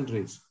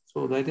secondaries.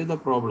 So that is the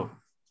problem.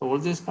 So all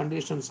these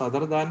conditions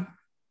other than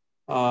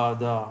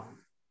the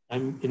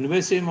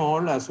invasive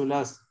mole as well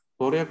as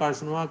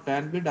choriocarcinoma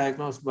can be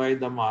diagnosed by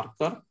the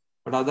marker,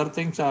 but other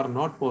things are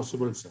not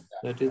possible, sir.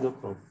 That is the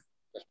problem.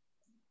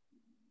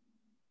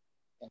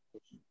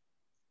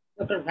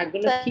 Dr.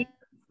 Bhagwanath.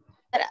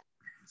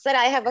 Sir,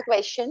 I have a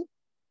question.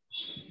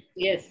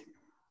 Yes.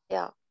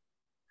 Yeah.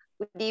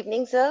 Good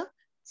evening, sir.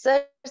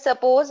 Sir,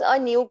 suppose a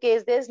new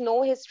case, there's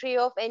no history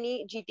of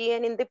any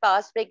GTN in the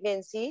past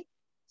pregnancy.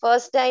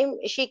 First time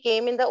she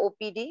came in the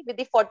OPD with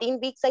the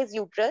 14-week size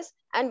uterus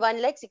and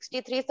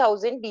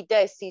 1,63,000 beta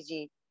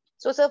SCG.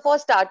 So, sir, for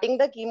starting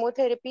the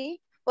chemotherapy,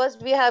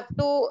 first we have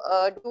to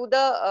do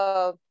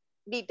the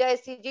beta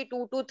SCG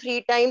 2 to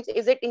 3 times.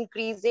 Is it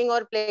increasing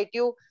or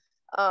plateau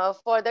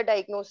for the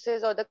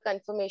diagnosis or the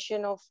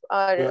confirmation of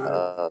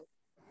our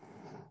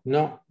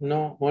No,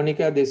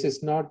 Monica, this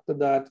is not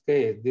that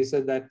case. This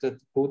is that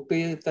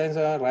 2-3 times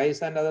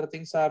rise and other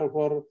things are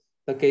for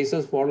the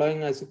cases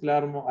following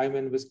vesicular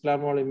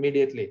mole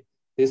immediately.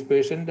 This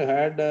patient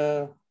had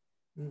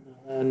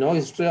no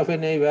history of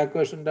any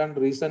evacuation done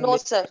recently. No,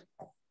 sir.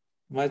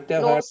 Might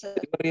have No, had sir.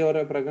 delivery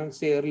or a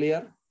pregnancy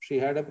earlier. She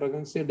had a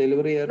pregnancy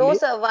delivery earlier. No,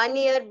 sir. 1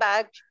 year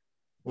back.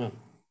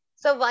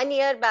 So 1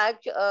 year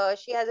back,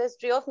 she has a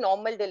history of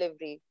normal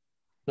delivery.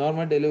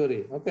 Normal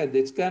delivery. Okay,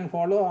 this can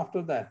follow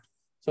after that.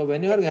 So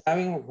when you are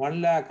having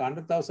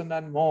 1,00,000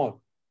 and more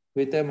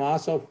with a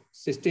mass of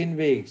 16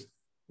 weeks,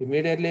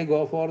 immediately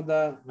go for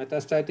the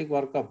metastatic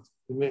workup,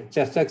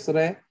 chest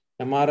X-ray,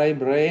 MRI,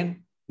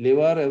 brain,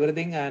 liver,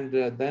 everything, and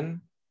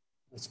then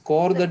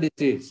score the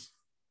disease.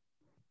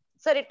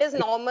 Sir, it is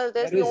normal.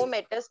 There's no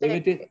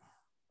metastasis.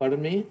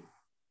 Pardon me?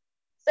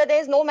 Sir,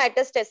 there is no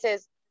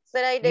metastasis.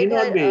 Sir, I did May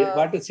not be, her,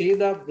 but see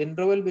the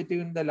interval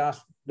between the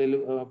last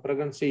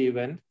pregnancy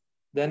event,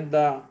 then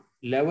the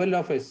level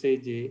of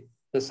SCG,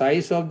 the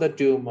size of the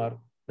tumor,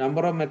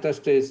 number of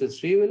metastases.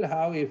 She will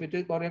have, if it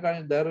is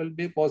choriocarcinoma, there will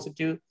be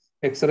positive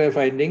X-ray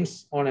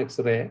findings on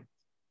X-ray.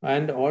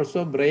 And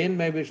also brain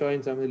may be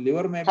showing something,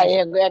 liver may be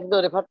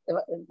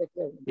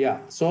yeah.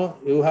 So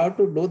you have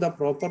to do the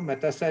proper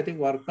metastatic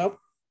workup,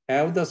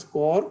 have the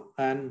score,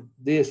 and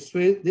this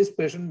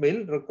patient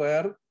will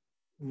require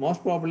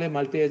most probably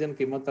multi-agent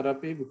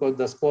chemotherapy because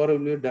the score will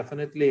be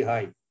definitely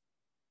high.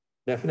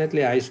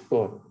 Definitely high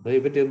score.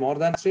 If it is more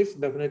than 6,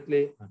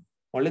 definitely.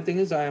 Only thing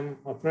is I am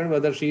afraid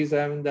whether she is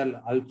having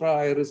the ultra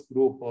high risk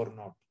group or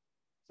not.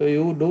 So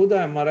you do the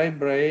MRI,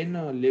 brain,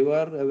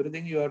 liver,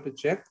 everything you have to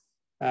check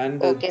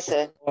and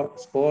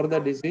score the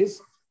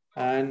disease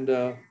and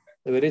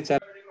very challenging.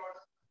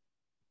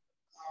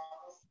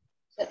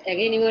 Sir,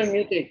 again you are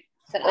muted.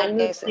 Sir,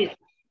 unmute please.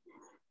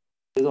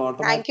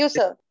 Thank you,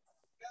 sir.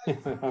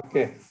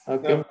 Okay.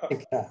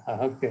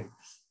 Okay.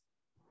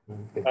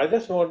 I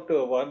just want to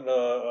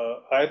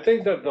I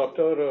think that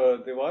Dr.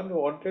 Diwan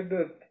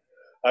wanted,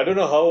 I don't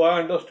know how I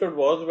understood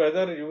was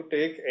whether you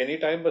take any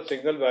time a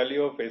single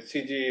value of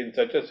SCG in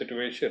such a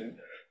situation,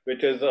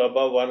 which is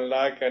above 1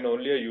 lakh and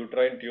only a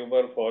uterine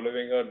tumor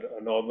following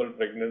a normal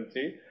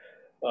pregnancy,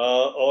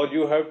 or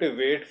you have to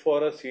wait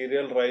for a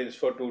serial rise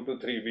for 2 to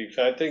 3 weeks.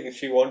 I think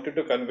she wanted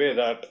to convey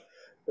that.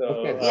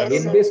 Okay.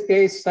 In this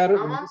case,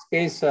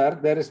 sir,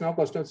 there is no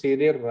question of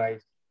serial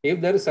rise.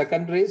 If there is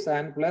secondaries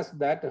and plus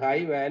that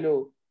high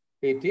value,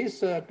 it is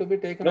to be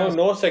taken as...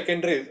 No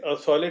secondaries, a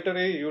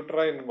solitary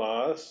uterine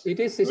mass. It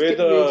is 16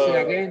 weeks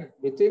again,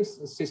 within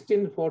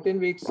 16-14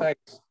 weeks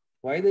size.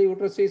 Why the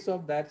uterus is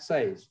of that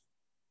size?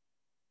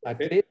 At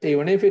least,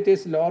 even if it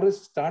is low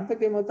risk, start the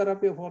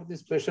chemotherapy for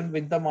this patient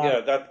with the mark.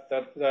 Yeah,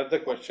 that's the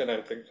question,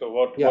 I think. So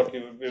what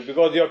you,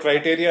 because your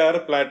criteria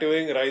are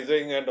plateauing,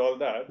 rising and all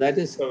that. That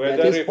is, so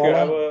whether if you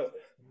have a...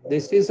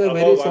 This is a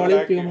very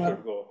solid tumor.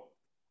 Go.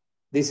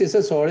 This is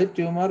a solid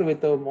tumor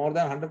with more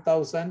than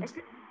 100,000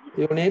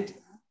 unit,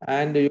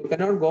 and you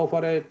cannot go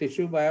for a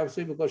tissue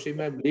biopsy because she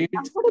may bleed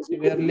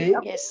severely.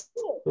 Yes.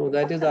 So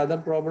that is the other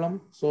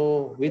problem.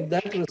 So with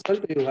that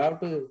result, you have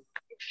to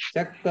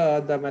check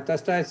the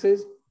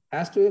metastasis.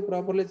 Has to be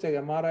properly checked.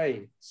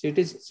 MRI,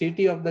 CT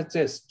of the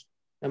chest,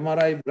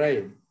 MRI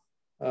brain,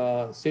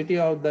 CT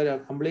of the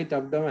complete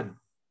abdomen,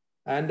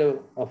 and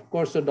of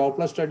course the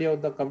Doppler study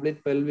of the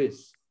complete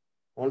pelvis.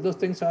 All those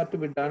things are to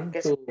be done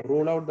to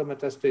rule out the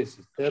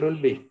metastasis. There will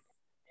be.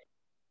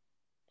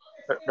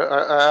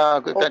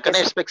 Can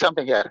I speak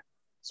something here?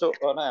 So,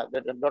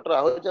 Dr.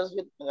 Ahuja's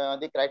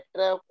the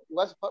criteria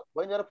was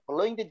when you are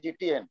following the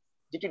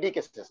GTD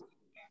cases.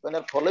 When you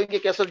are following a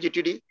case of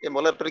GTD, a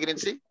molar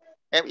pregnancy,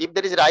 and if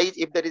there is rise,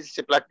 if there is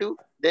a plateau,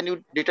 then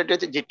you detect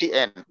as a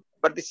GTN.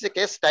 But this is a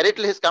case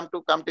directly has come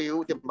to you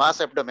with a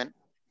mass abdomen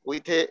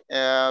with a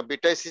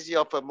beta SCG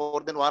of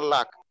more than 1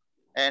 lakh.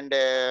 And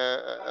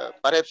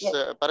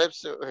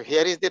perhaps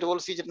here is the role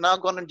she is now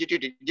gone on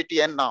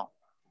GTN now.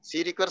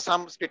 She requires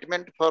some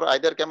treatment for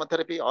either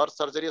chemotherapy or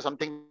surgery or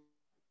something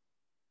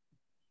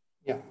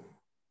Yeah.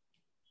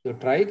 You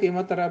try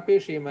chemotherapy,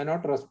 she may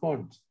not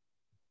respond.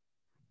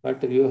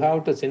 But you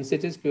have to, since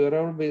it is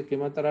curable with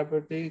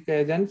chemotherapeutic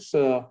agents,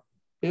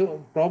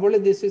 probably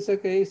this is a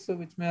case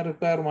which may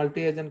require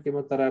multi-agent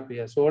chemotherapy.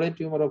 A solid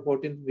tumor of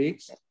 14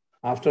 weeks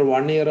after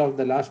 1 year of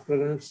the last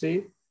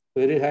pregnancy,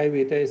 very high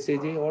beta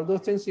HCG, all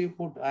those things you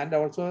put, and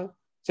also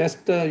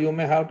chest, you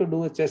may have to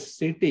do a chest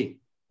CT.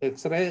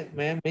 X-ray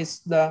may miss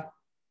the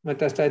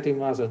metastatic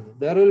mass.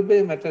 There will be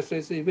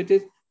metastasis. If it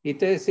is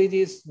beta HCG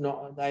is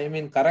no, I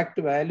mean correct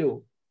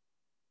value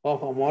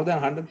of more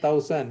than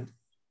 100,000,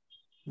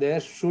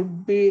 there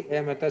should be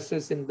a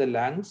metastasis in the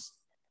lungs.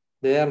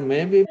 There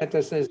may be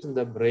metastasis in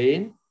the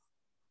brain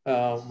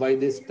by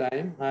this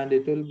time, and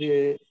it will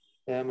be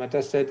a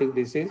metastatic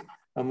disease.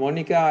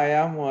 Monica, I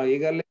am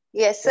eagerly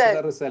Yes, for sir.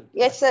 the result.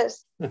 Yes, sir.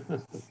 I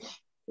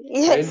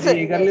Yes, will sir.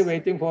 be eagerly Yes.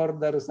 waiting for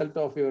the result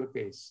of your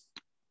case.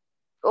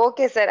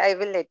 Okay, sir. I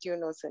will let you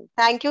know, sir.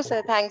 Thank you, sir.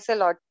 Okay. Thanks a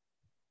lot.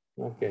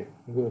 Okay,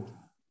 good.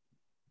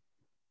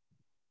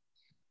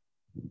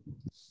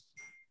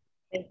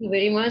 Thank you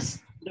very much.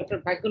 Dr.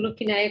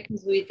 Bhagyalakshmi Nayak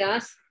is with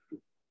us.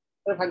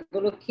 Dr.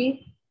 Bhagyalakshmi.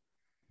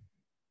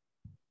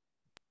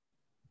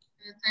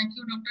 Thank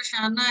you, Dr.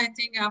 Sharna. I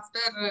think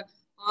after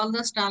all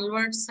the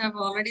stalwarts have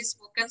already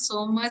spoken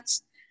so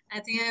much, I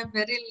think I have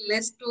very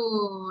less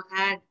to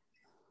add.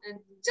 And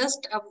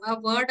just a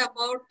word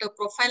about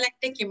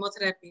prophylactic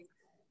chemotherapy.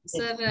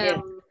 Sir,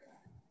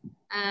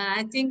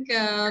 I think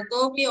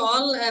though we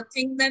all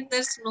think that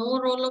there's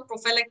no role of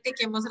prophylactic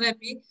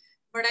chemotherapy,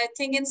 but I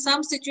think in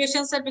some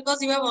situations, sir,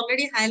 because you have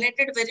already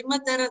highlighted very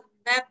much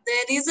that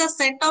there is a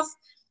set of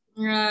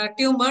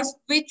tumors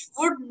which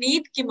would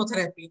need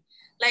chemotherapy,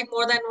 like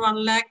more than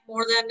 1 lakh,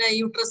 more than a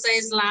uterus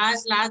size,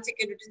 large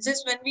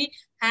uteruses. When we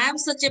have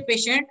such a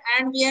patient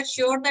and we are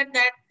sure that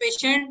that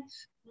patient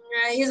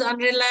is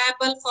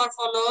unreliable for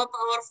follow-up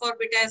or for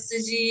beta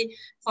HCG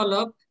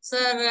follow-up,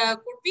 sir,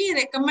 could we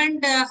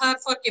recommend her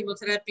for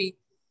chemotherapy?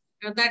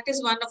 That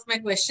is one of my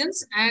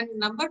questions. And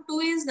number two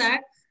is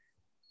that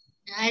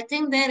I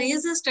think there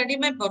is a study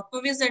by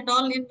Borkovic et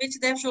al. In which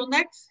they have shown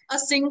that a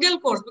single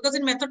course, because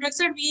in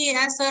methotrexate,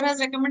 as sir has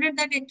recommended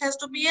that it has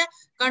to be a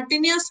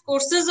continuous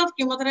courses of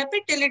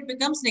chemotherapy till it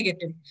becomes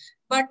negative.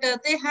 But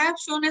they have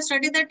shown a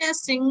study that a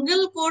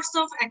single course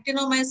of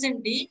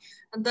actinomycin D,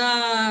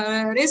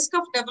 the risk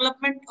of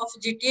development of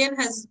GTN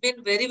has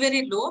been very,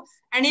 very low.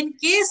 And in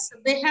case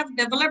they have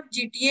developed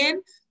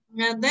GTN,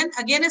 then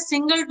again a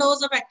single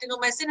dose of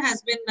actinomycin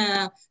has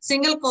been,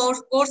 single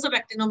course of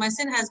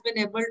actinomycin has been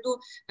able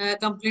to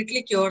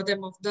completely cure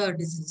them of the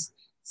disease.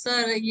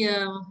 Sir,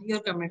 your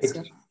comments,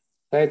 sir.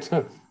 Right,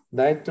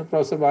 right,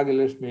 Professor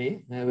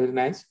Bhagyalakshmi, very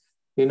nice.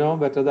 You know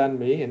better than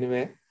me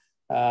anyway.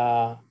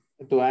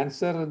 To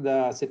answer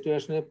the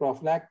situation of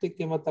prophylactic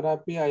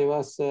chemotherapy, I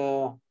was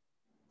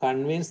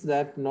convinced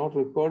that not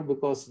required,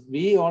 because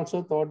we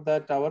also thought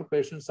that our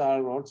patients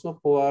are also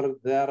poor.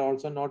 They are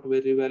also not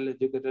very well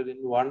educated in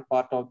one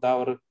part of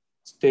our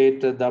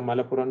state, the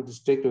Malappuram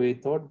district. We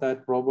thought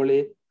that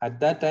probably at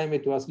that time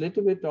it was a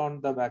little bit on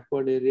the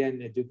backward area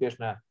in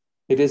education.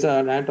 It is,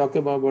 I'm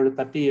talking about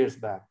 30 years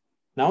back.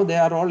 Now they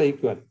are all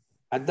equal.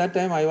 At that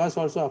time I was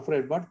also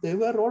afraid, but they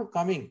were all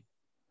coming.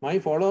 My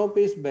follow-up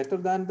is better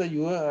than the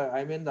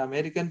the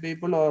American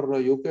people or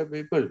UK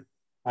people.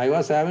 I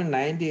was having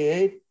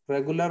 98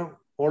 regular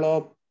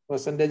follow-up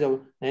percentage of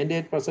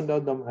 98%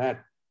 of them had,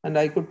 and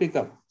I could pick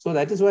up. So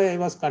that is why I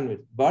was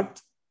convinced. But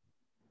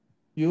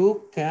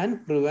you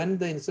can prevent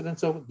the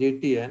incidence of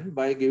GTN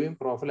by giving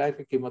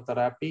prophylactic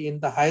chemotherapy in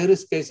the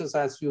high-risk cases,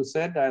 as you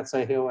said, as I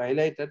have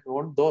highlighted,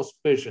 on those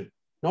patients,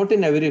 not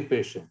in every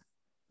patient.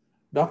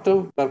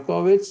 Dr.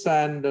 Berkowitz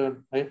and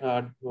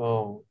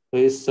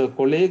his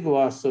colleague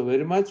was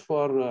very much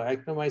for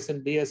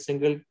actinomycin D as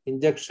single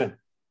injection,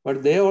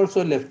 but they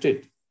also left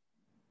it.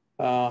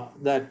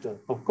 That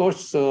of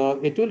course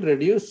it will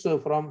reduce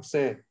from,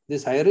 say,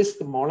 this high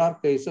risk molar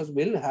cases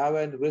will have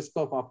a risk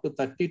of up to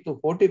 30 to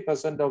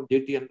 40% of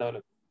GTN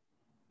development.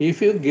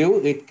 If you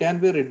give, it can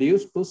be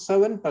reduced to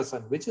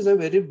 7%, which is a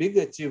very big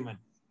achievement,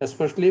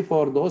 especially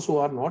for those who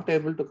are not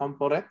able to come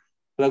for a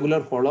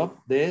regular follow-up.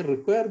 They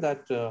require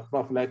that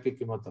prophylactic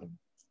chemotherapy.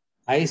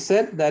 I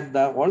said that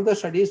all the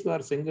studies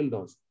were single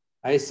dose.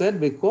 I said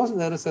because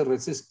there is a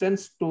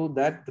resistance to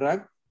that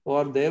drug,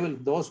 or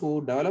those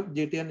who develop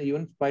GTN,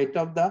 even in spite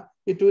of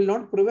it will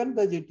not prevent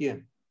the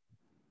GTN.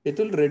 It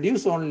will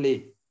reduce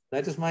only.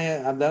 That is my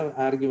other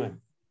argument.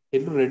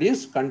 It will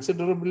reduce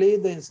considerably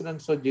the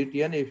incidence of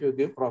GTN if you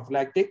give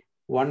prophylactic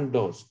one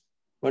dose.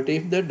 But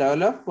if they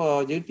develop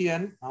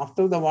GTN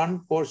after the one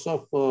course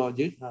of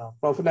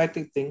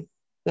prophylactic thing,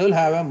 they will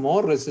have a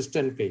more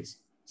resistant case.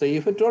 So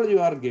if at all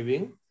you are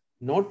giving,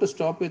 not to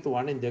stop with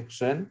one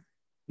injection,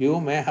 you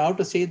may have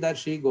to see that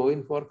she go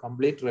in for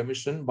complete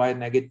remission by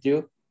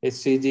negative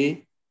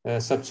HCG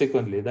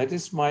subsequently. That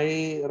is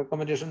my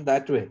recommendation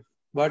that way.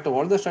 But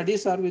all the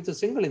studies are with a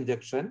single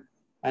injection.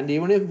 And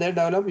even if they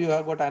develop, you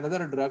have got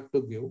another drug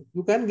to give.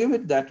 You can give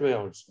it that way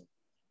also.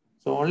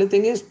 So only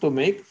thing is to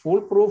make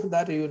foolproof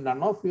that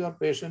none of your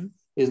patient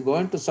is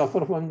going to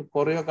suffer from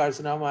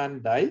choriocarcinoma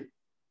and die.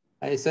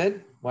 I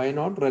said, why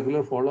not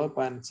regular follow-up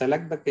and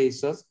select the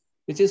cases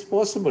which is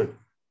possible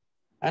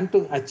and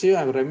to achieve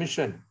a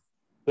remission.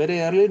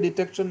 Very early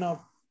detection of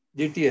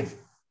GTN,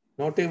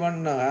 not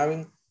even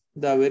having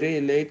the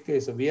very late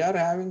case. We are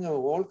having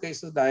all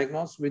cases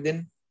diagnosed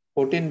within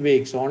 14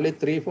 weeks, only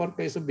 3-4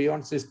 cases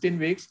beyond 16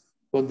 weeks.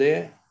 So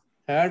they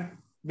had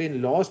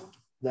been lost,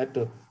 that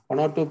 1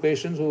 or 2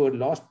 patients who were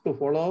lost to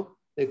follow-up,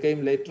 they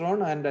came later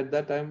on, and at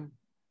that time,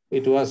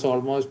 it was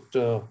almost,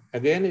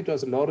 again, it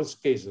was low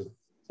risk cases.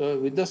 So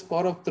with the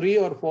score of 3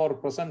 or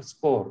 4%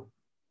 score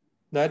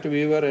that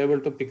we were able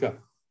to pick up.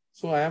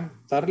 So I am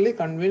thoroughly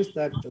convinced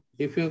that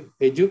if you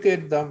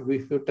educate them,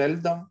 if you tell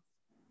them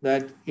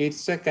that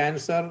it's a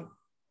cancer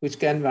which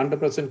can be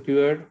 100%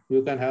 cured,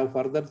 you can have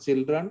further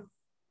children,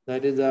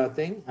 that is the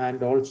thing.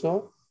 And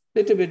also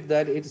little bit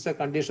that it's a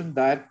condition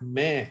that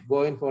may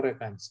go in for a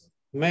cancer,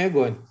 may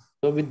go in.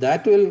 So with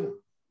that will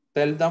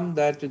tell them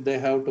that they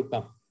have to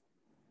come.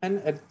 And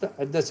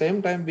at the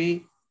same time,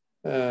 be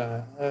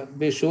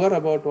sure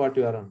about what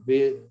you are on.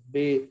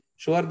 Be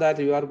sure that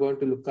you are going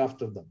to look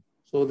after them.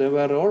 So they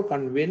were all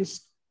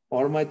convinced.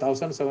 All my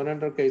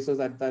 1,700 cases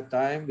at that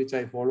time, which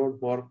I followed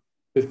for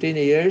 15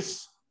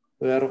 years,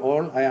 were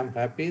all, I am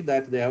happy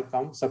that they have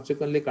come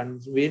subsequently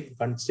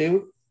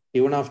conceived.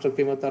 Even after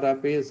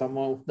chemotherapy, some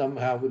of them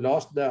have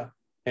lost the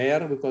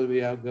hair because we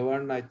have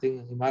given, I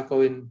think,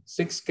 Imaco in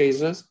 6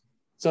 cases.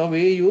 So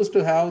we used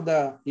to have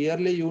the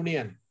yearly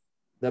union.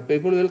 The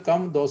people will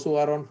come, those who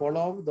are on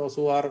follow-up, those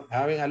who are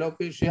having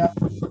alopecia,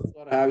 those who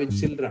are having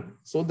children.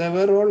 So they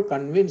were all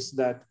convinced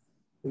that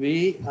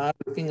we are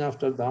looking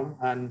after them,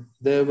 and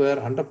they were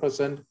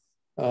 100%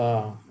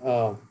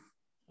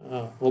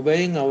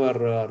 obeying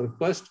our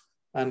request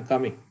and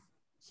coming.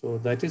 So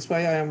that is why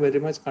I am very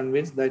much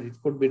convinced that it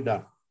could be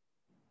done.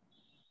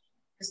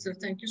 Yes, sir.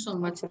 Thank you so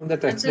much. From the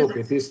textbook,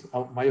 it is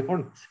my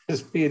own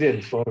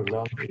experience for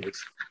long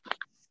years.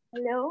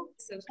 Hello.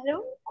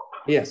 Hello.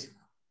 Yes.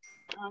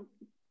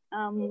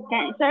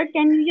 Sir,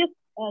 can you just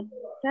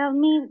tell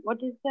me what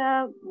is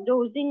the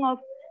dosing of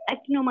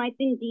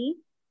actinomycin D?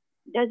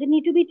 Does it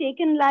need to be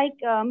taken like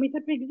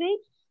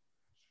methotrexate?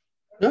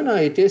 No,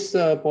 it is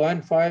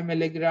 0.5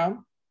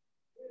 milligram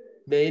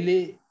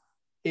daily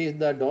is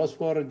the dose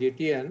for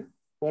GTN.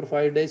 For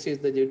 5 days is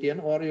the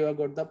GTN, or you have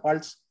got the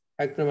pulse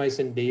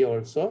actinomycin D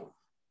also.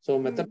 So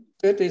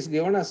methotrexate is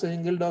given as a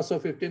single dose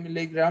of 50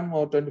 milligram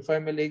or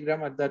 25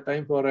 milligram at that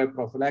time for a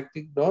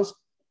prophylactic dose.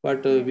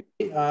 But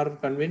we are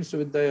convinced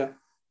with the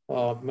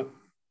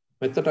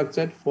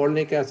methotrexate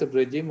folic acid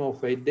regime of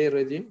 8-day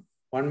regime,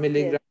 1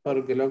 milligram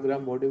per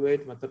kilogram body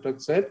weight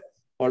methotrexate,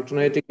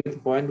 alternating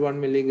with 0.1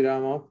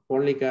 milligram of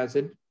folic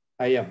acid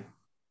IM.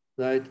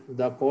 That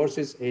the course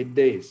is 8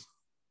 days.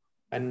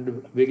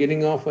 And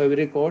beginning of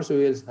every course, we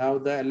will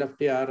have the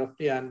LFT,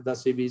 RFT, and the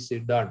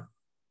CBC done.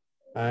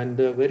 And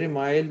very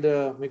mild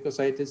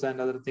mucositis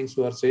and other things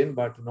were seen,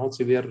 but no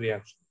severe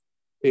reaction.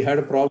 We had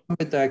a problem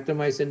with the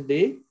actinomycin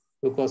D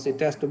because it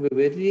has to be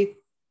very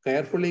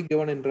carefully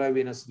given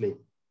intravenously.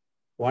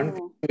 One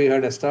thing, we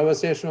had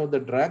extravasation of the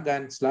drug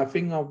and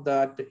sloughing of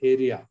that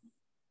area.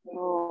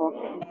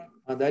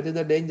 That is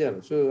the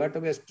danger. So you have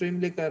to be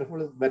extremely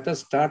careful. Better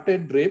start a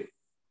drip.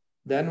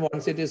 Then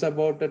once it is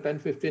about 10,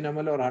 15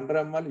 ml or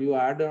 100 ml, you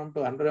add on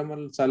to 100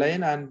 ml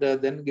saline and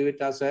then give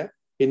it as a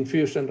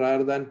infusion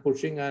rather than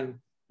pushing and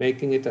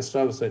making it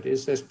extravasate.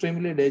 It's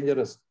extremely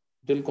dangerous.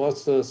 It will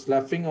cause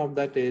sloughing of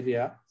that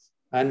area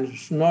and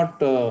should not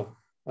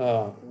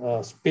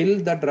spill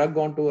the drug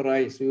onto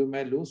rice. You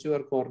may lose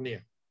your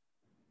cornea.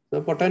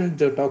 The potent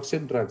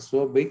toxic drugs.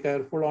 So be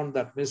careful on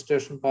the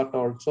administration part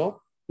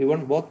also.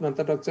 Even both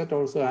methotrexate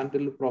also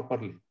handled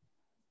properly.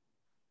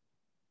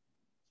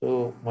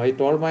 So I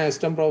told my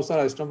assistant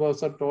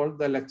professor told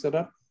the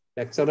lecturer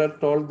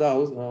told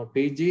the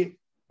PG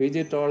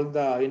told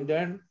the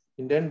intern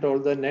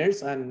told the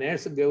nurse, and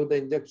nurse gave the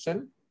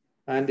injection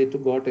and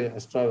it got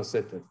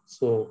extravasated.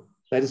 So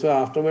that is why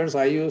afterwards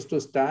I used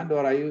to stand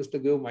or I used to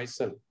give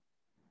myself.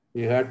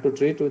 We had to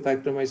treat with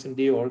actinomycin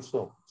D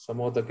also, some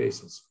of the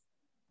cases.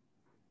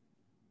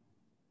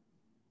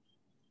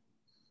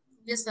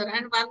 Yes, sir.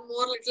 And one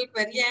more little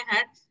query I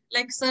had,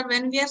 like, sir,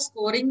 when we are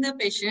scoring the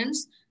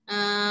patients,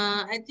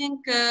 I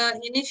think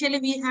initially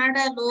we had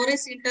a low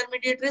risk,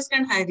 intermediate risk,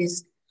 and high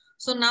risk.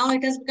 So now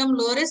it has become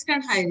low risk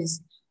and high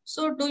risk.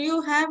 So do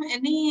you have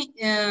any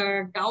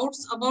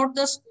doubts about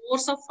the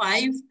scores of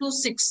 5 to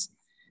 6,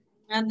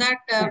 and that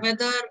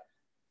whether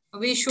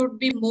we should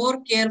be more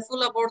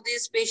careful about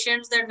these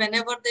patients, that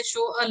whenever they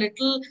show a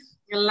little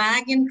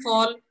lag in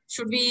fall,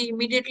 should we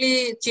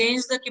immediately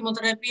change the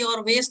chemotherapy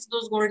or waste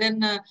those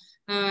golden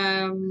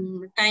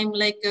time,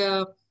 like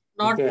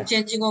not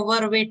changing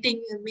over,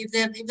 waiting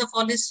if the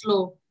fall is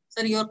slow?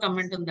 Sir, your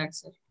comment on that,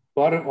 sir.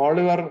 For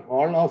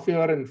all of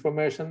your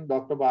information,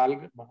 Dr.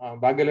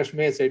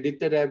 Bhagyalakshmi has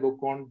edited a book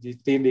on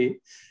GTD,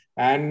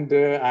 and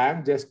I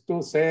am just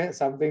to say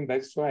something.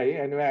 That's why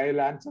anyway I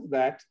will answer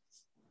that.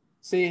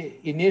 See,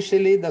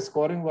 initially the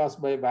scoring was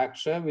by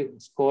Baxter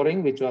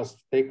scoring, which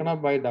was taken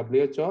up by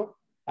WHO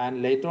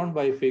and later on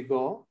by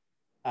FIGO.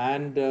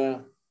 And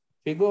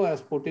FIGO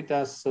has put it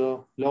as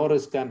low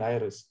risk and high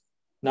risk.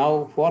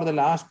 Now, for the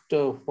last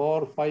 4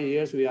 or 5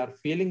 years, we are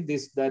feeling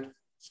this, that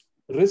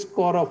risk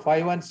score of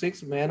 5 and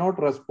 6 may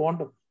not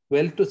respond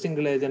well to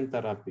single agent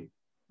therapy,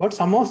 but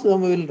some of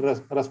them will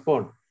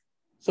respond.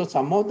 So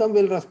some of them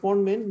will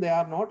respond means they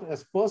are not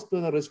exposed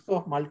to the risk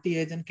of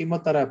multi-agent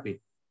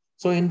chemotherapy.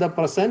 So in the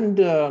present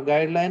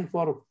guideline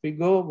for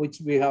FIGO,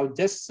 which we have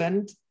just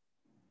sent,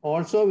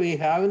 also we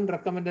haven't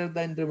recommended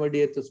the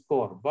intermediate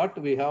score,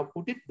 but we have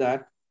put it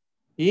that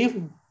if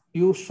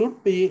you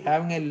should be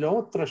having a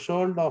low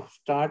threshold of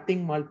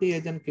starting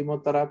multi-agent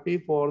chemotherapy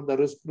for the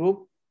risk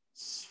group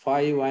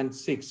 5 and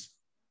 6.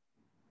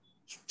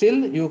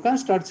 Still, you can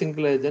start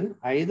single agent,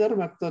 either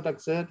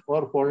methotrexate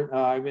or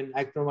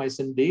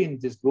actinomycin D in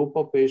this group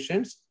of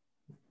patients.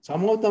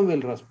 Some of them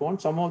will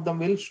respond, some of them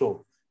will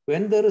show.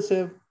 When there is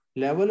a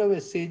level of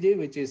SCG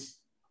which is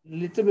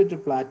little bit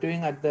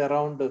plateauing at the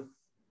around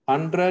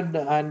 100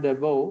 and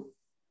above,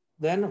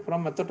 then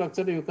from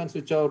methotrexate you can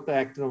switch out to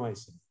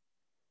actinomycin.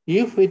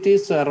 If it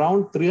is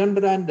around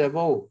 300 and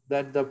above,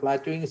 that the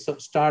plateauing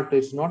start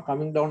is not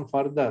coming down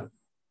further,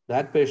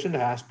 that patient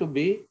has to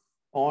be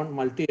on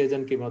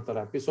multi-agent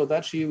chemotherapy so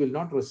that she will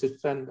not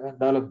resist and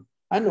develop.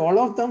 And all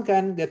of them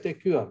can get a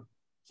cure.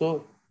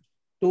 So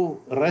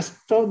to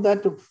rest of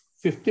that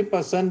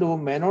 50% who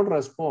may not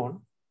respond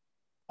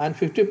and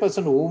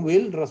 50% who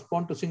will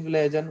respond to single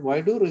agent,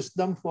 why do you risk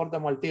them for the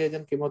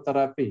multi-agent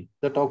chemotherapy,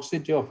 the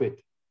toxicity of it?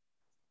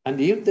 And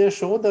if they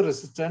show the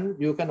resistance,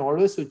 you can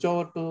always switch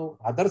over to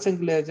other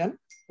single agent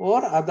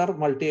or other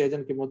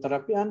multi-agent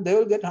chemotherapy and they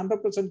will get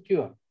 100%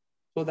 cure.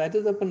 So that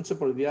is the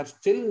principle. We are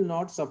still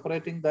not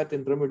separating that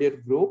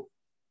intermediate group.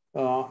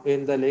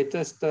 In the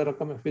latest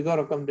FIGO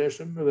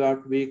recommendation,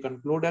 we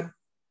concluded,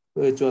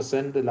 which was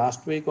sent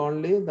last week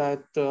only,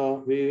 that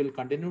we will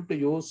continue to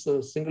use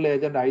single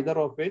agent, either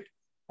of it,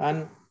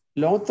 and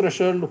low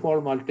threshold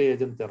for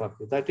multi-agent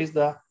therapy. That is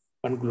the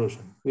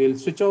conclusion. We will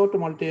switch over to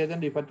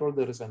multi-agent if at all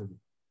there is anything.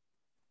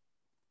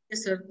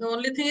 Yes, sir. The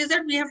only thing is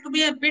that we have to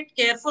be a bit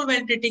careful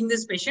when treating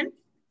this patient.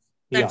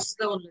 That's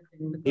the only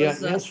thing.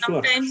 Because, yes,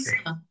 sometimes,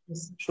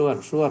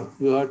 sure. Sure.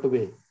 You have to be.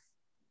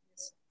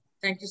 Yes.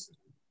 Thank you,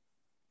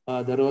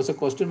 sir. There was a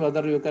question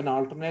whether you can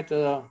alternate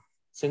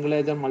single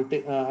agent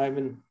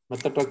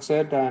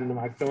methotrexate and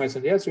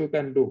actinomycin. Yes, you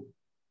can do.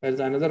 There's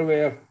another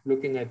way of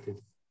looking at it.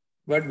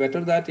 But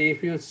better that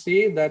if you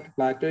see that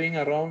plateauing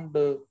around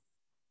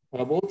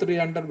above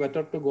 300,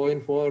 better to go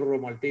in for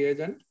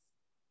multi-agent.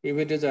 If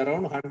it is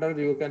around 100,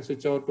 you can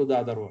switch out to the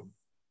other one.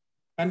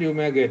 And you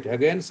may get,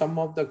 again, some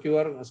of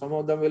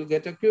them will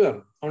get a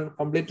cure on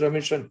complete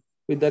remission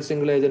with that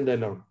single agent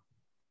alone.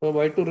 So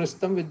why to risk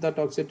them with the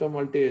toxicity of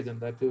multi-agent?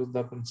 That is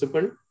the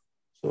principle.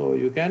 So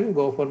you can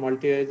go for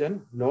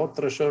multi-agent, low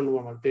threshold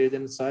for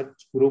multi-agent such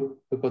group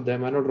because they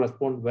may not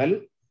respond well.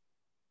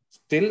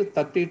 Still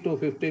 30 to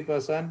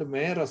 50%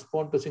 may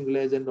respond to single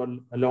agent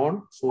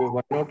alone. So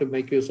why not to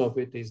make use of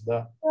it is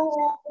the,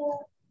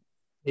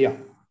 yeah.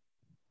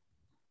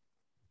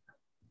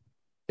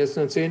 Yes,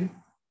 Nancy?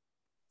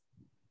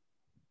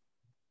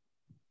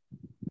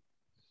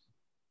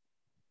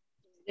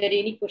 Is there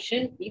any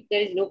question? If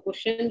there is no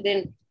question,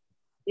 then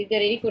is there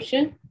any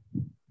question?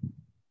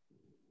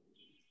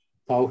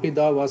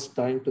 Tawhida was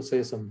trying to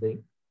say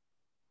something.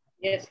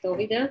 Yes,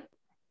 Tawhida.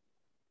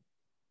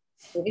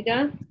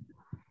 Tawhida?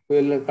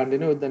 We'll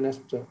continue with the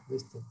next.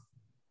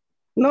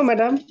 No,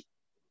 madam.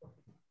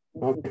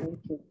 Okay.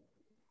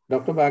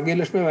 Dr.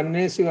 Bhagyalakshmi, when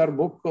is your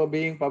book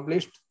being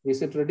published?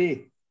 Is it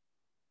ready?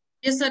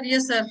 Yes, sir.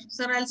 Yes, sir.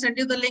 Sir, I'll send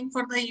you the link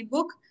for the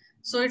ebook.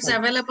 So it's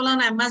available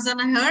on Amazon,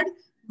 I heard,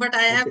 but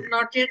I have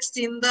not yet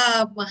seen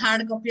the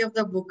hard copy of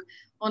the book.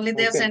 Only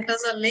they have sent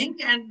us a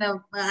link and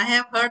I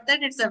have heard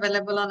that it's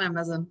available on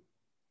Amazon.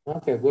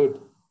 Okay, good.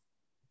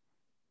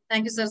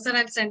 Thank you, sir. Sir,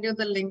 I'll send you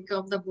the link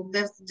of the book.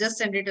 They've just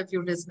sent it a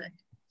few days back.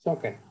 It's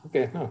okay.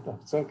 Okay, no,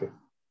 it's okay.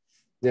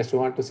 Just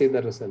want to see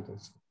the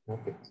results.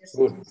 Okay, yes,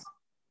 good. Yes.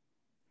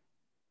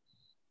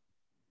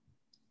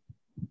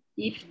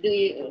 If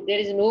there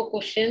is no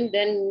question,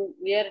 then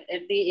we are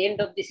at the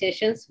end of the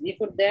sessions.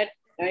 Before that,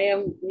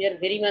 we are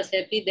very much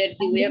happy that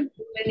we have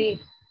too many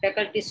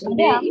faculties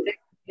today.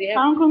 We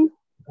have,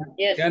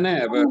 yes. Can I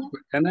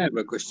have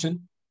a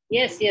question?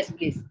 Yes,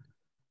 please.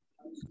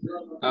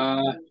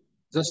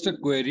 Just a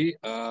query.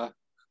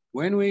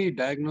 When we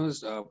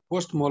diagnose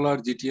post-molar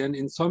GTN,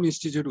 in some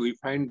institute, we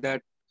find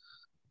that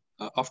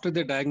after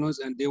they diagnose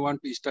and they want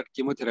to start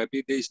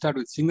chemotherapy, they start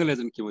with single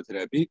agent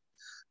chemotherapy.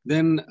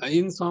 Then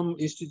in some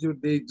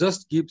institute, they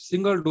just give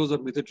single dose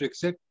of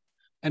methotrexate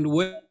and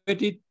wait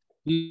it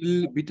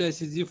till beta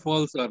SCG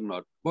falls or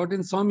not. But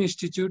in some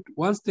institute,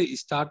 once they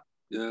start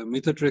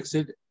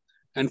methotrexate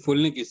and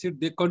folinic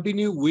acid, they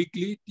continue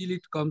weekly till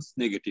it comes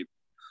negative.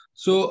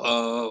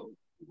 So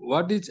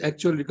what is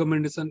actual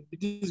recommendation?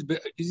 Is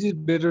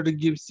it better to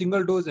give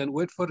single dose and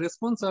wait for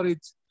response, or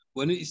it's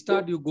when you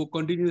start, you go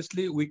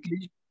continuously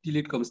weekly till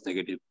it comes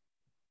negative?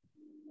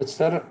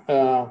 Sir,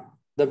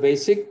 the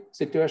basic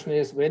situation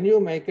is when you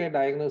make a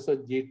diagnosis of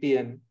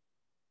GTN,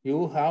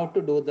 you have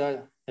to do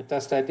the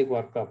metastatic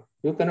workup.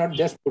 You cannot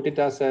just put it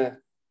as a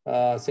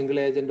single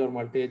agent or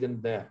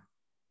multi-agent there.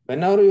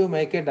 Whenever you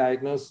make a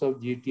diagnosis of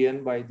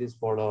GTN by this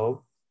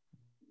follow-up,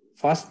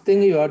 first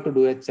thing you have to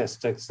do a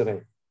chest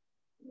X-ray.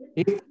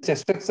 If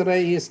chest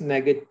X-ray is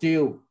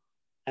negative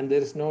and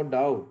there is no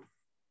doubt,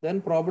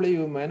 then probably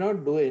you may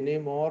not do any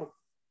more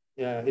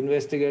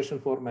investigation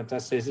for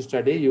metastasis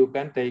study. You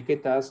can take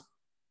it as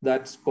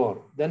that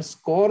score. Then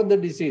score the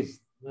disease.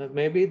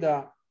 Maybe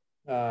the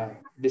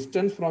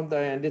distance from the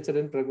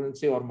antecedent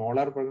pregnancy or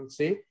molar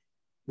pregnancy,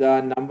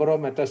 the number of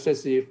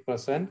metastases if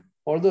present,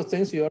 all those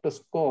things you have to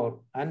score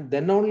and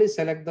then only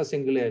select the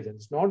single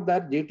agents. Not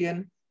that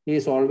GTN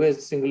is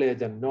always single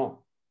agent. No.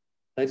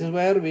 That is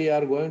where we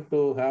are going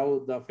to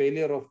have the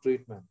failure of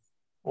treatment.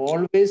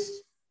 Always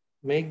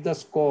make the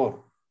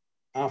score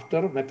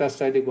after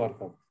metastatic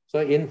workup. So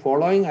in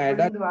following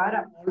IDA,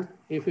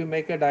 if you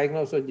make a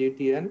diagnosis of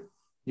GTN,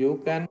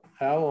 you can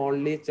have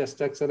only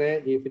chest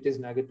X-ray. If it is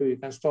negative, you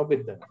can stop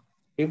it there.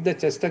 If the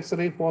chest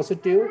X-ray is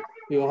positive,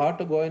 you have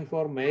to go in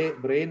for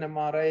brain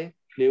MRI,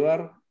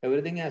 liver,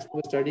 everything has to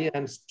be studied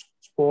and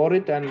score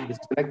it and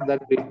select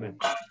that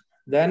treatment.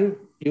 Then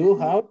you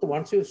have to,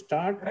 once you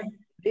start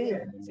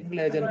the single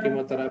agent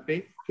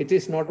chemotherapy, it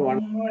is not one.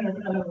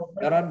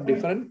 There are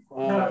different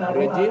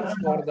regimes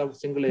for the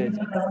single agent.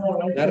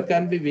 There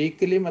can be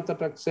weekly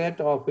methotrexate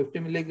of 50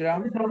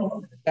 milligram.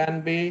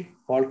 Can be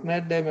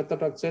alternate day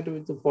methotrexate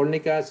with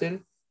folic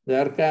acid.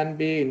 There can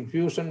be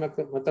infusion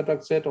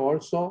methotrexate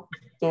also.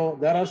 So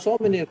there are so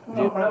many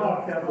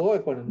regimes. Go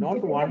according,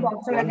 not one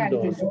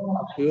dose.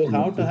 You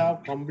have to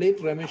have complete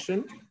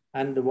remission,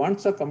 and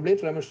once a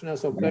complete remission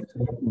has occurred,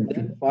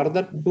 then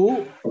further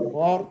 2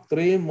 or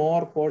 3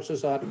 more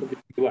courses are to be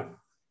given.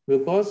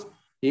 Because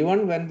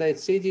even when the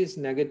HCG is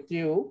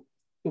negative,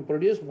 to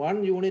produce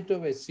 1 unit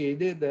of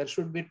HCG, there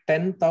should be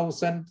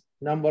 10,000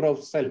 number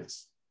of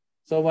cells.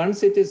 So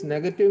once it is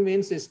negative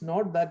means it's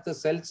not that the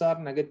cells are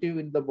negative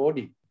in the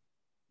body.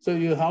 So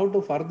you have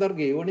to further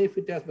give, even if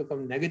it has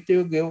become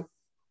negative, give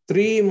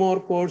 3 more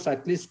courses,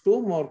 at least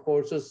 2 more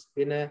courses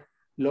in a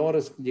low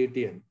risk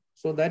GTN.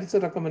 So that is a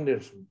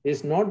recommendation.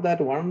 It's not that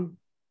one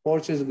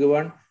course is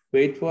given,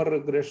 wait for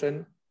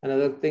regression, and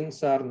other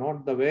things are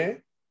not the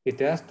way. It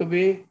has to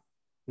be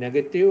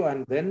negative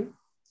and then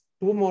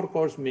 2 more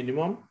courses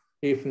minimum,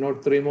 if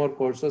not 3 more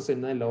courses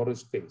in a low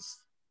risk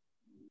case.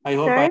 I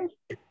hope Sir?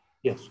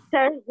 Yes.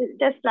 Sir,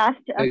 just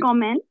last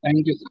comment.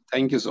 Thank you.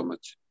 Thank you so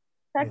much.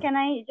 Sir, can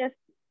I just,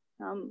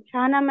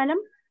 Shahana, madam?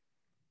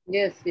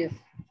 Yes, yes.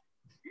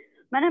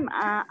 Madam,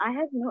 I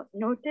have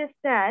noticed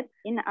that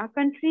in our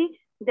country,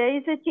 there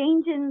is a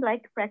change in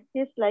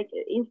practice,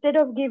 instead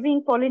of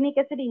giving folinic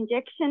acid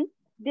injection,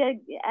 they are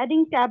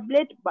adding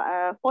tablet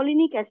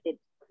folinic acid.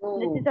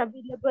 This is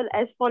available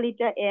as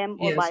Folita M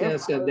or Yes,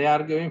 yes, yes. They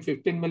are giving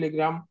 15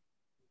 milligram.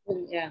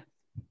 Yeah.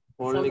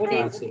 Folic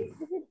acid.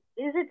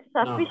 Is it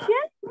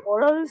sufficient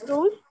oral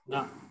dose?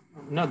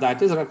 No,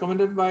 that is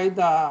recommended by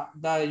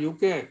the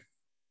UK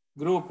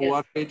group who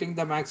are treating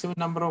the maximum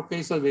number of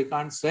cases. We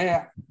can't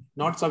say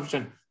not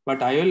sufficient,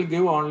 but I will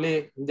give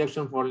only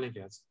injection folic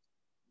acid.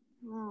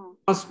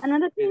 Because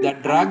the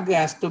drug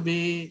has to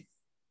be,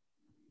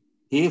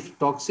 if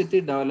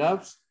toxicity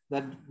develops,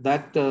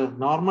 that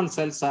normal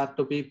cells have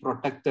to be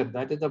protected.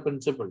 That is the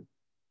principle.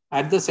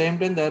 At the same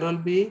time, there will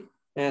be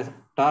a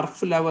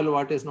turf level,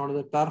 what is known as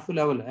the turf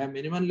level, a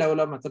minimum level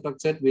of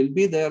methotrexate will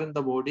be there in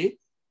the body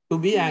to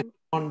be active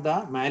on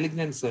the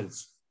malignant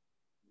cells.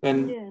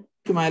 When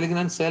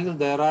malignant cells,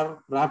 there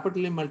are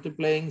rapidly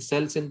multiplying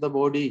cells in the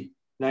body,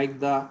 like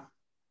the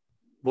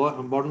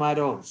bone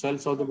marrow,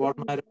 cells of the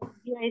bone marrow,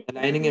 the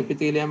lining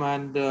epithelium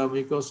and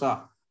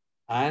mucosa,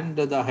 and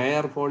the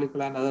hair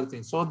follicle and other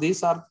things. So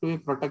these are to be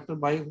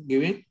protected by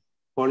giving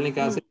folic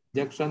acid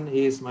injection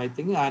is my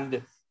thing.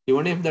 And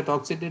even if the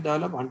toxicity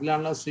develops,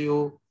 unless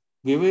you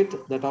give it,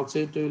 the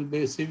toxicity will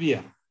be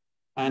severe.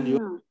 And you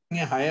are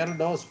giving a higher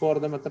dose for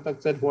the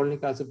methotrexate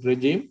folic acid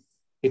regime.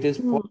 It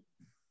is,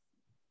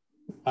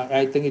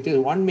 I think it is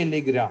 1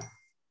 milligram.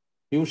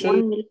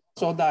 Usually,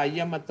 so the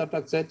IM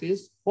methotrexate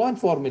is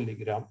 0.4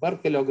 milligram per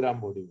kilogram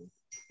body weight.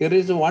 Here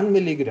is 1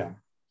 milligram.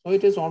 So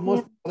it is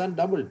almost more than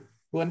double,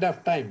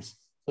 2.5 times.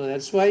 So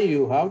that's why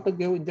you have to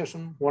give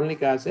injection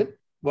folic acid,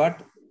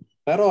 but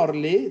per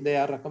orally, they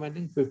are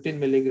recommending 15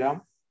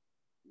 milligram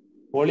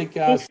folic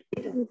acid.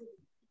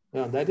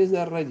 Yeah, that is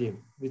the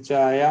regime, which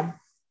I'm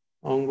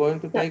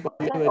going to take.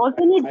 I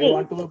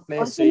want to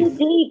play safe.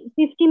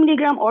 50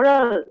 milligram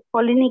oral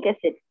folinic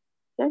acid.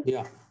 Sir?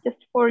 Yeah. Just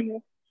for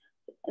you.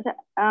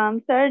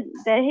 Sir,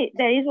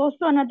 there is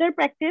also another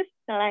practice,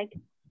 like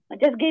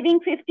just giving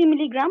 50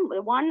 milligram,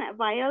 one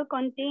vial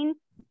contains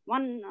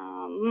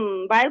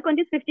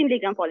 50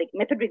 milligram folic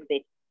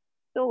methotrexate.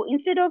 So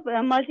instead of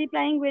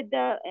multiplying with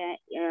the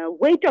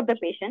weight of the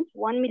patient,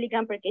 1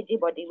 milligram per kg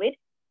body weight,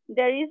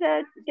 there is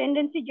a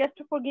tendency just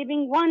for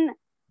giving one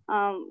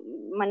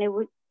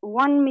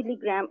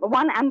milligram,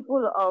 1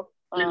 ampoule of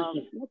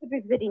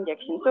methotrexate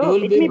injection. So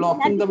you will be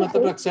blocking the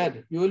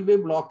methotrexate. You will be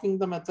blocking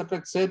the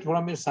methotrexate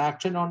from its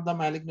action on the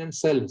malignant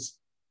cells.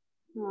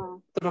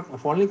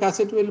 Folic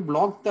acid will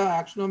block the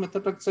action of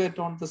methotrexate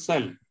on the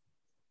cell.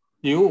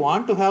 You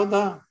want to have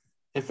the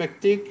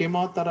effective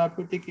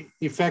chemotherapeutic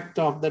effect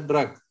of the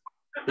drug.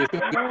 If you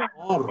give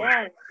more,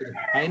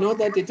 I know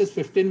that it is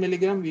 15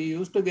 milligram. We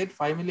used to get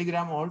 5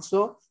 milligram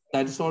also.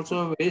 That is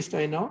also a waste,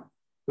 I know,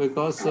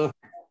 because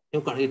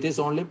it is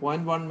only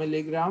 0.1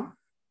 milligram.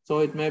 So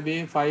it may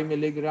be 5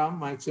 milligram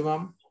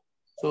maximum.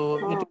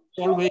 So it is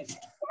all waste.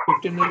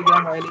 15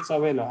 milligram vial is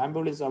available,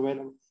 ampule is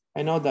available.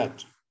 I know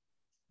that.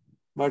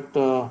 But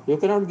you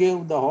cannot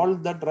give the whole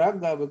the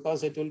drug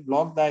because it will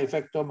block the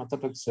effect of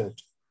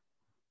methotrexate.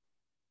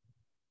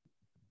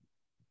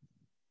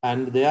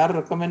 And they are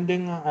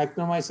recommending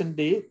actinomycin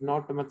D,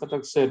 not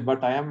methotrexate.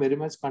 But I am very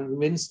much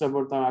convinced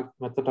about the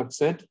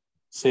methotrexate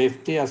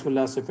safety as well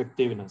as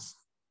effectiveness.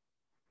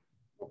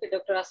 Okay,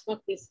 Dr. Asma,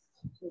 please.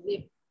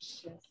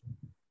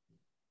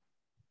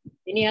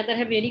 Any other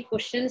have any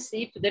questions?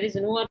 If there is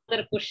no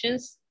other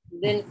questions,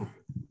 then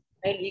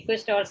I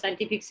request our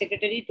scientific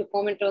secretary to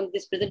comment on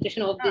this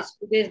presentation of this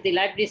today's the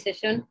library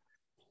session.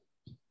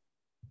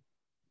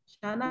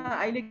 Shana,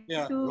 I like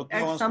to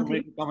add something.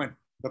 To make a comment.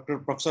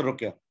 Professor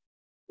Rukia.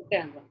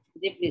 Okay,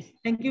 please.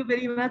 Thank you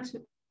very much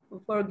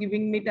for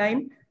giving me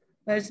time.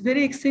 It's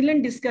very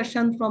excellent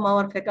discussion from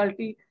our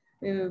faculty,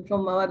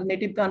 from our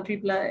native country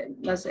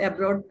plus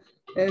abroad.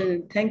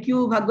 Thank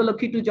you,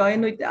 Bhagyalakshmi, to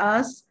join with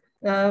us.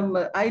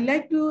 I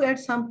like to add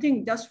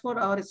something just for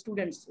our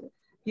students.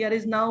 Here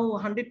is now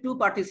 102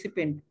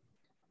 participants.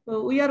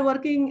 So we are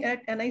working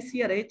at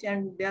NICRH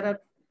and there are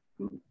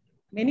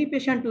many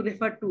patients to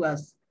refer to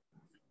us.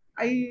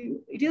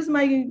 It is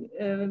my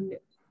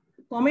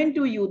comment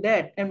to you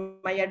that, and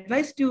my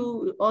advice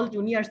to all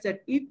juniors,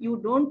 that if you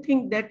don't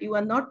think that you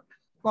are not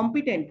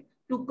competent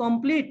to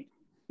complete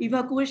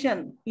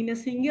evacuation in a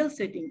single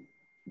setting,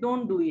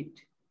 don't do it.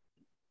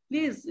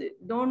 Please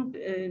don't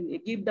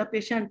give the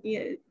patient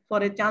for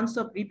a chance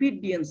of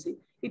repeat DNC.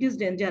 It is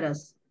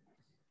dangerous.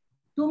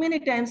 Too many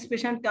times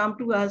patients come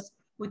to us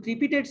with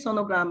repeated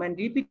sonogram and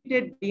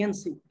repeated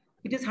DNC.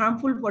 It is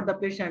harmful for the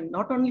patient,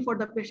 not only for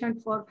the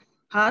patient, for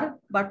her,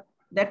 but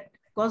that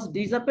cause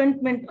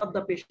disappointment of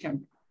the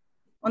patient.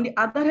 On the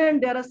other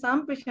hand, there are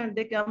some patients,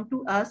 they come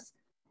to us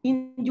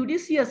in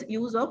judicious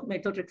use of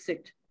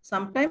methotrexate,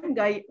 sometimes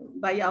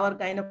by our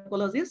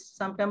gynecologist,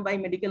 sometimes by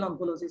medical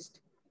oncologist.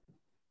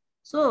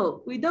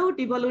 So without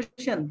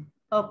evaluation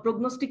of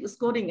prognostic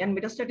scoring and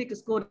metastatic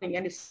scoring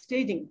and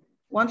staging,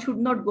 one should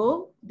not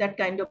go that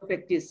kind of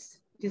practice.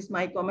 It is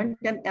my comment.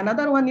 And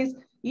another one is,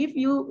 if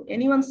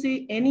anyone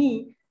see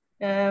any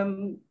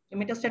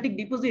metastatic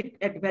deposit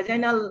at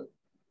vaginal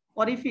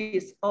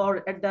orifice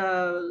or at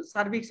the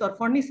cervix or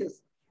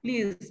fornices,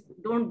 please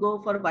don't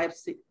go for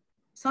biopsy.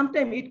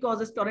 Sometimes it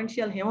causes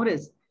torrential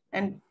hemorrhage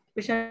and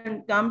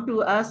patient come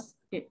to us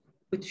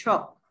with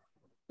shock.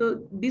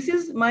 So this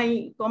is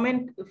my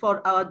comment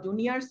for our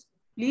juniors.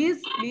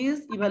 Please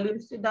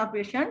evaluate the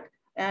patient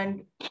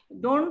and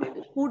don't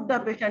put the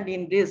patient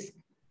in risk.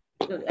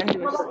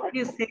 And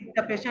please save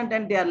the patient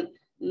and their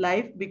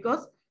life,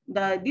 because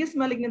this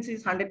malignancy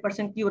is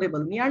 100%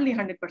 curable, nearly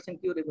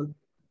 100% curable.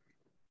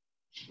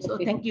 So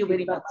okay. Thank you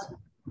very much.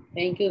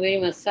 Thank you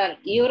very much, sir.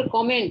 Your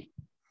comment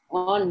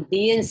on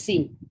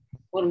DNC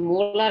for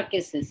molar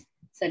cases.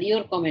 Sir,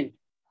 your comment.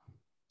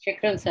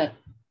 Shekran, sir.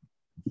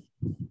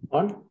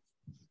 On?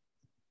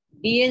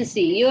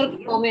 DNC,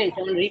 your comment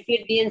on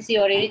repeat DNC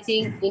or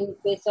anything in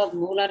case of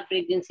molar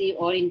pregnancy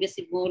or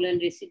invasive mole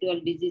and residual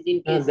disease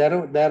in case. There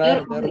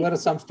were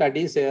some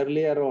studies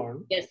earlier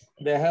on. Yes.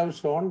 They have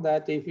shown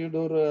that if you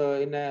do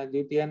in a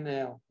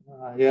GTN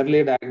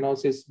early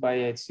diagnosis by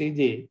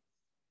HCG,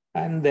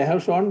 and they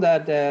have shown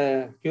that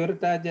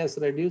curettage has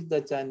reduced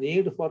the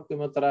need for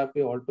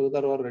chemotherapy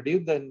altogether, or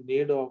reduced the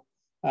need of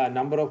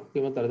number of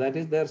chemotherapy. That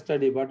is their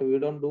study, but we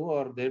don't do,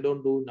 or they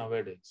don't do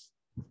nowadays.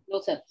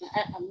 No, sir.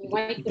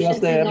 It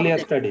was the earlier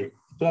study.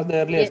 It was the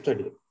earlier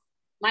study.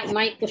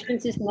 My question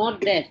is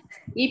not that.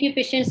 If your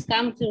patients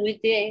come with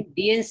a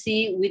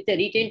DNC with a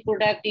retained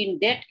product, in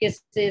that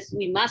cases,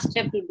 we must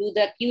have to do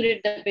the curate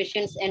the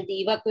patients and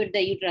evacuate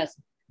the uterus.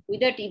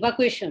 Without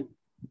evacuation,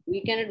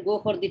 we cannot go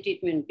for the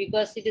treatment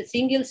because it is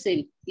single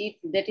cell. If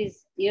that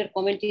is your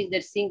comment is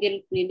that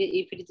single,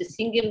 if it is a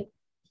single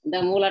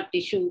the molar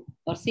tissue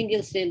or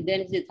single cell,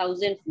 then it's a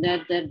thousand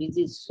that the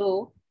disease.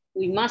 So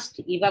we must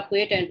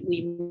evacuate and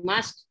we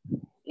must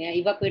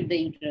evacuate the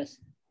uterus.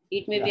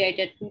 It may be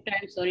either 2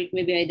 times or it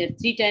may be either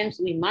 3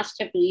 times. We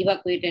must have to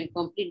evacuate and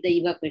complete the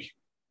evacuation.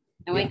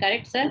 Am I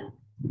correct, sir?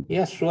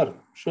 Yes, sure.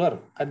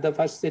 At the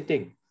first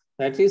sitting.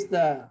 That is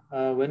the,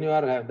 when you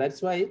are,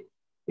 that's why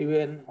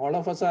even all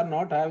of us are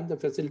not having the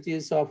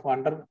facilities of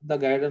under the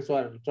guidance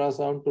or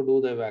ultrasound to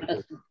do the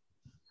evacuation.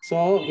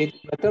 So it's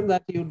better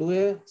that you do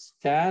a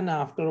scan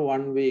after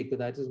 1 week.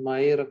 That is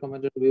my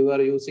recommendation. We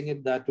were using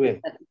it that way,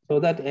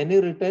 so that any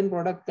retained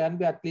product can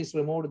be at least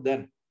removed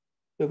then.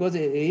 Because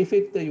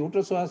if the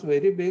uterus was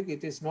very big,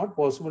 it is not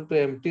possible to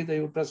empty the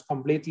uterus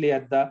completely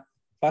at the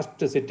first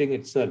sitting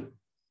itself.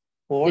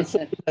 Also,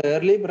 in the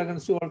early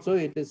pregnancy also,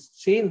 it is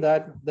seen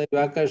that the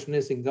evacuation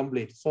is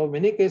incomplete. So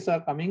many cases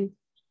are coming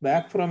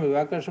back from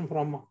evacuation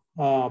from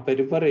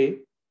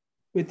periphery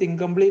with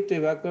incomplete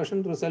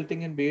evacuation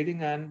resulting in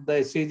bleeding and the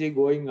SCG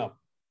going up.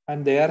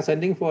 And they are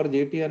sending for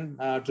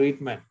GTN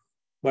treatment.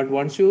 But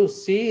once you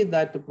see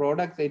that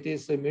product, it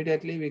is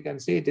immediately, we can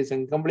see it is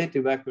incomplete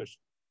evacuation.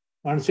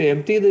 Once you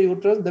empty the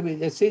uterus, the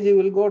SCG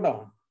will go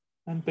down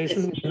and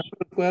patient will not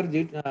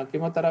require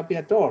chemotherapy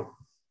at all.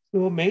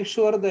 So make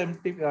sure the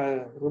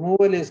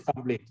removal is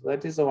complete.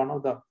 That is one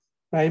of the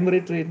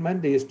primary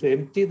treatment is to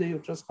empty the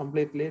uterus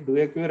completely, do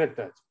a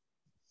curettage.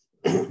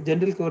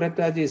 General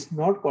curettage is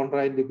not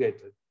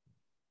contraindicated.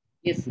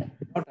 Yes, sir.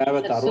 Not have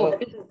a thorough.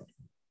 So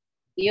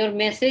your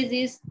message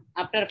is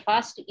after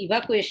first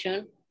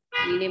evacuation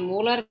in a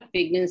molar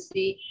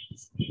pregnancy,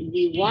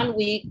 the 1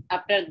 week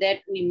after that,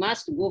 we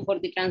must go for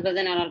the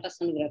transvaginal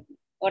ultrasonography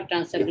or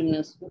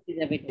transabdominal.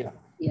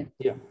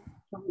 Yeah.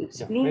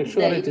 Exclude Make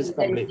sure it is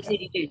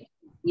complete.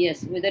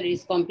 Yes, whether it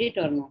is complete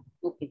or not.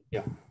 Okay.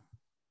 Yeah.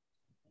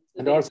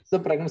 And also the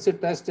pregnancy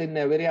test in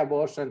every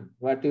abortion,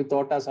 what you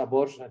thought as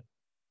abortion.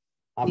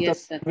 After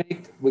yes, sir.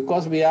 week,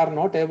 because we are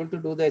not able to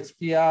do the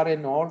HPR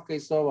in all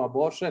cases of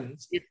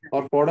abortions, yes,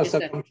 or product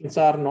circumstances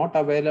are not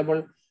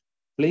available,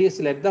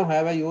 please let them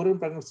have a urine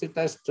pregnancy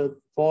test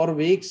 4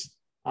 weeks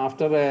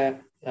after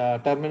a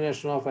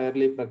termination of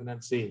early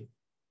pregnancy.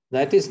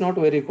 That is not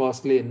very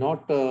costly,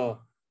 not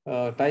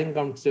time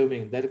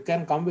consuming. That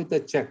can come with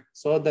a check.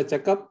 So the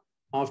checkup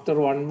after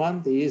 1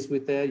 month is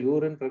with a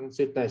urine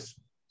pregnancy test,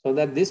 so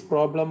that this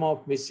problem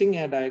of missing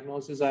a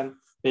diagnosis and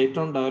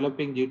later on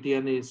developing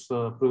GTN is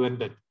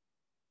prevented.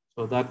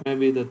 So that may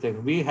be the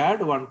thing. We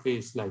had one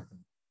case like that.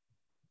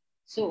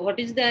 So what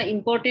is the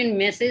important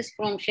message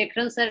from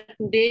Shekran sir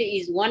today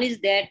is, one is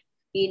that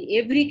in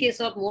every case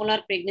of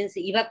molar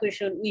pregnancy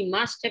evacuation, we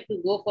must have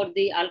to go for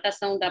the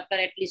ultrasound after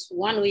at least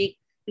 1 week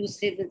to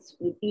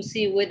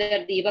see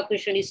whether the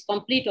evacuation is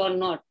complete or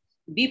not.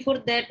 Before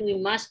that, we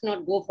must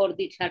not go for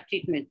the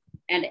treatment.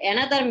 And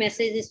another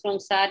message is from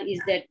sir is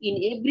that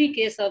in every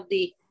case of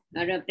the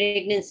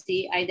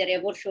pregnancy, either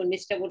abortion,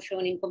 missed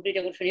abortion, incomplete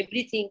abortion,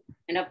 everything,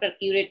 and after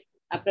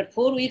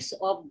 4 weeks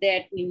of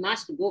that, we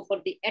must go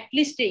for the at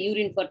least a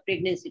urine for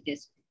pregnancy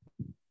test.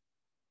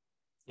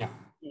 Yeah.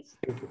 Yes.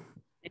 Thank you.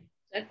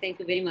 Sir, thank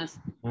you very much.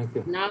 Thank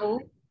you.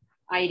 Now,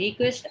 I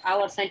request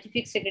our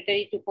scientific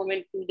secretary to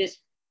comment to this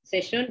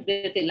session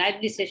with the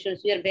lively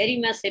sessions. We are very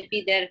much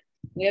happy that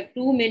we have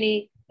too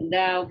many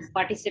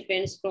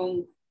participants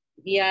from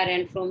here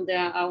and from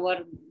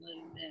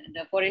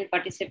the foreign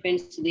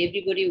participants.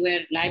 Everybody were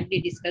lively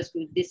discussed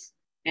with this,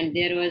 and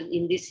there was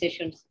in these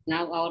sessions.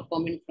 Now our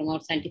comment from our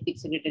scientific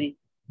secretary,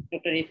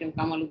 Dr. F.M.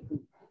 Kamaluddin.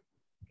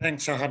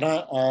 Thanks,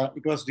 Shahada.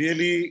 It was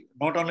really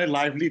not only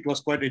lively, it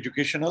was quite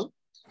educational.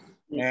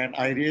 Yes. And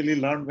I really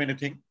learned many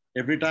things.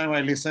 Every time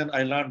I listen,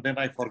 I learn, then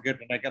I forget.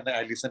 And again,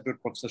 I listen to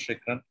Professor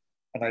Shekran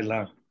and I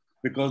learn.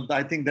 Because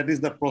I think that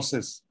is the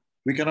process.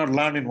 We cannot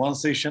learn in one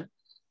session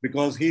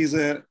because he is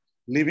a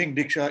living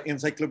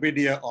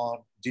encyclopedia on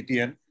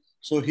GTN.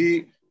 So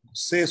he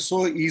says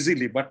so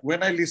easily, but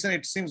when I listen,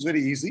 it seems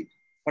very easy,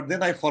 but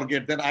then I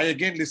forget, then I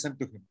again listen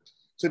to him.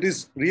 So it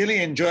is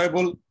really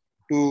enjoyable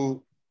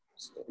to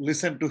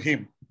listen to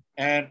him.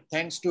 And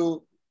thanks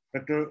to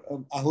Dr.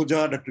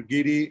 Ahuja, Dr.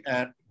 Giri,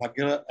 and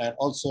Bhagyara, and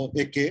also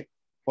AK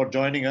for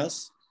joining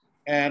us.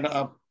 And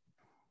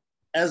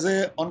as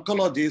an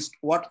oncologist,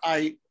 what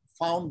I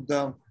found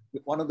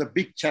one of the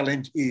big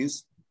challenge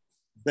is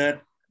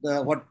that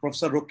what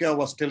Professor Rokia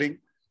was telling,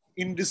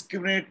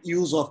 indiscriminate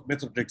use of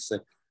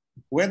methotrexate.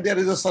 When there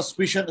is a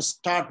suspicion,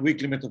 start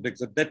weekly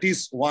methotrexate. That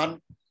is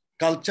one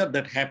culture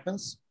that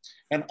happens.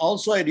 And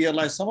also I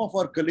realize some of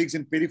our colleagues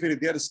in periphery,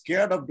 they are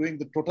scared of doing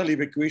the total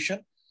evacuation.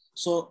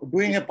 So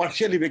doing a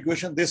partial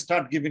evacuation, they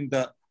start giving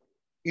the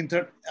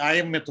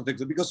IM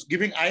methotrexate, because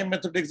giving IM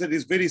methotrexate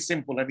is very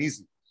simple and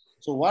easy.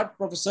 So what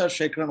Dr.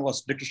 Shekran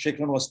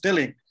was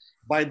telling,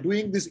 by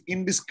doing this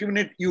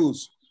indiscriminate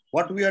use,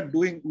 what we are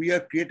doing, we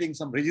are creating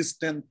some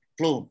resistant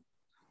clone.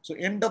 So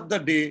end of the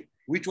day,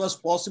 which was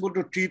possible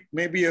to treat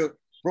maybe a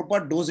proper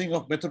dosing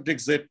of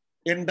methotrexate,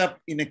 end up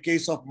in a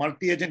case of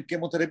multi-agent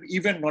chemotherapy,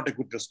 even not a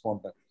good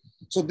responder.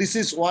 So this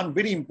is one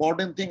very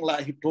important thing,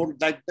 like he told,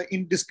 like the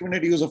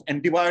indiscriminate use of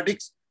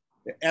antibiotics.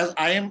 As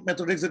IM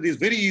methotrexate is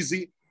very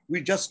easy,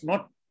 we just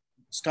not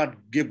start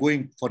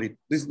going for it.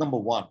 This is number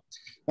one.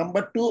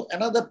 Number two,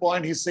 another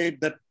point he said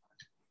that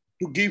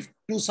to give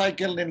 2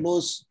 cycle in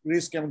low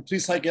risk and 3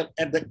 cycle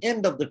at the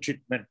end of the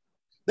treatment.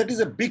 That is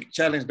a big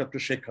challenge, Dr.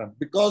 Shekran,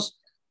 because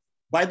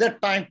by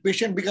that time,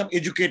 patient become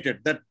educated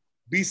that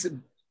beta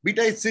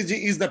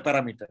HCG is the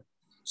parameter.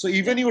 So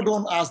even you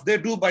don't ask, they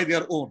do by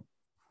their own.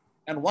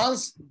 And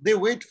once they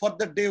wait for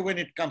the day when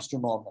it comes to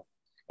normal.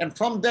 And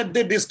from that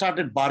day, they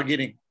started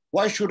bargaining.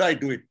 Why should I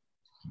do it?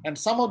 And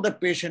some of the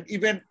patient,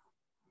 even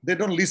they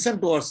don't listen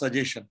to our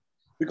suggestion.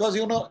 Because,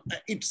 you know,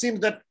 it seems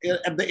that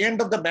at the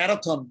end of the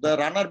marathon, the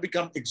runner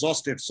become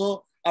exhausted.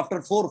 So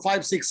after 4,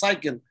 5, 6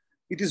 cycles,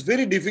 it is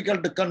very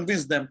difficult to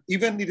convince them,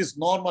 even it is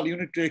normal, you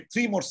need to take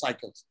 3 more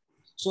cycles.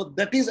 So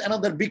that is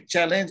another big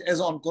challenge. As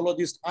an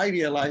oncologist, I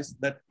realized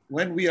that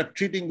when we are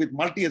treating with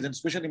multi-agent,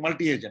 especially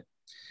multi-agent,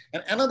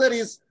 And another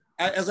is,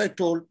 as I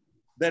told,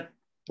 that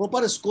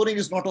proper scoring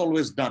is not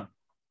always done.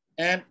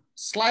 And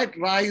slight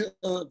rise,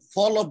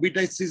 fall of beta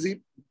HCG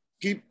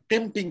keep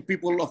tempting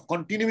people of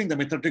continuing the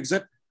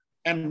methotrexate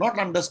and not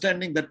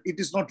understanding that it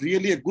is not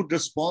really a good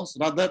response.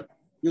 Rather,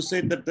 you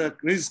said that the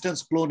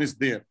resistance clone is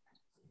there.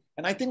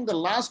 And I think the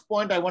last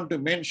point I want to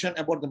mention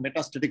about the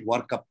metastatic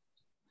workup.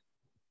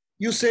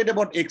 You said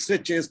about X-ray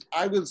chest.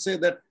 I will say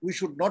that we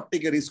should not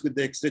take a risk with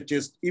the X-ray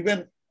chest,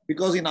 even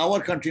because in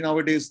our country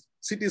nowadays,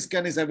 CT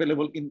scan is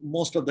available in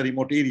most of the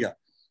remote area.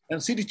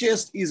 And CT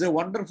chest is a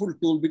wonderful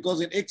tool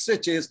because in X-ray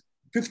chest,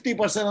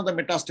 50% of the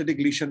metastatic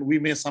lesion we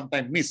may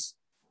sometimes miss.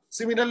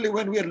 Similarly,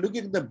 when we are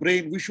looking at the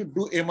brain, we should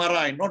do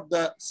MRI, not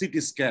the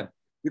CT scan,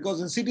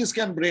 because in CT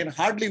scan brain,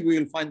 hardly we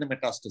will find the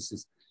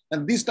metastasis.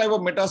 And this type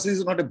of metastasis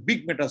is not a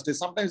big metastasis.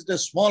 Sometimes it's a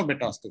small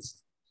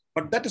metastasis.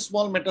 But that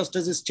small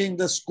metastasis change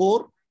the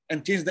score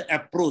and change the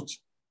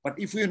approach. But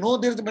if we know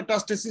there's a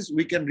metastasis,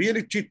 we can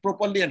really treat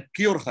properly and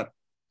cure her.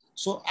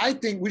 So I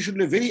think we should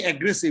be very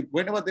aggressive.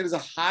 Whenever there is a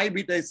high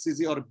beta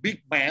HCG or a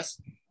big mass,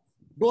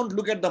 don't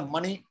look at the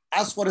money,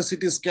 ask for a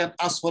CT scan,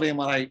 ask for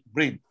MRI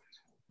brain.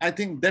 I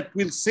think that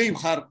will save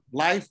her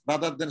life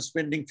rather than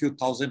spending few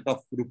thousand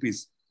of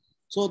rupees.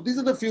 So these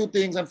are the few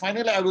things. And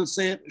finally, I will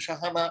say,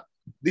 Shahana,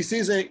 this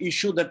is an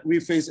issue that we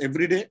face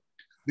every day.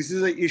 This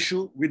is an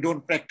issue we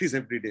don't practice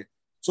every day.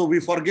 So we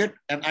forget,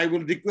 and I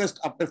will request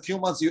after a few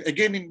months, you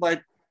again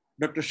invite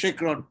Dr.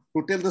 Shekron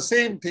to tell the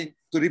same thing,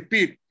 to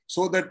repeat,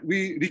 so that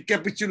we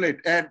recapitulate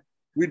and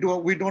we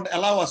don't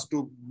allow us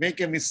to make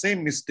a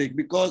same mistake,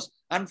 because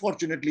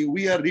unfortunately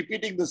we are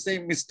repeating the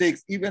same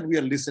mistakes even we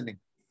are listening.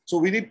 So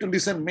we need to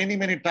listen many,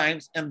 many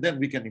times and then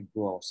we can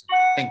improve ourselves.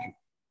 Thank you.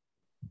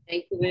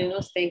 Thank you very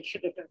much. Thank you,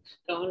 Dr.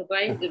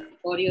 Kamalbhai,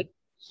 for your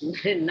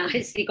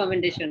nice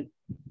recommendation.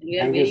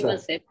 You are very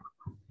much said.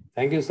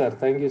 Thank you, sir.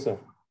 Thank you, sir.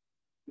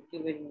 Thank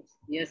you very much.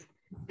 Yes.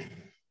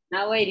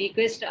 Now I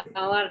request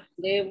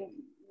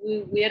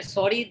we are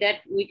sorry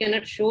that we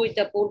cannot show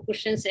the poll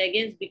questions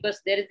again because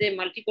there is a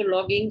multiple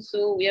logging.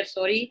 So we are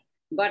sorry.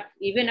 But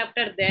even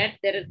after that,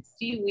 there are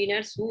 3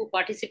 winners who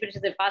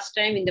participated the first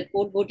time in the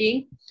poll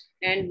voting.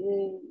 And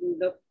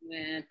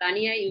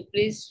Tania, you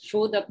please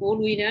show the poll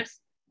winners.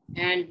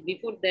 And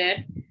before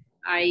that,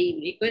 I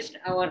request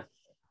our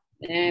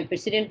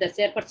President, the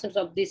chairpersons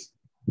of this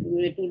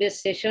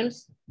today's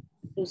sessions,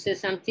 to say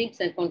some things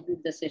and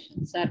conclude the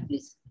session. Sir,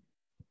 please.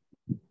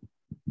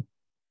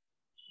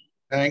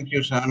 Thank you,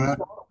 Shana.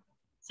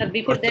 Sir,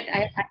 before that,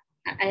 I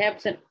have,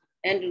 sir,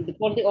 and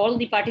for all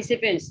the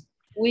participants,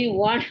 we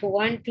want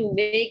to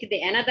make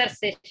another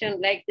session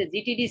like the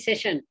GTD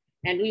session,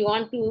 and we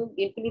want to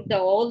include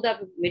all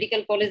the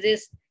medical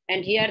colleges,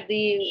 and here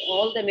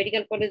all the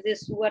medical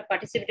colleges who are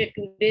participated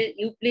today.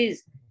 You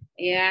please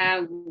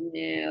ready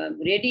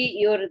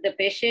the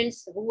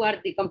patients who are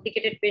the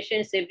complicated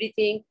patients,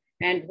 everything,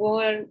 and who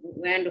are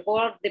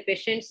the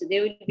patients. They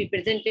will be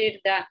presented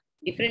the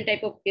different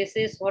type of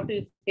cases what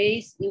we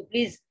face. You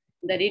please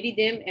ready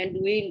them, and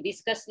we'll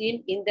discuss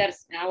in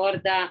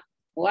the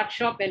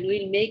workshop, and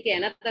we'll make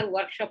another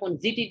workshop on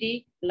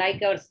GTD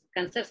like our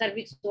cancer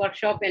cervix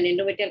workshop and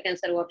endometrial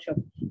cancer workshop.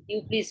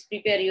 You please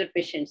prepare your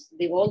patients.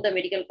 All the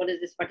medical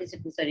colleges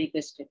participants are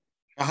requested.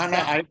 Shahana,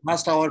 I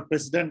asked our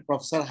president,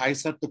 Professor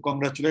Haisar, to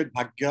congratulate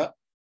Bhagya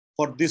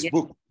for this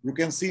book. You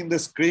can see in the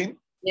screen.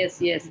 Yes,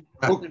 yes.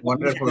 Book,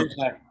 wonderful.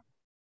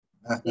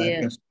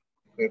 Yes.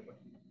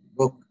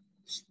 Book.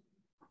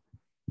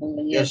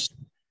 Yes.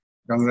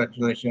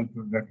 Congratulations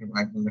to Dr.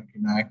 Michael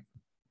Naik.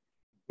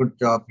 Good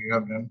job you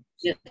have done.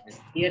 Yes,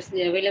 yes,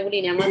 available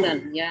in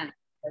Amazon. Yeah.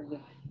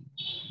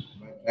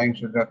 Thanks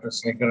to Dr.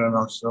 Sekharan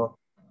also.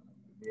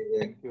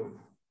 Thank you.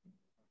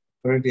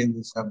 Authority in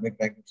this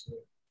subject, I could say.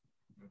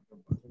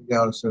 He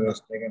also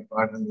has taken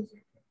part in this.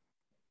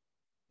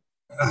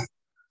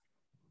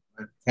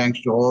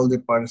 Thanks to all the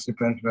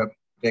participants who have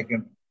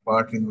taken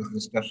part in this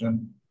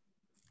discussion,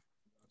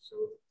 also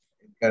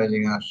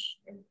encouraging us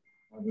and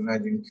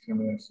organizing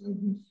seminars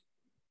like this.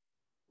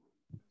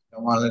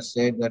 Kamal has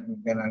said that we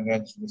can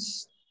arrange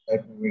this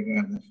type of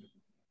meeting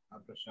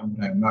after some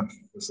time, not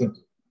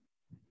recently.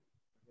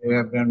 We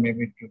have done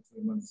maybe 2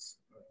 3 months,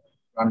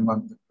 1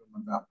 month, 2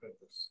 months after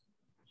this.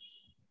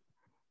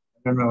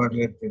 I don't know what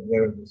they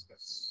will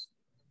discuss.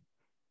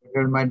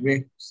 It might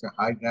be it's a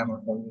high time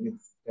of only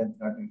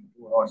 10:30,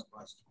 2 hours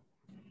past.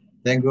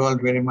 Thank you all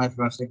very much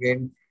once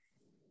again.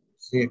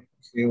 See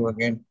you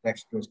again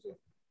next Tuesday.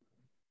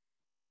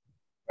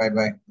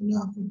 Bye-bye.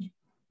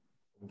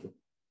 Thank you.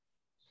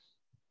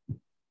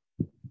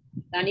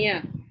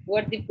 Tania, who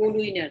are the poll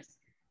winners?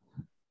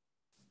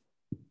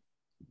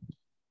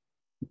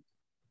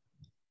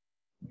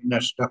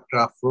 Winners, Dr.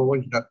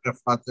 Afroz, Dr.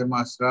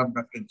 Fatima Asraf,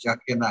 Dr.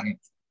 Zakir Naik.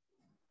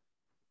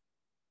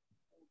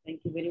 Thank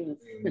you very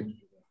much.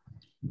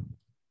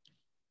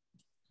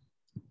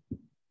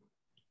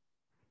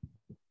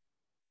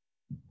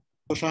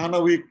 So Shahana,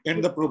 we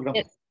end the program.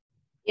 Yes.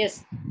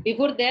 Yes.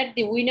 Before that,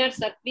 the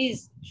winners are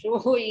please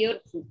show your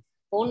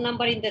phone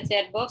number in the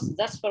chat box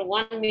just for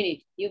 1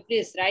 minute. You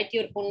please write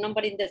your phone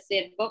number in the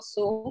chat box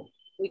so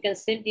we can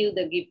send you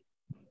the gift.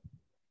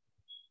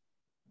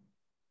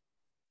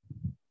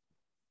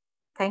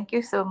 Thank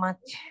you so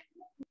much.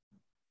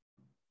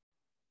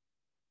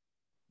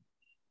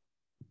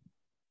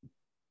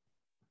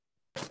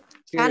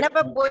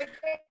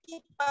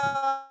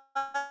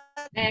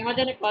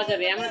 অ্যামাজনে পাওয়া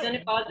যাবে, অ্যামাজনে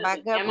পাওয়া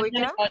যাবে,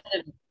 অ্যামাজনে পাওয়া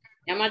যাবে,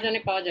 অ্যামাজনে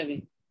পাওয়া যাবে।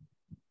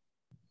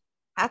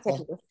 আচ্ছা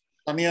ঠিক আছে।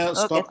 Tanya,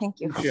 stop. Thank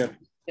you. Share.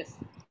 Yes.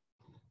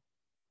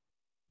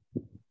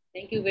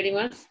 Thank you very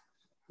much.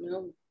 No.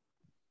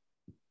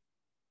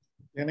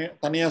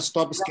 Tanya,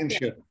 stop screen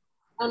share.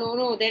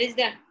 No. There is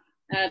the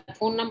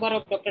phone number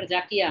of Dr.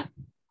 Zakia.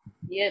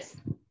 Yes.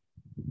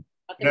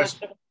 Yes.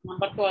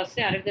 Number to আছে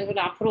আরেকজন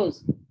হলো Afroz.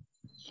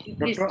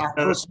 Dr.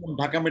 Afroz from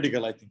Dhaka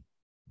Medical, I think.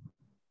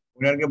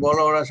 উনাকে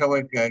বলো ওরা সবাই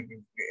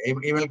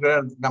email করে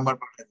number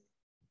পাঠায়।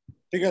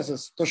 ঠিক আছে,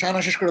 তো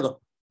শাহানা শেষ করে দাও।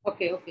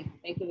 Okay.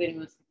 Thank you very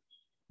much.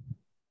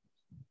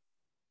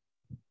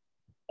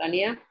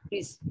 Tanya,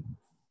 please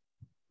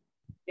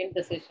end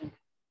the session.